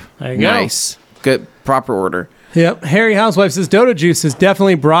soap. There you go. Nice. Good, proper order. Yep. Harry Housewife says Dodo Juice has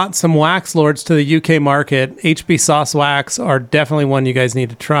definitely brought some wax lords to the UK market. HB Sauce Wax are definitely one you guys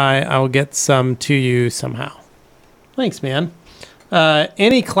need to try. I will get some to you somehow. Thanks, man.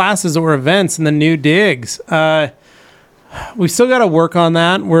 Any classes or events in the new digs? We've still got to work on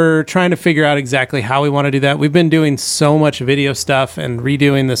that. We're trying to figure out exactly how we want to do that. We've been doing so much video stuff and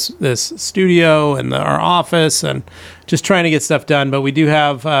redoing this studio and our office and just trying to get stuff done. But we do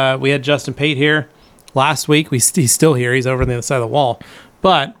have, we had Justin Pate here last week. He's still here. He's over on the other side of the wall.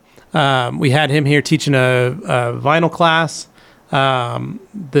 But we had him here teaching a vinyl class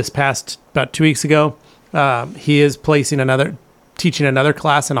this past about 2 weeks ago. He is teaching another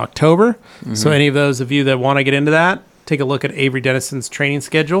class in October. Mm-hmm. So any of those of you that want to get into that, take a look at Avery Dennison's training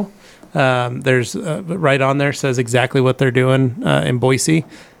schedule. There's right on there says exactly what they're doing in Boise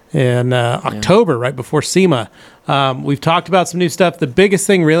in October, right before SEMA. We've talked about some new stuff. The biggest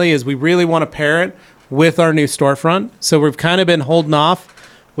thing really is we really want to pair it with our new storefront. So we've kind of been holding off,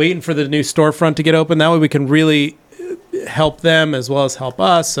 waiting for the new storefront to get open. That way we can really help them as well as help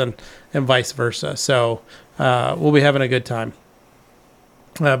us and vice versa. So we'll be having a good time.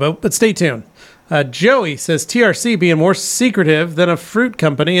 But stay tuned. Joey says TRC being more secretive than a fruit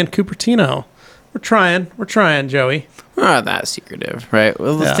company in Cupertino. We're trying, Joey. We're not that secretive, right?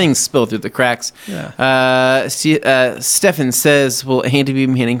 Well, the Yeah. things spill through the cracks. Yeah. Stefan says, will Andy be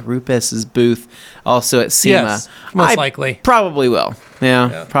manning Rupes's booth also at SEMA? Yes, most likely. Probably will.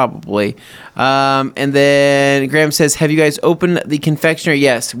 Yeah, probably. And then Graham says, have you guys opened the confectionery?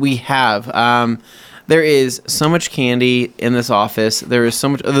 Yes, we have. There is so much candy in this office. There is so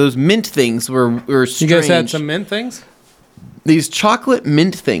much. Those mint things were strange. You guys had some mint things? These chocolate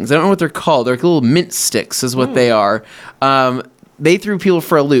mint things. I don't know what they're called. They're like little mint sticks is what they are. They threw people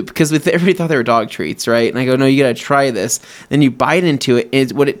for a loop because everybody thought they were dog treats, right? And I go, no, you got to try this. Then you bite into it.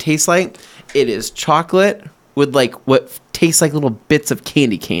 And what it tastes like, it is chocolate with like what tastes like little bits of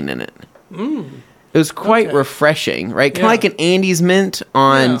candy cane in it. It was quite refreshing, right? Kind of like an Andes mint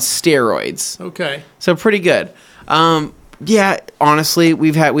on steroids. Okay. So pretty good. Yeah, honestly,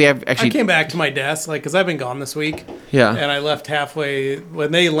 we have actually. I came back to my desk, like, because I've been gone this week. Yeah. And I left halfway.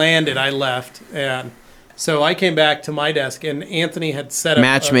 When they landed, I left. And so I came back to my desk, and Anthony had set up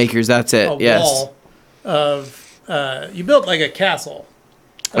Matchmakers, that's it. a Yes. wall of, you built like a castle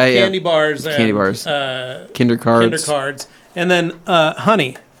of candy bars. Candy and, bars. Kinder cards. Kinder cards. And then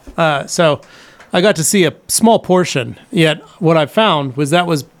honey. So I got to see a small portion. Yet what I found was that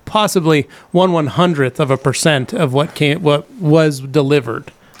was possibly 1/100% of what was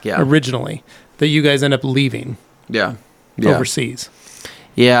delivered originally that you guys end up leaving overseas.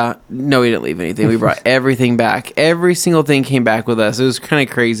 Yeah, no, we didn't leave anything. We brought everything back. Every single thing came back with us. It was kind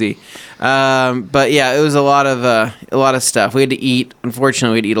of crazy, but yeah, it was a lot of stuff. We had to eat.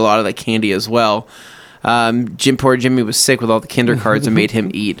 Unfortunately, we had to eat a lot of that candy as well. Poor Jimmy was sick with all the Kinder cards and made him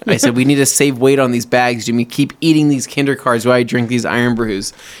eat. I said, we need to save weight on these bags, Jimmy. Keep eating these Kinder cards while I drink these Iron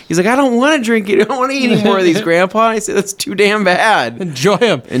Brews. He's like, I don't want to drink it. I don't want to eat any more of these, Grandpa. I said, that's too damn bad. Enjoy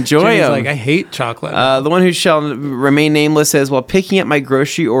them. Enjoy them. Like, I hate chocolate. The one who shall remain nameless says, while picking up my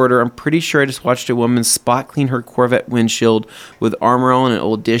grocery order, I'm pretty sure I just watched a woman spot clean her Corvette windshield with Armor All and an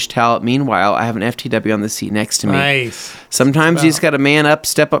old dish towel. Meanwhile, I have an FTW on the seat next to me. Nice. Sometimes you just got to man up,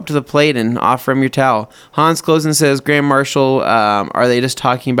 step up to the plate, and offer him your towel. Hans Closen says, Graham Marshall, are they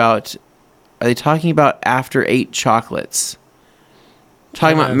talking about after 8 chocolates?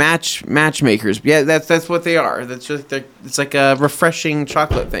 Talking about matchmakers. Yeah, that's what they are. That's just it's like a refreshing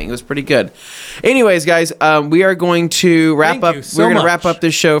chocolate thing. It was pretty good. Anyways, guys, we are going to wrap up. We're going to wrap up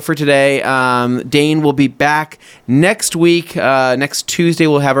this show for today. Dane will be back next week. Next Tuesday,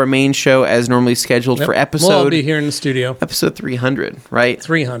 we'll have our main show as normally scheduled for episode. We'll all be here in the studio. Episode 300, right?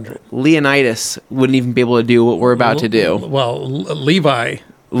 300. Leonidas wouldn't even be able to do what we're about to do. Well,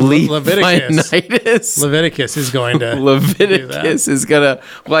 Leviticus is going to Leviticus is gonna.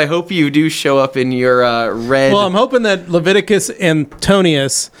 Well, I hope you do show up in your red. Well, I'm hoping that Leviticus,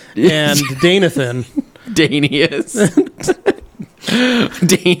 Antonius, and Danathan. Danius. I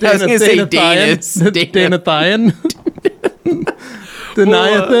was gonna say Danus. Danathan.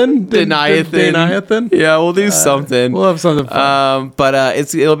 Deniathan. Yeah, we'll do something. We'll have something fun. But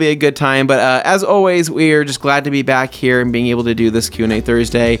it'll be a good time. But as always, we are just glad to be back here and being able to do this Q&A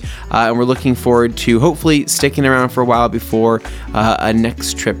Thursday. And we're looking forward to hopefully sticking around for a while before a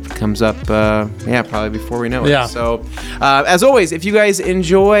next trip comes up. Probably before we know it. Yeah. So as always, if you guys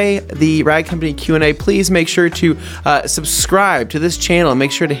enjoy the Rag Company Q&A, please make sure to subscribe to this channel.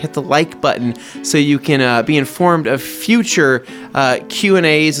 Make sure to hit the like button so you can be informed of future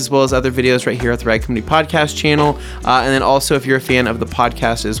Q&As as well as other videos right here at the Rag Company podcast channel. And then also, if you're a fan of the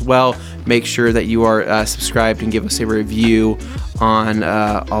podcast as well, make sure that you are subscribed and give us a review on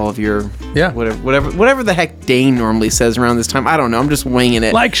all of your whatever the heck Dane normally says around this time. I don't know. I'm just winging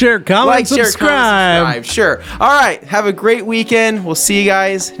it. Like, share, comment, subscribe. Sure. All right. Have a great weekend. We'll see you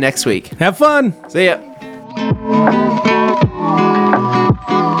guys next week. Have fun. See ya.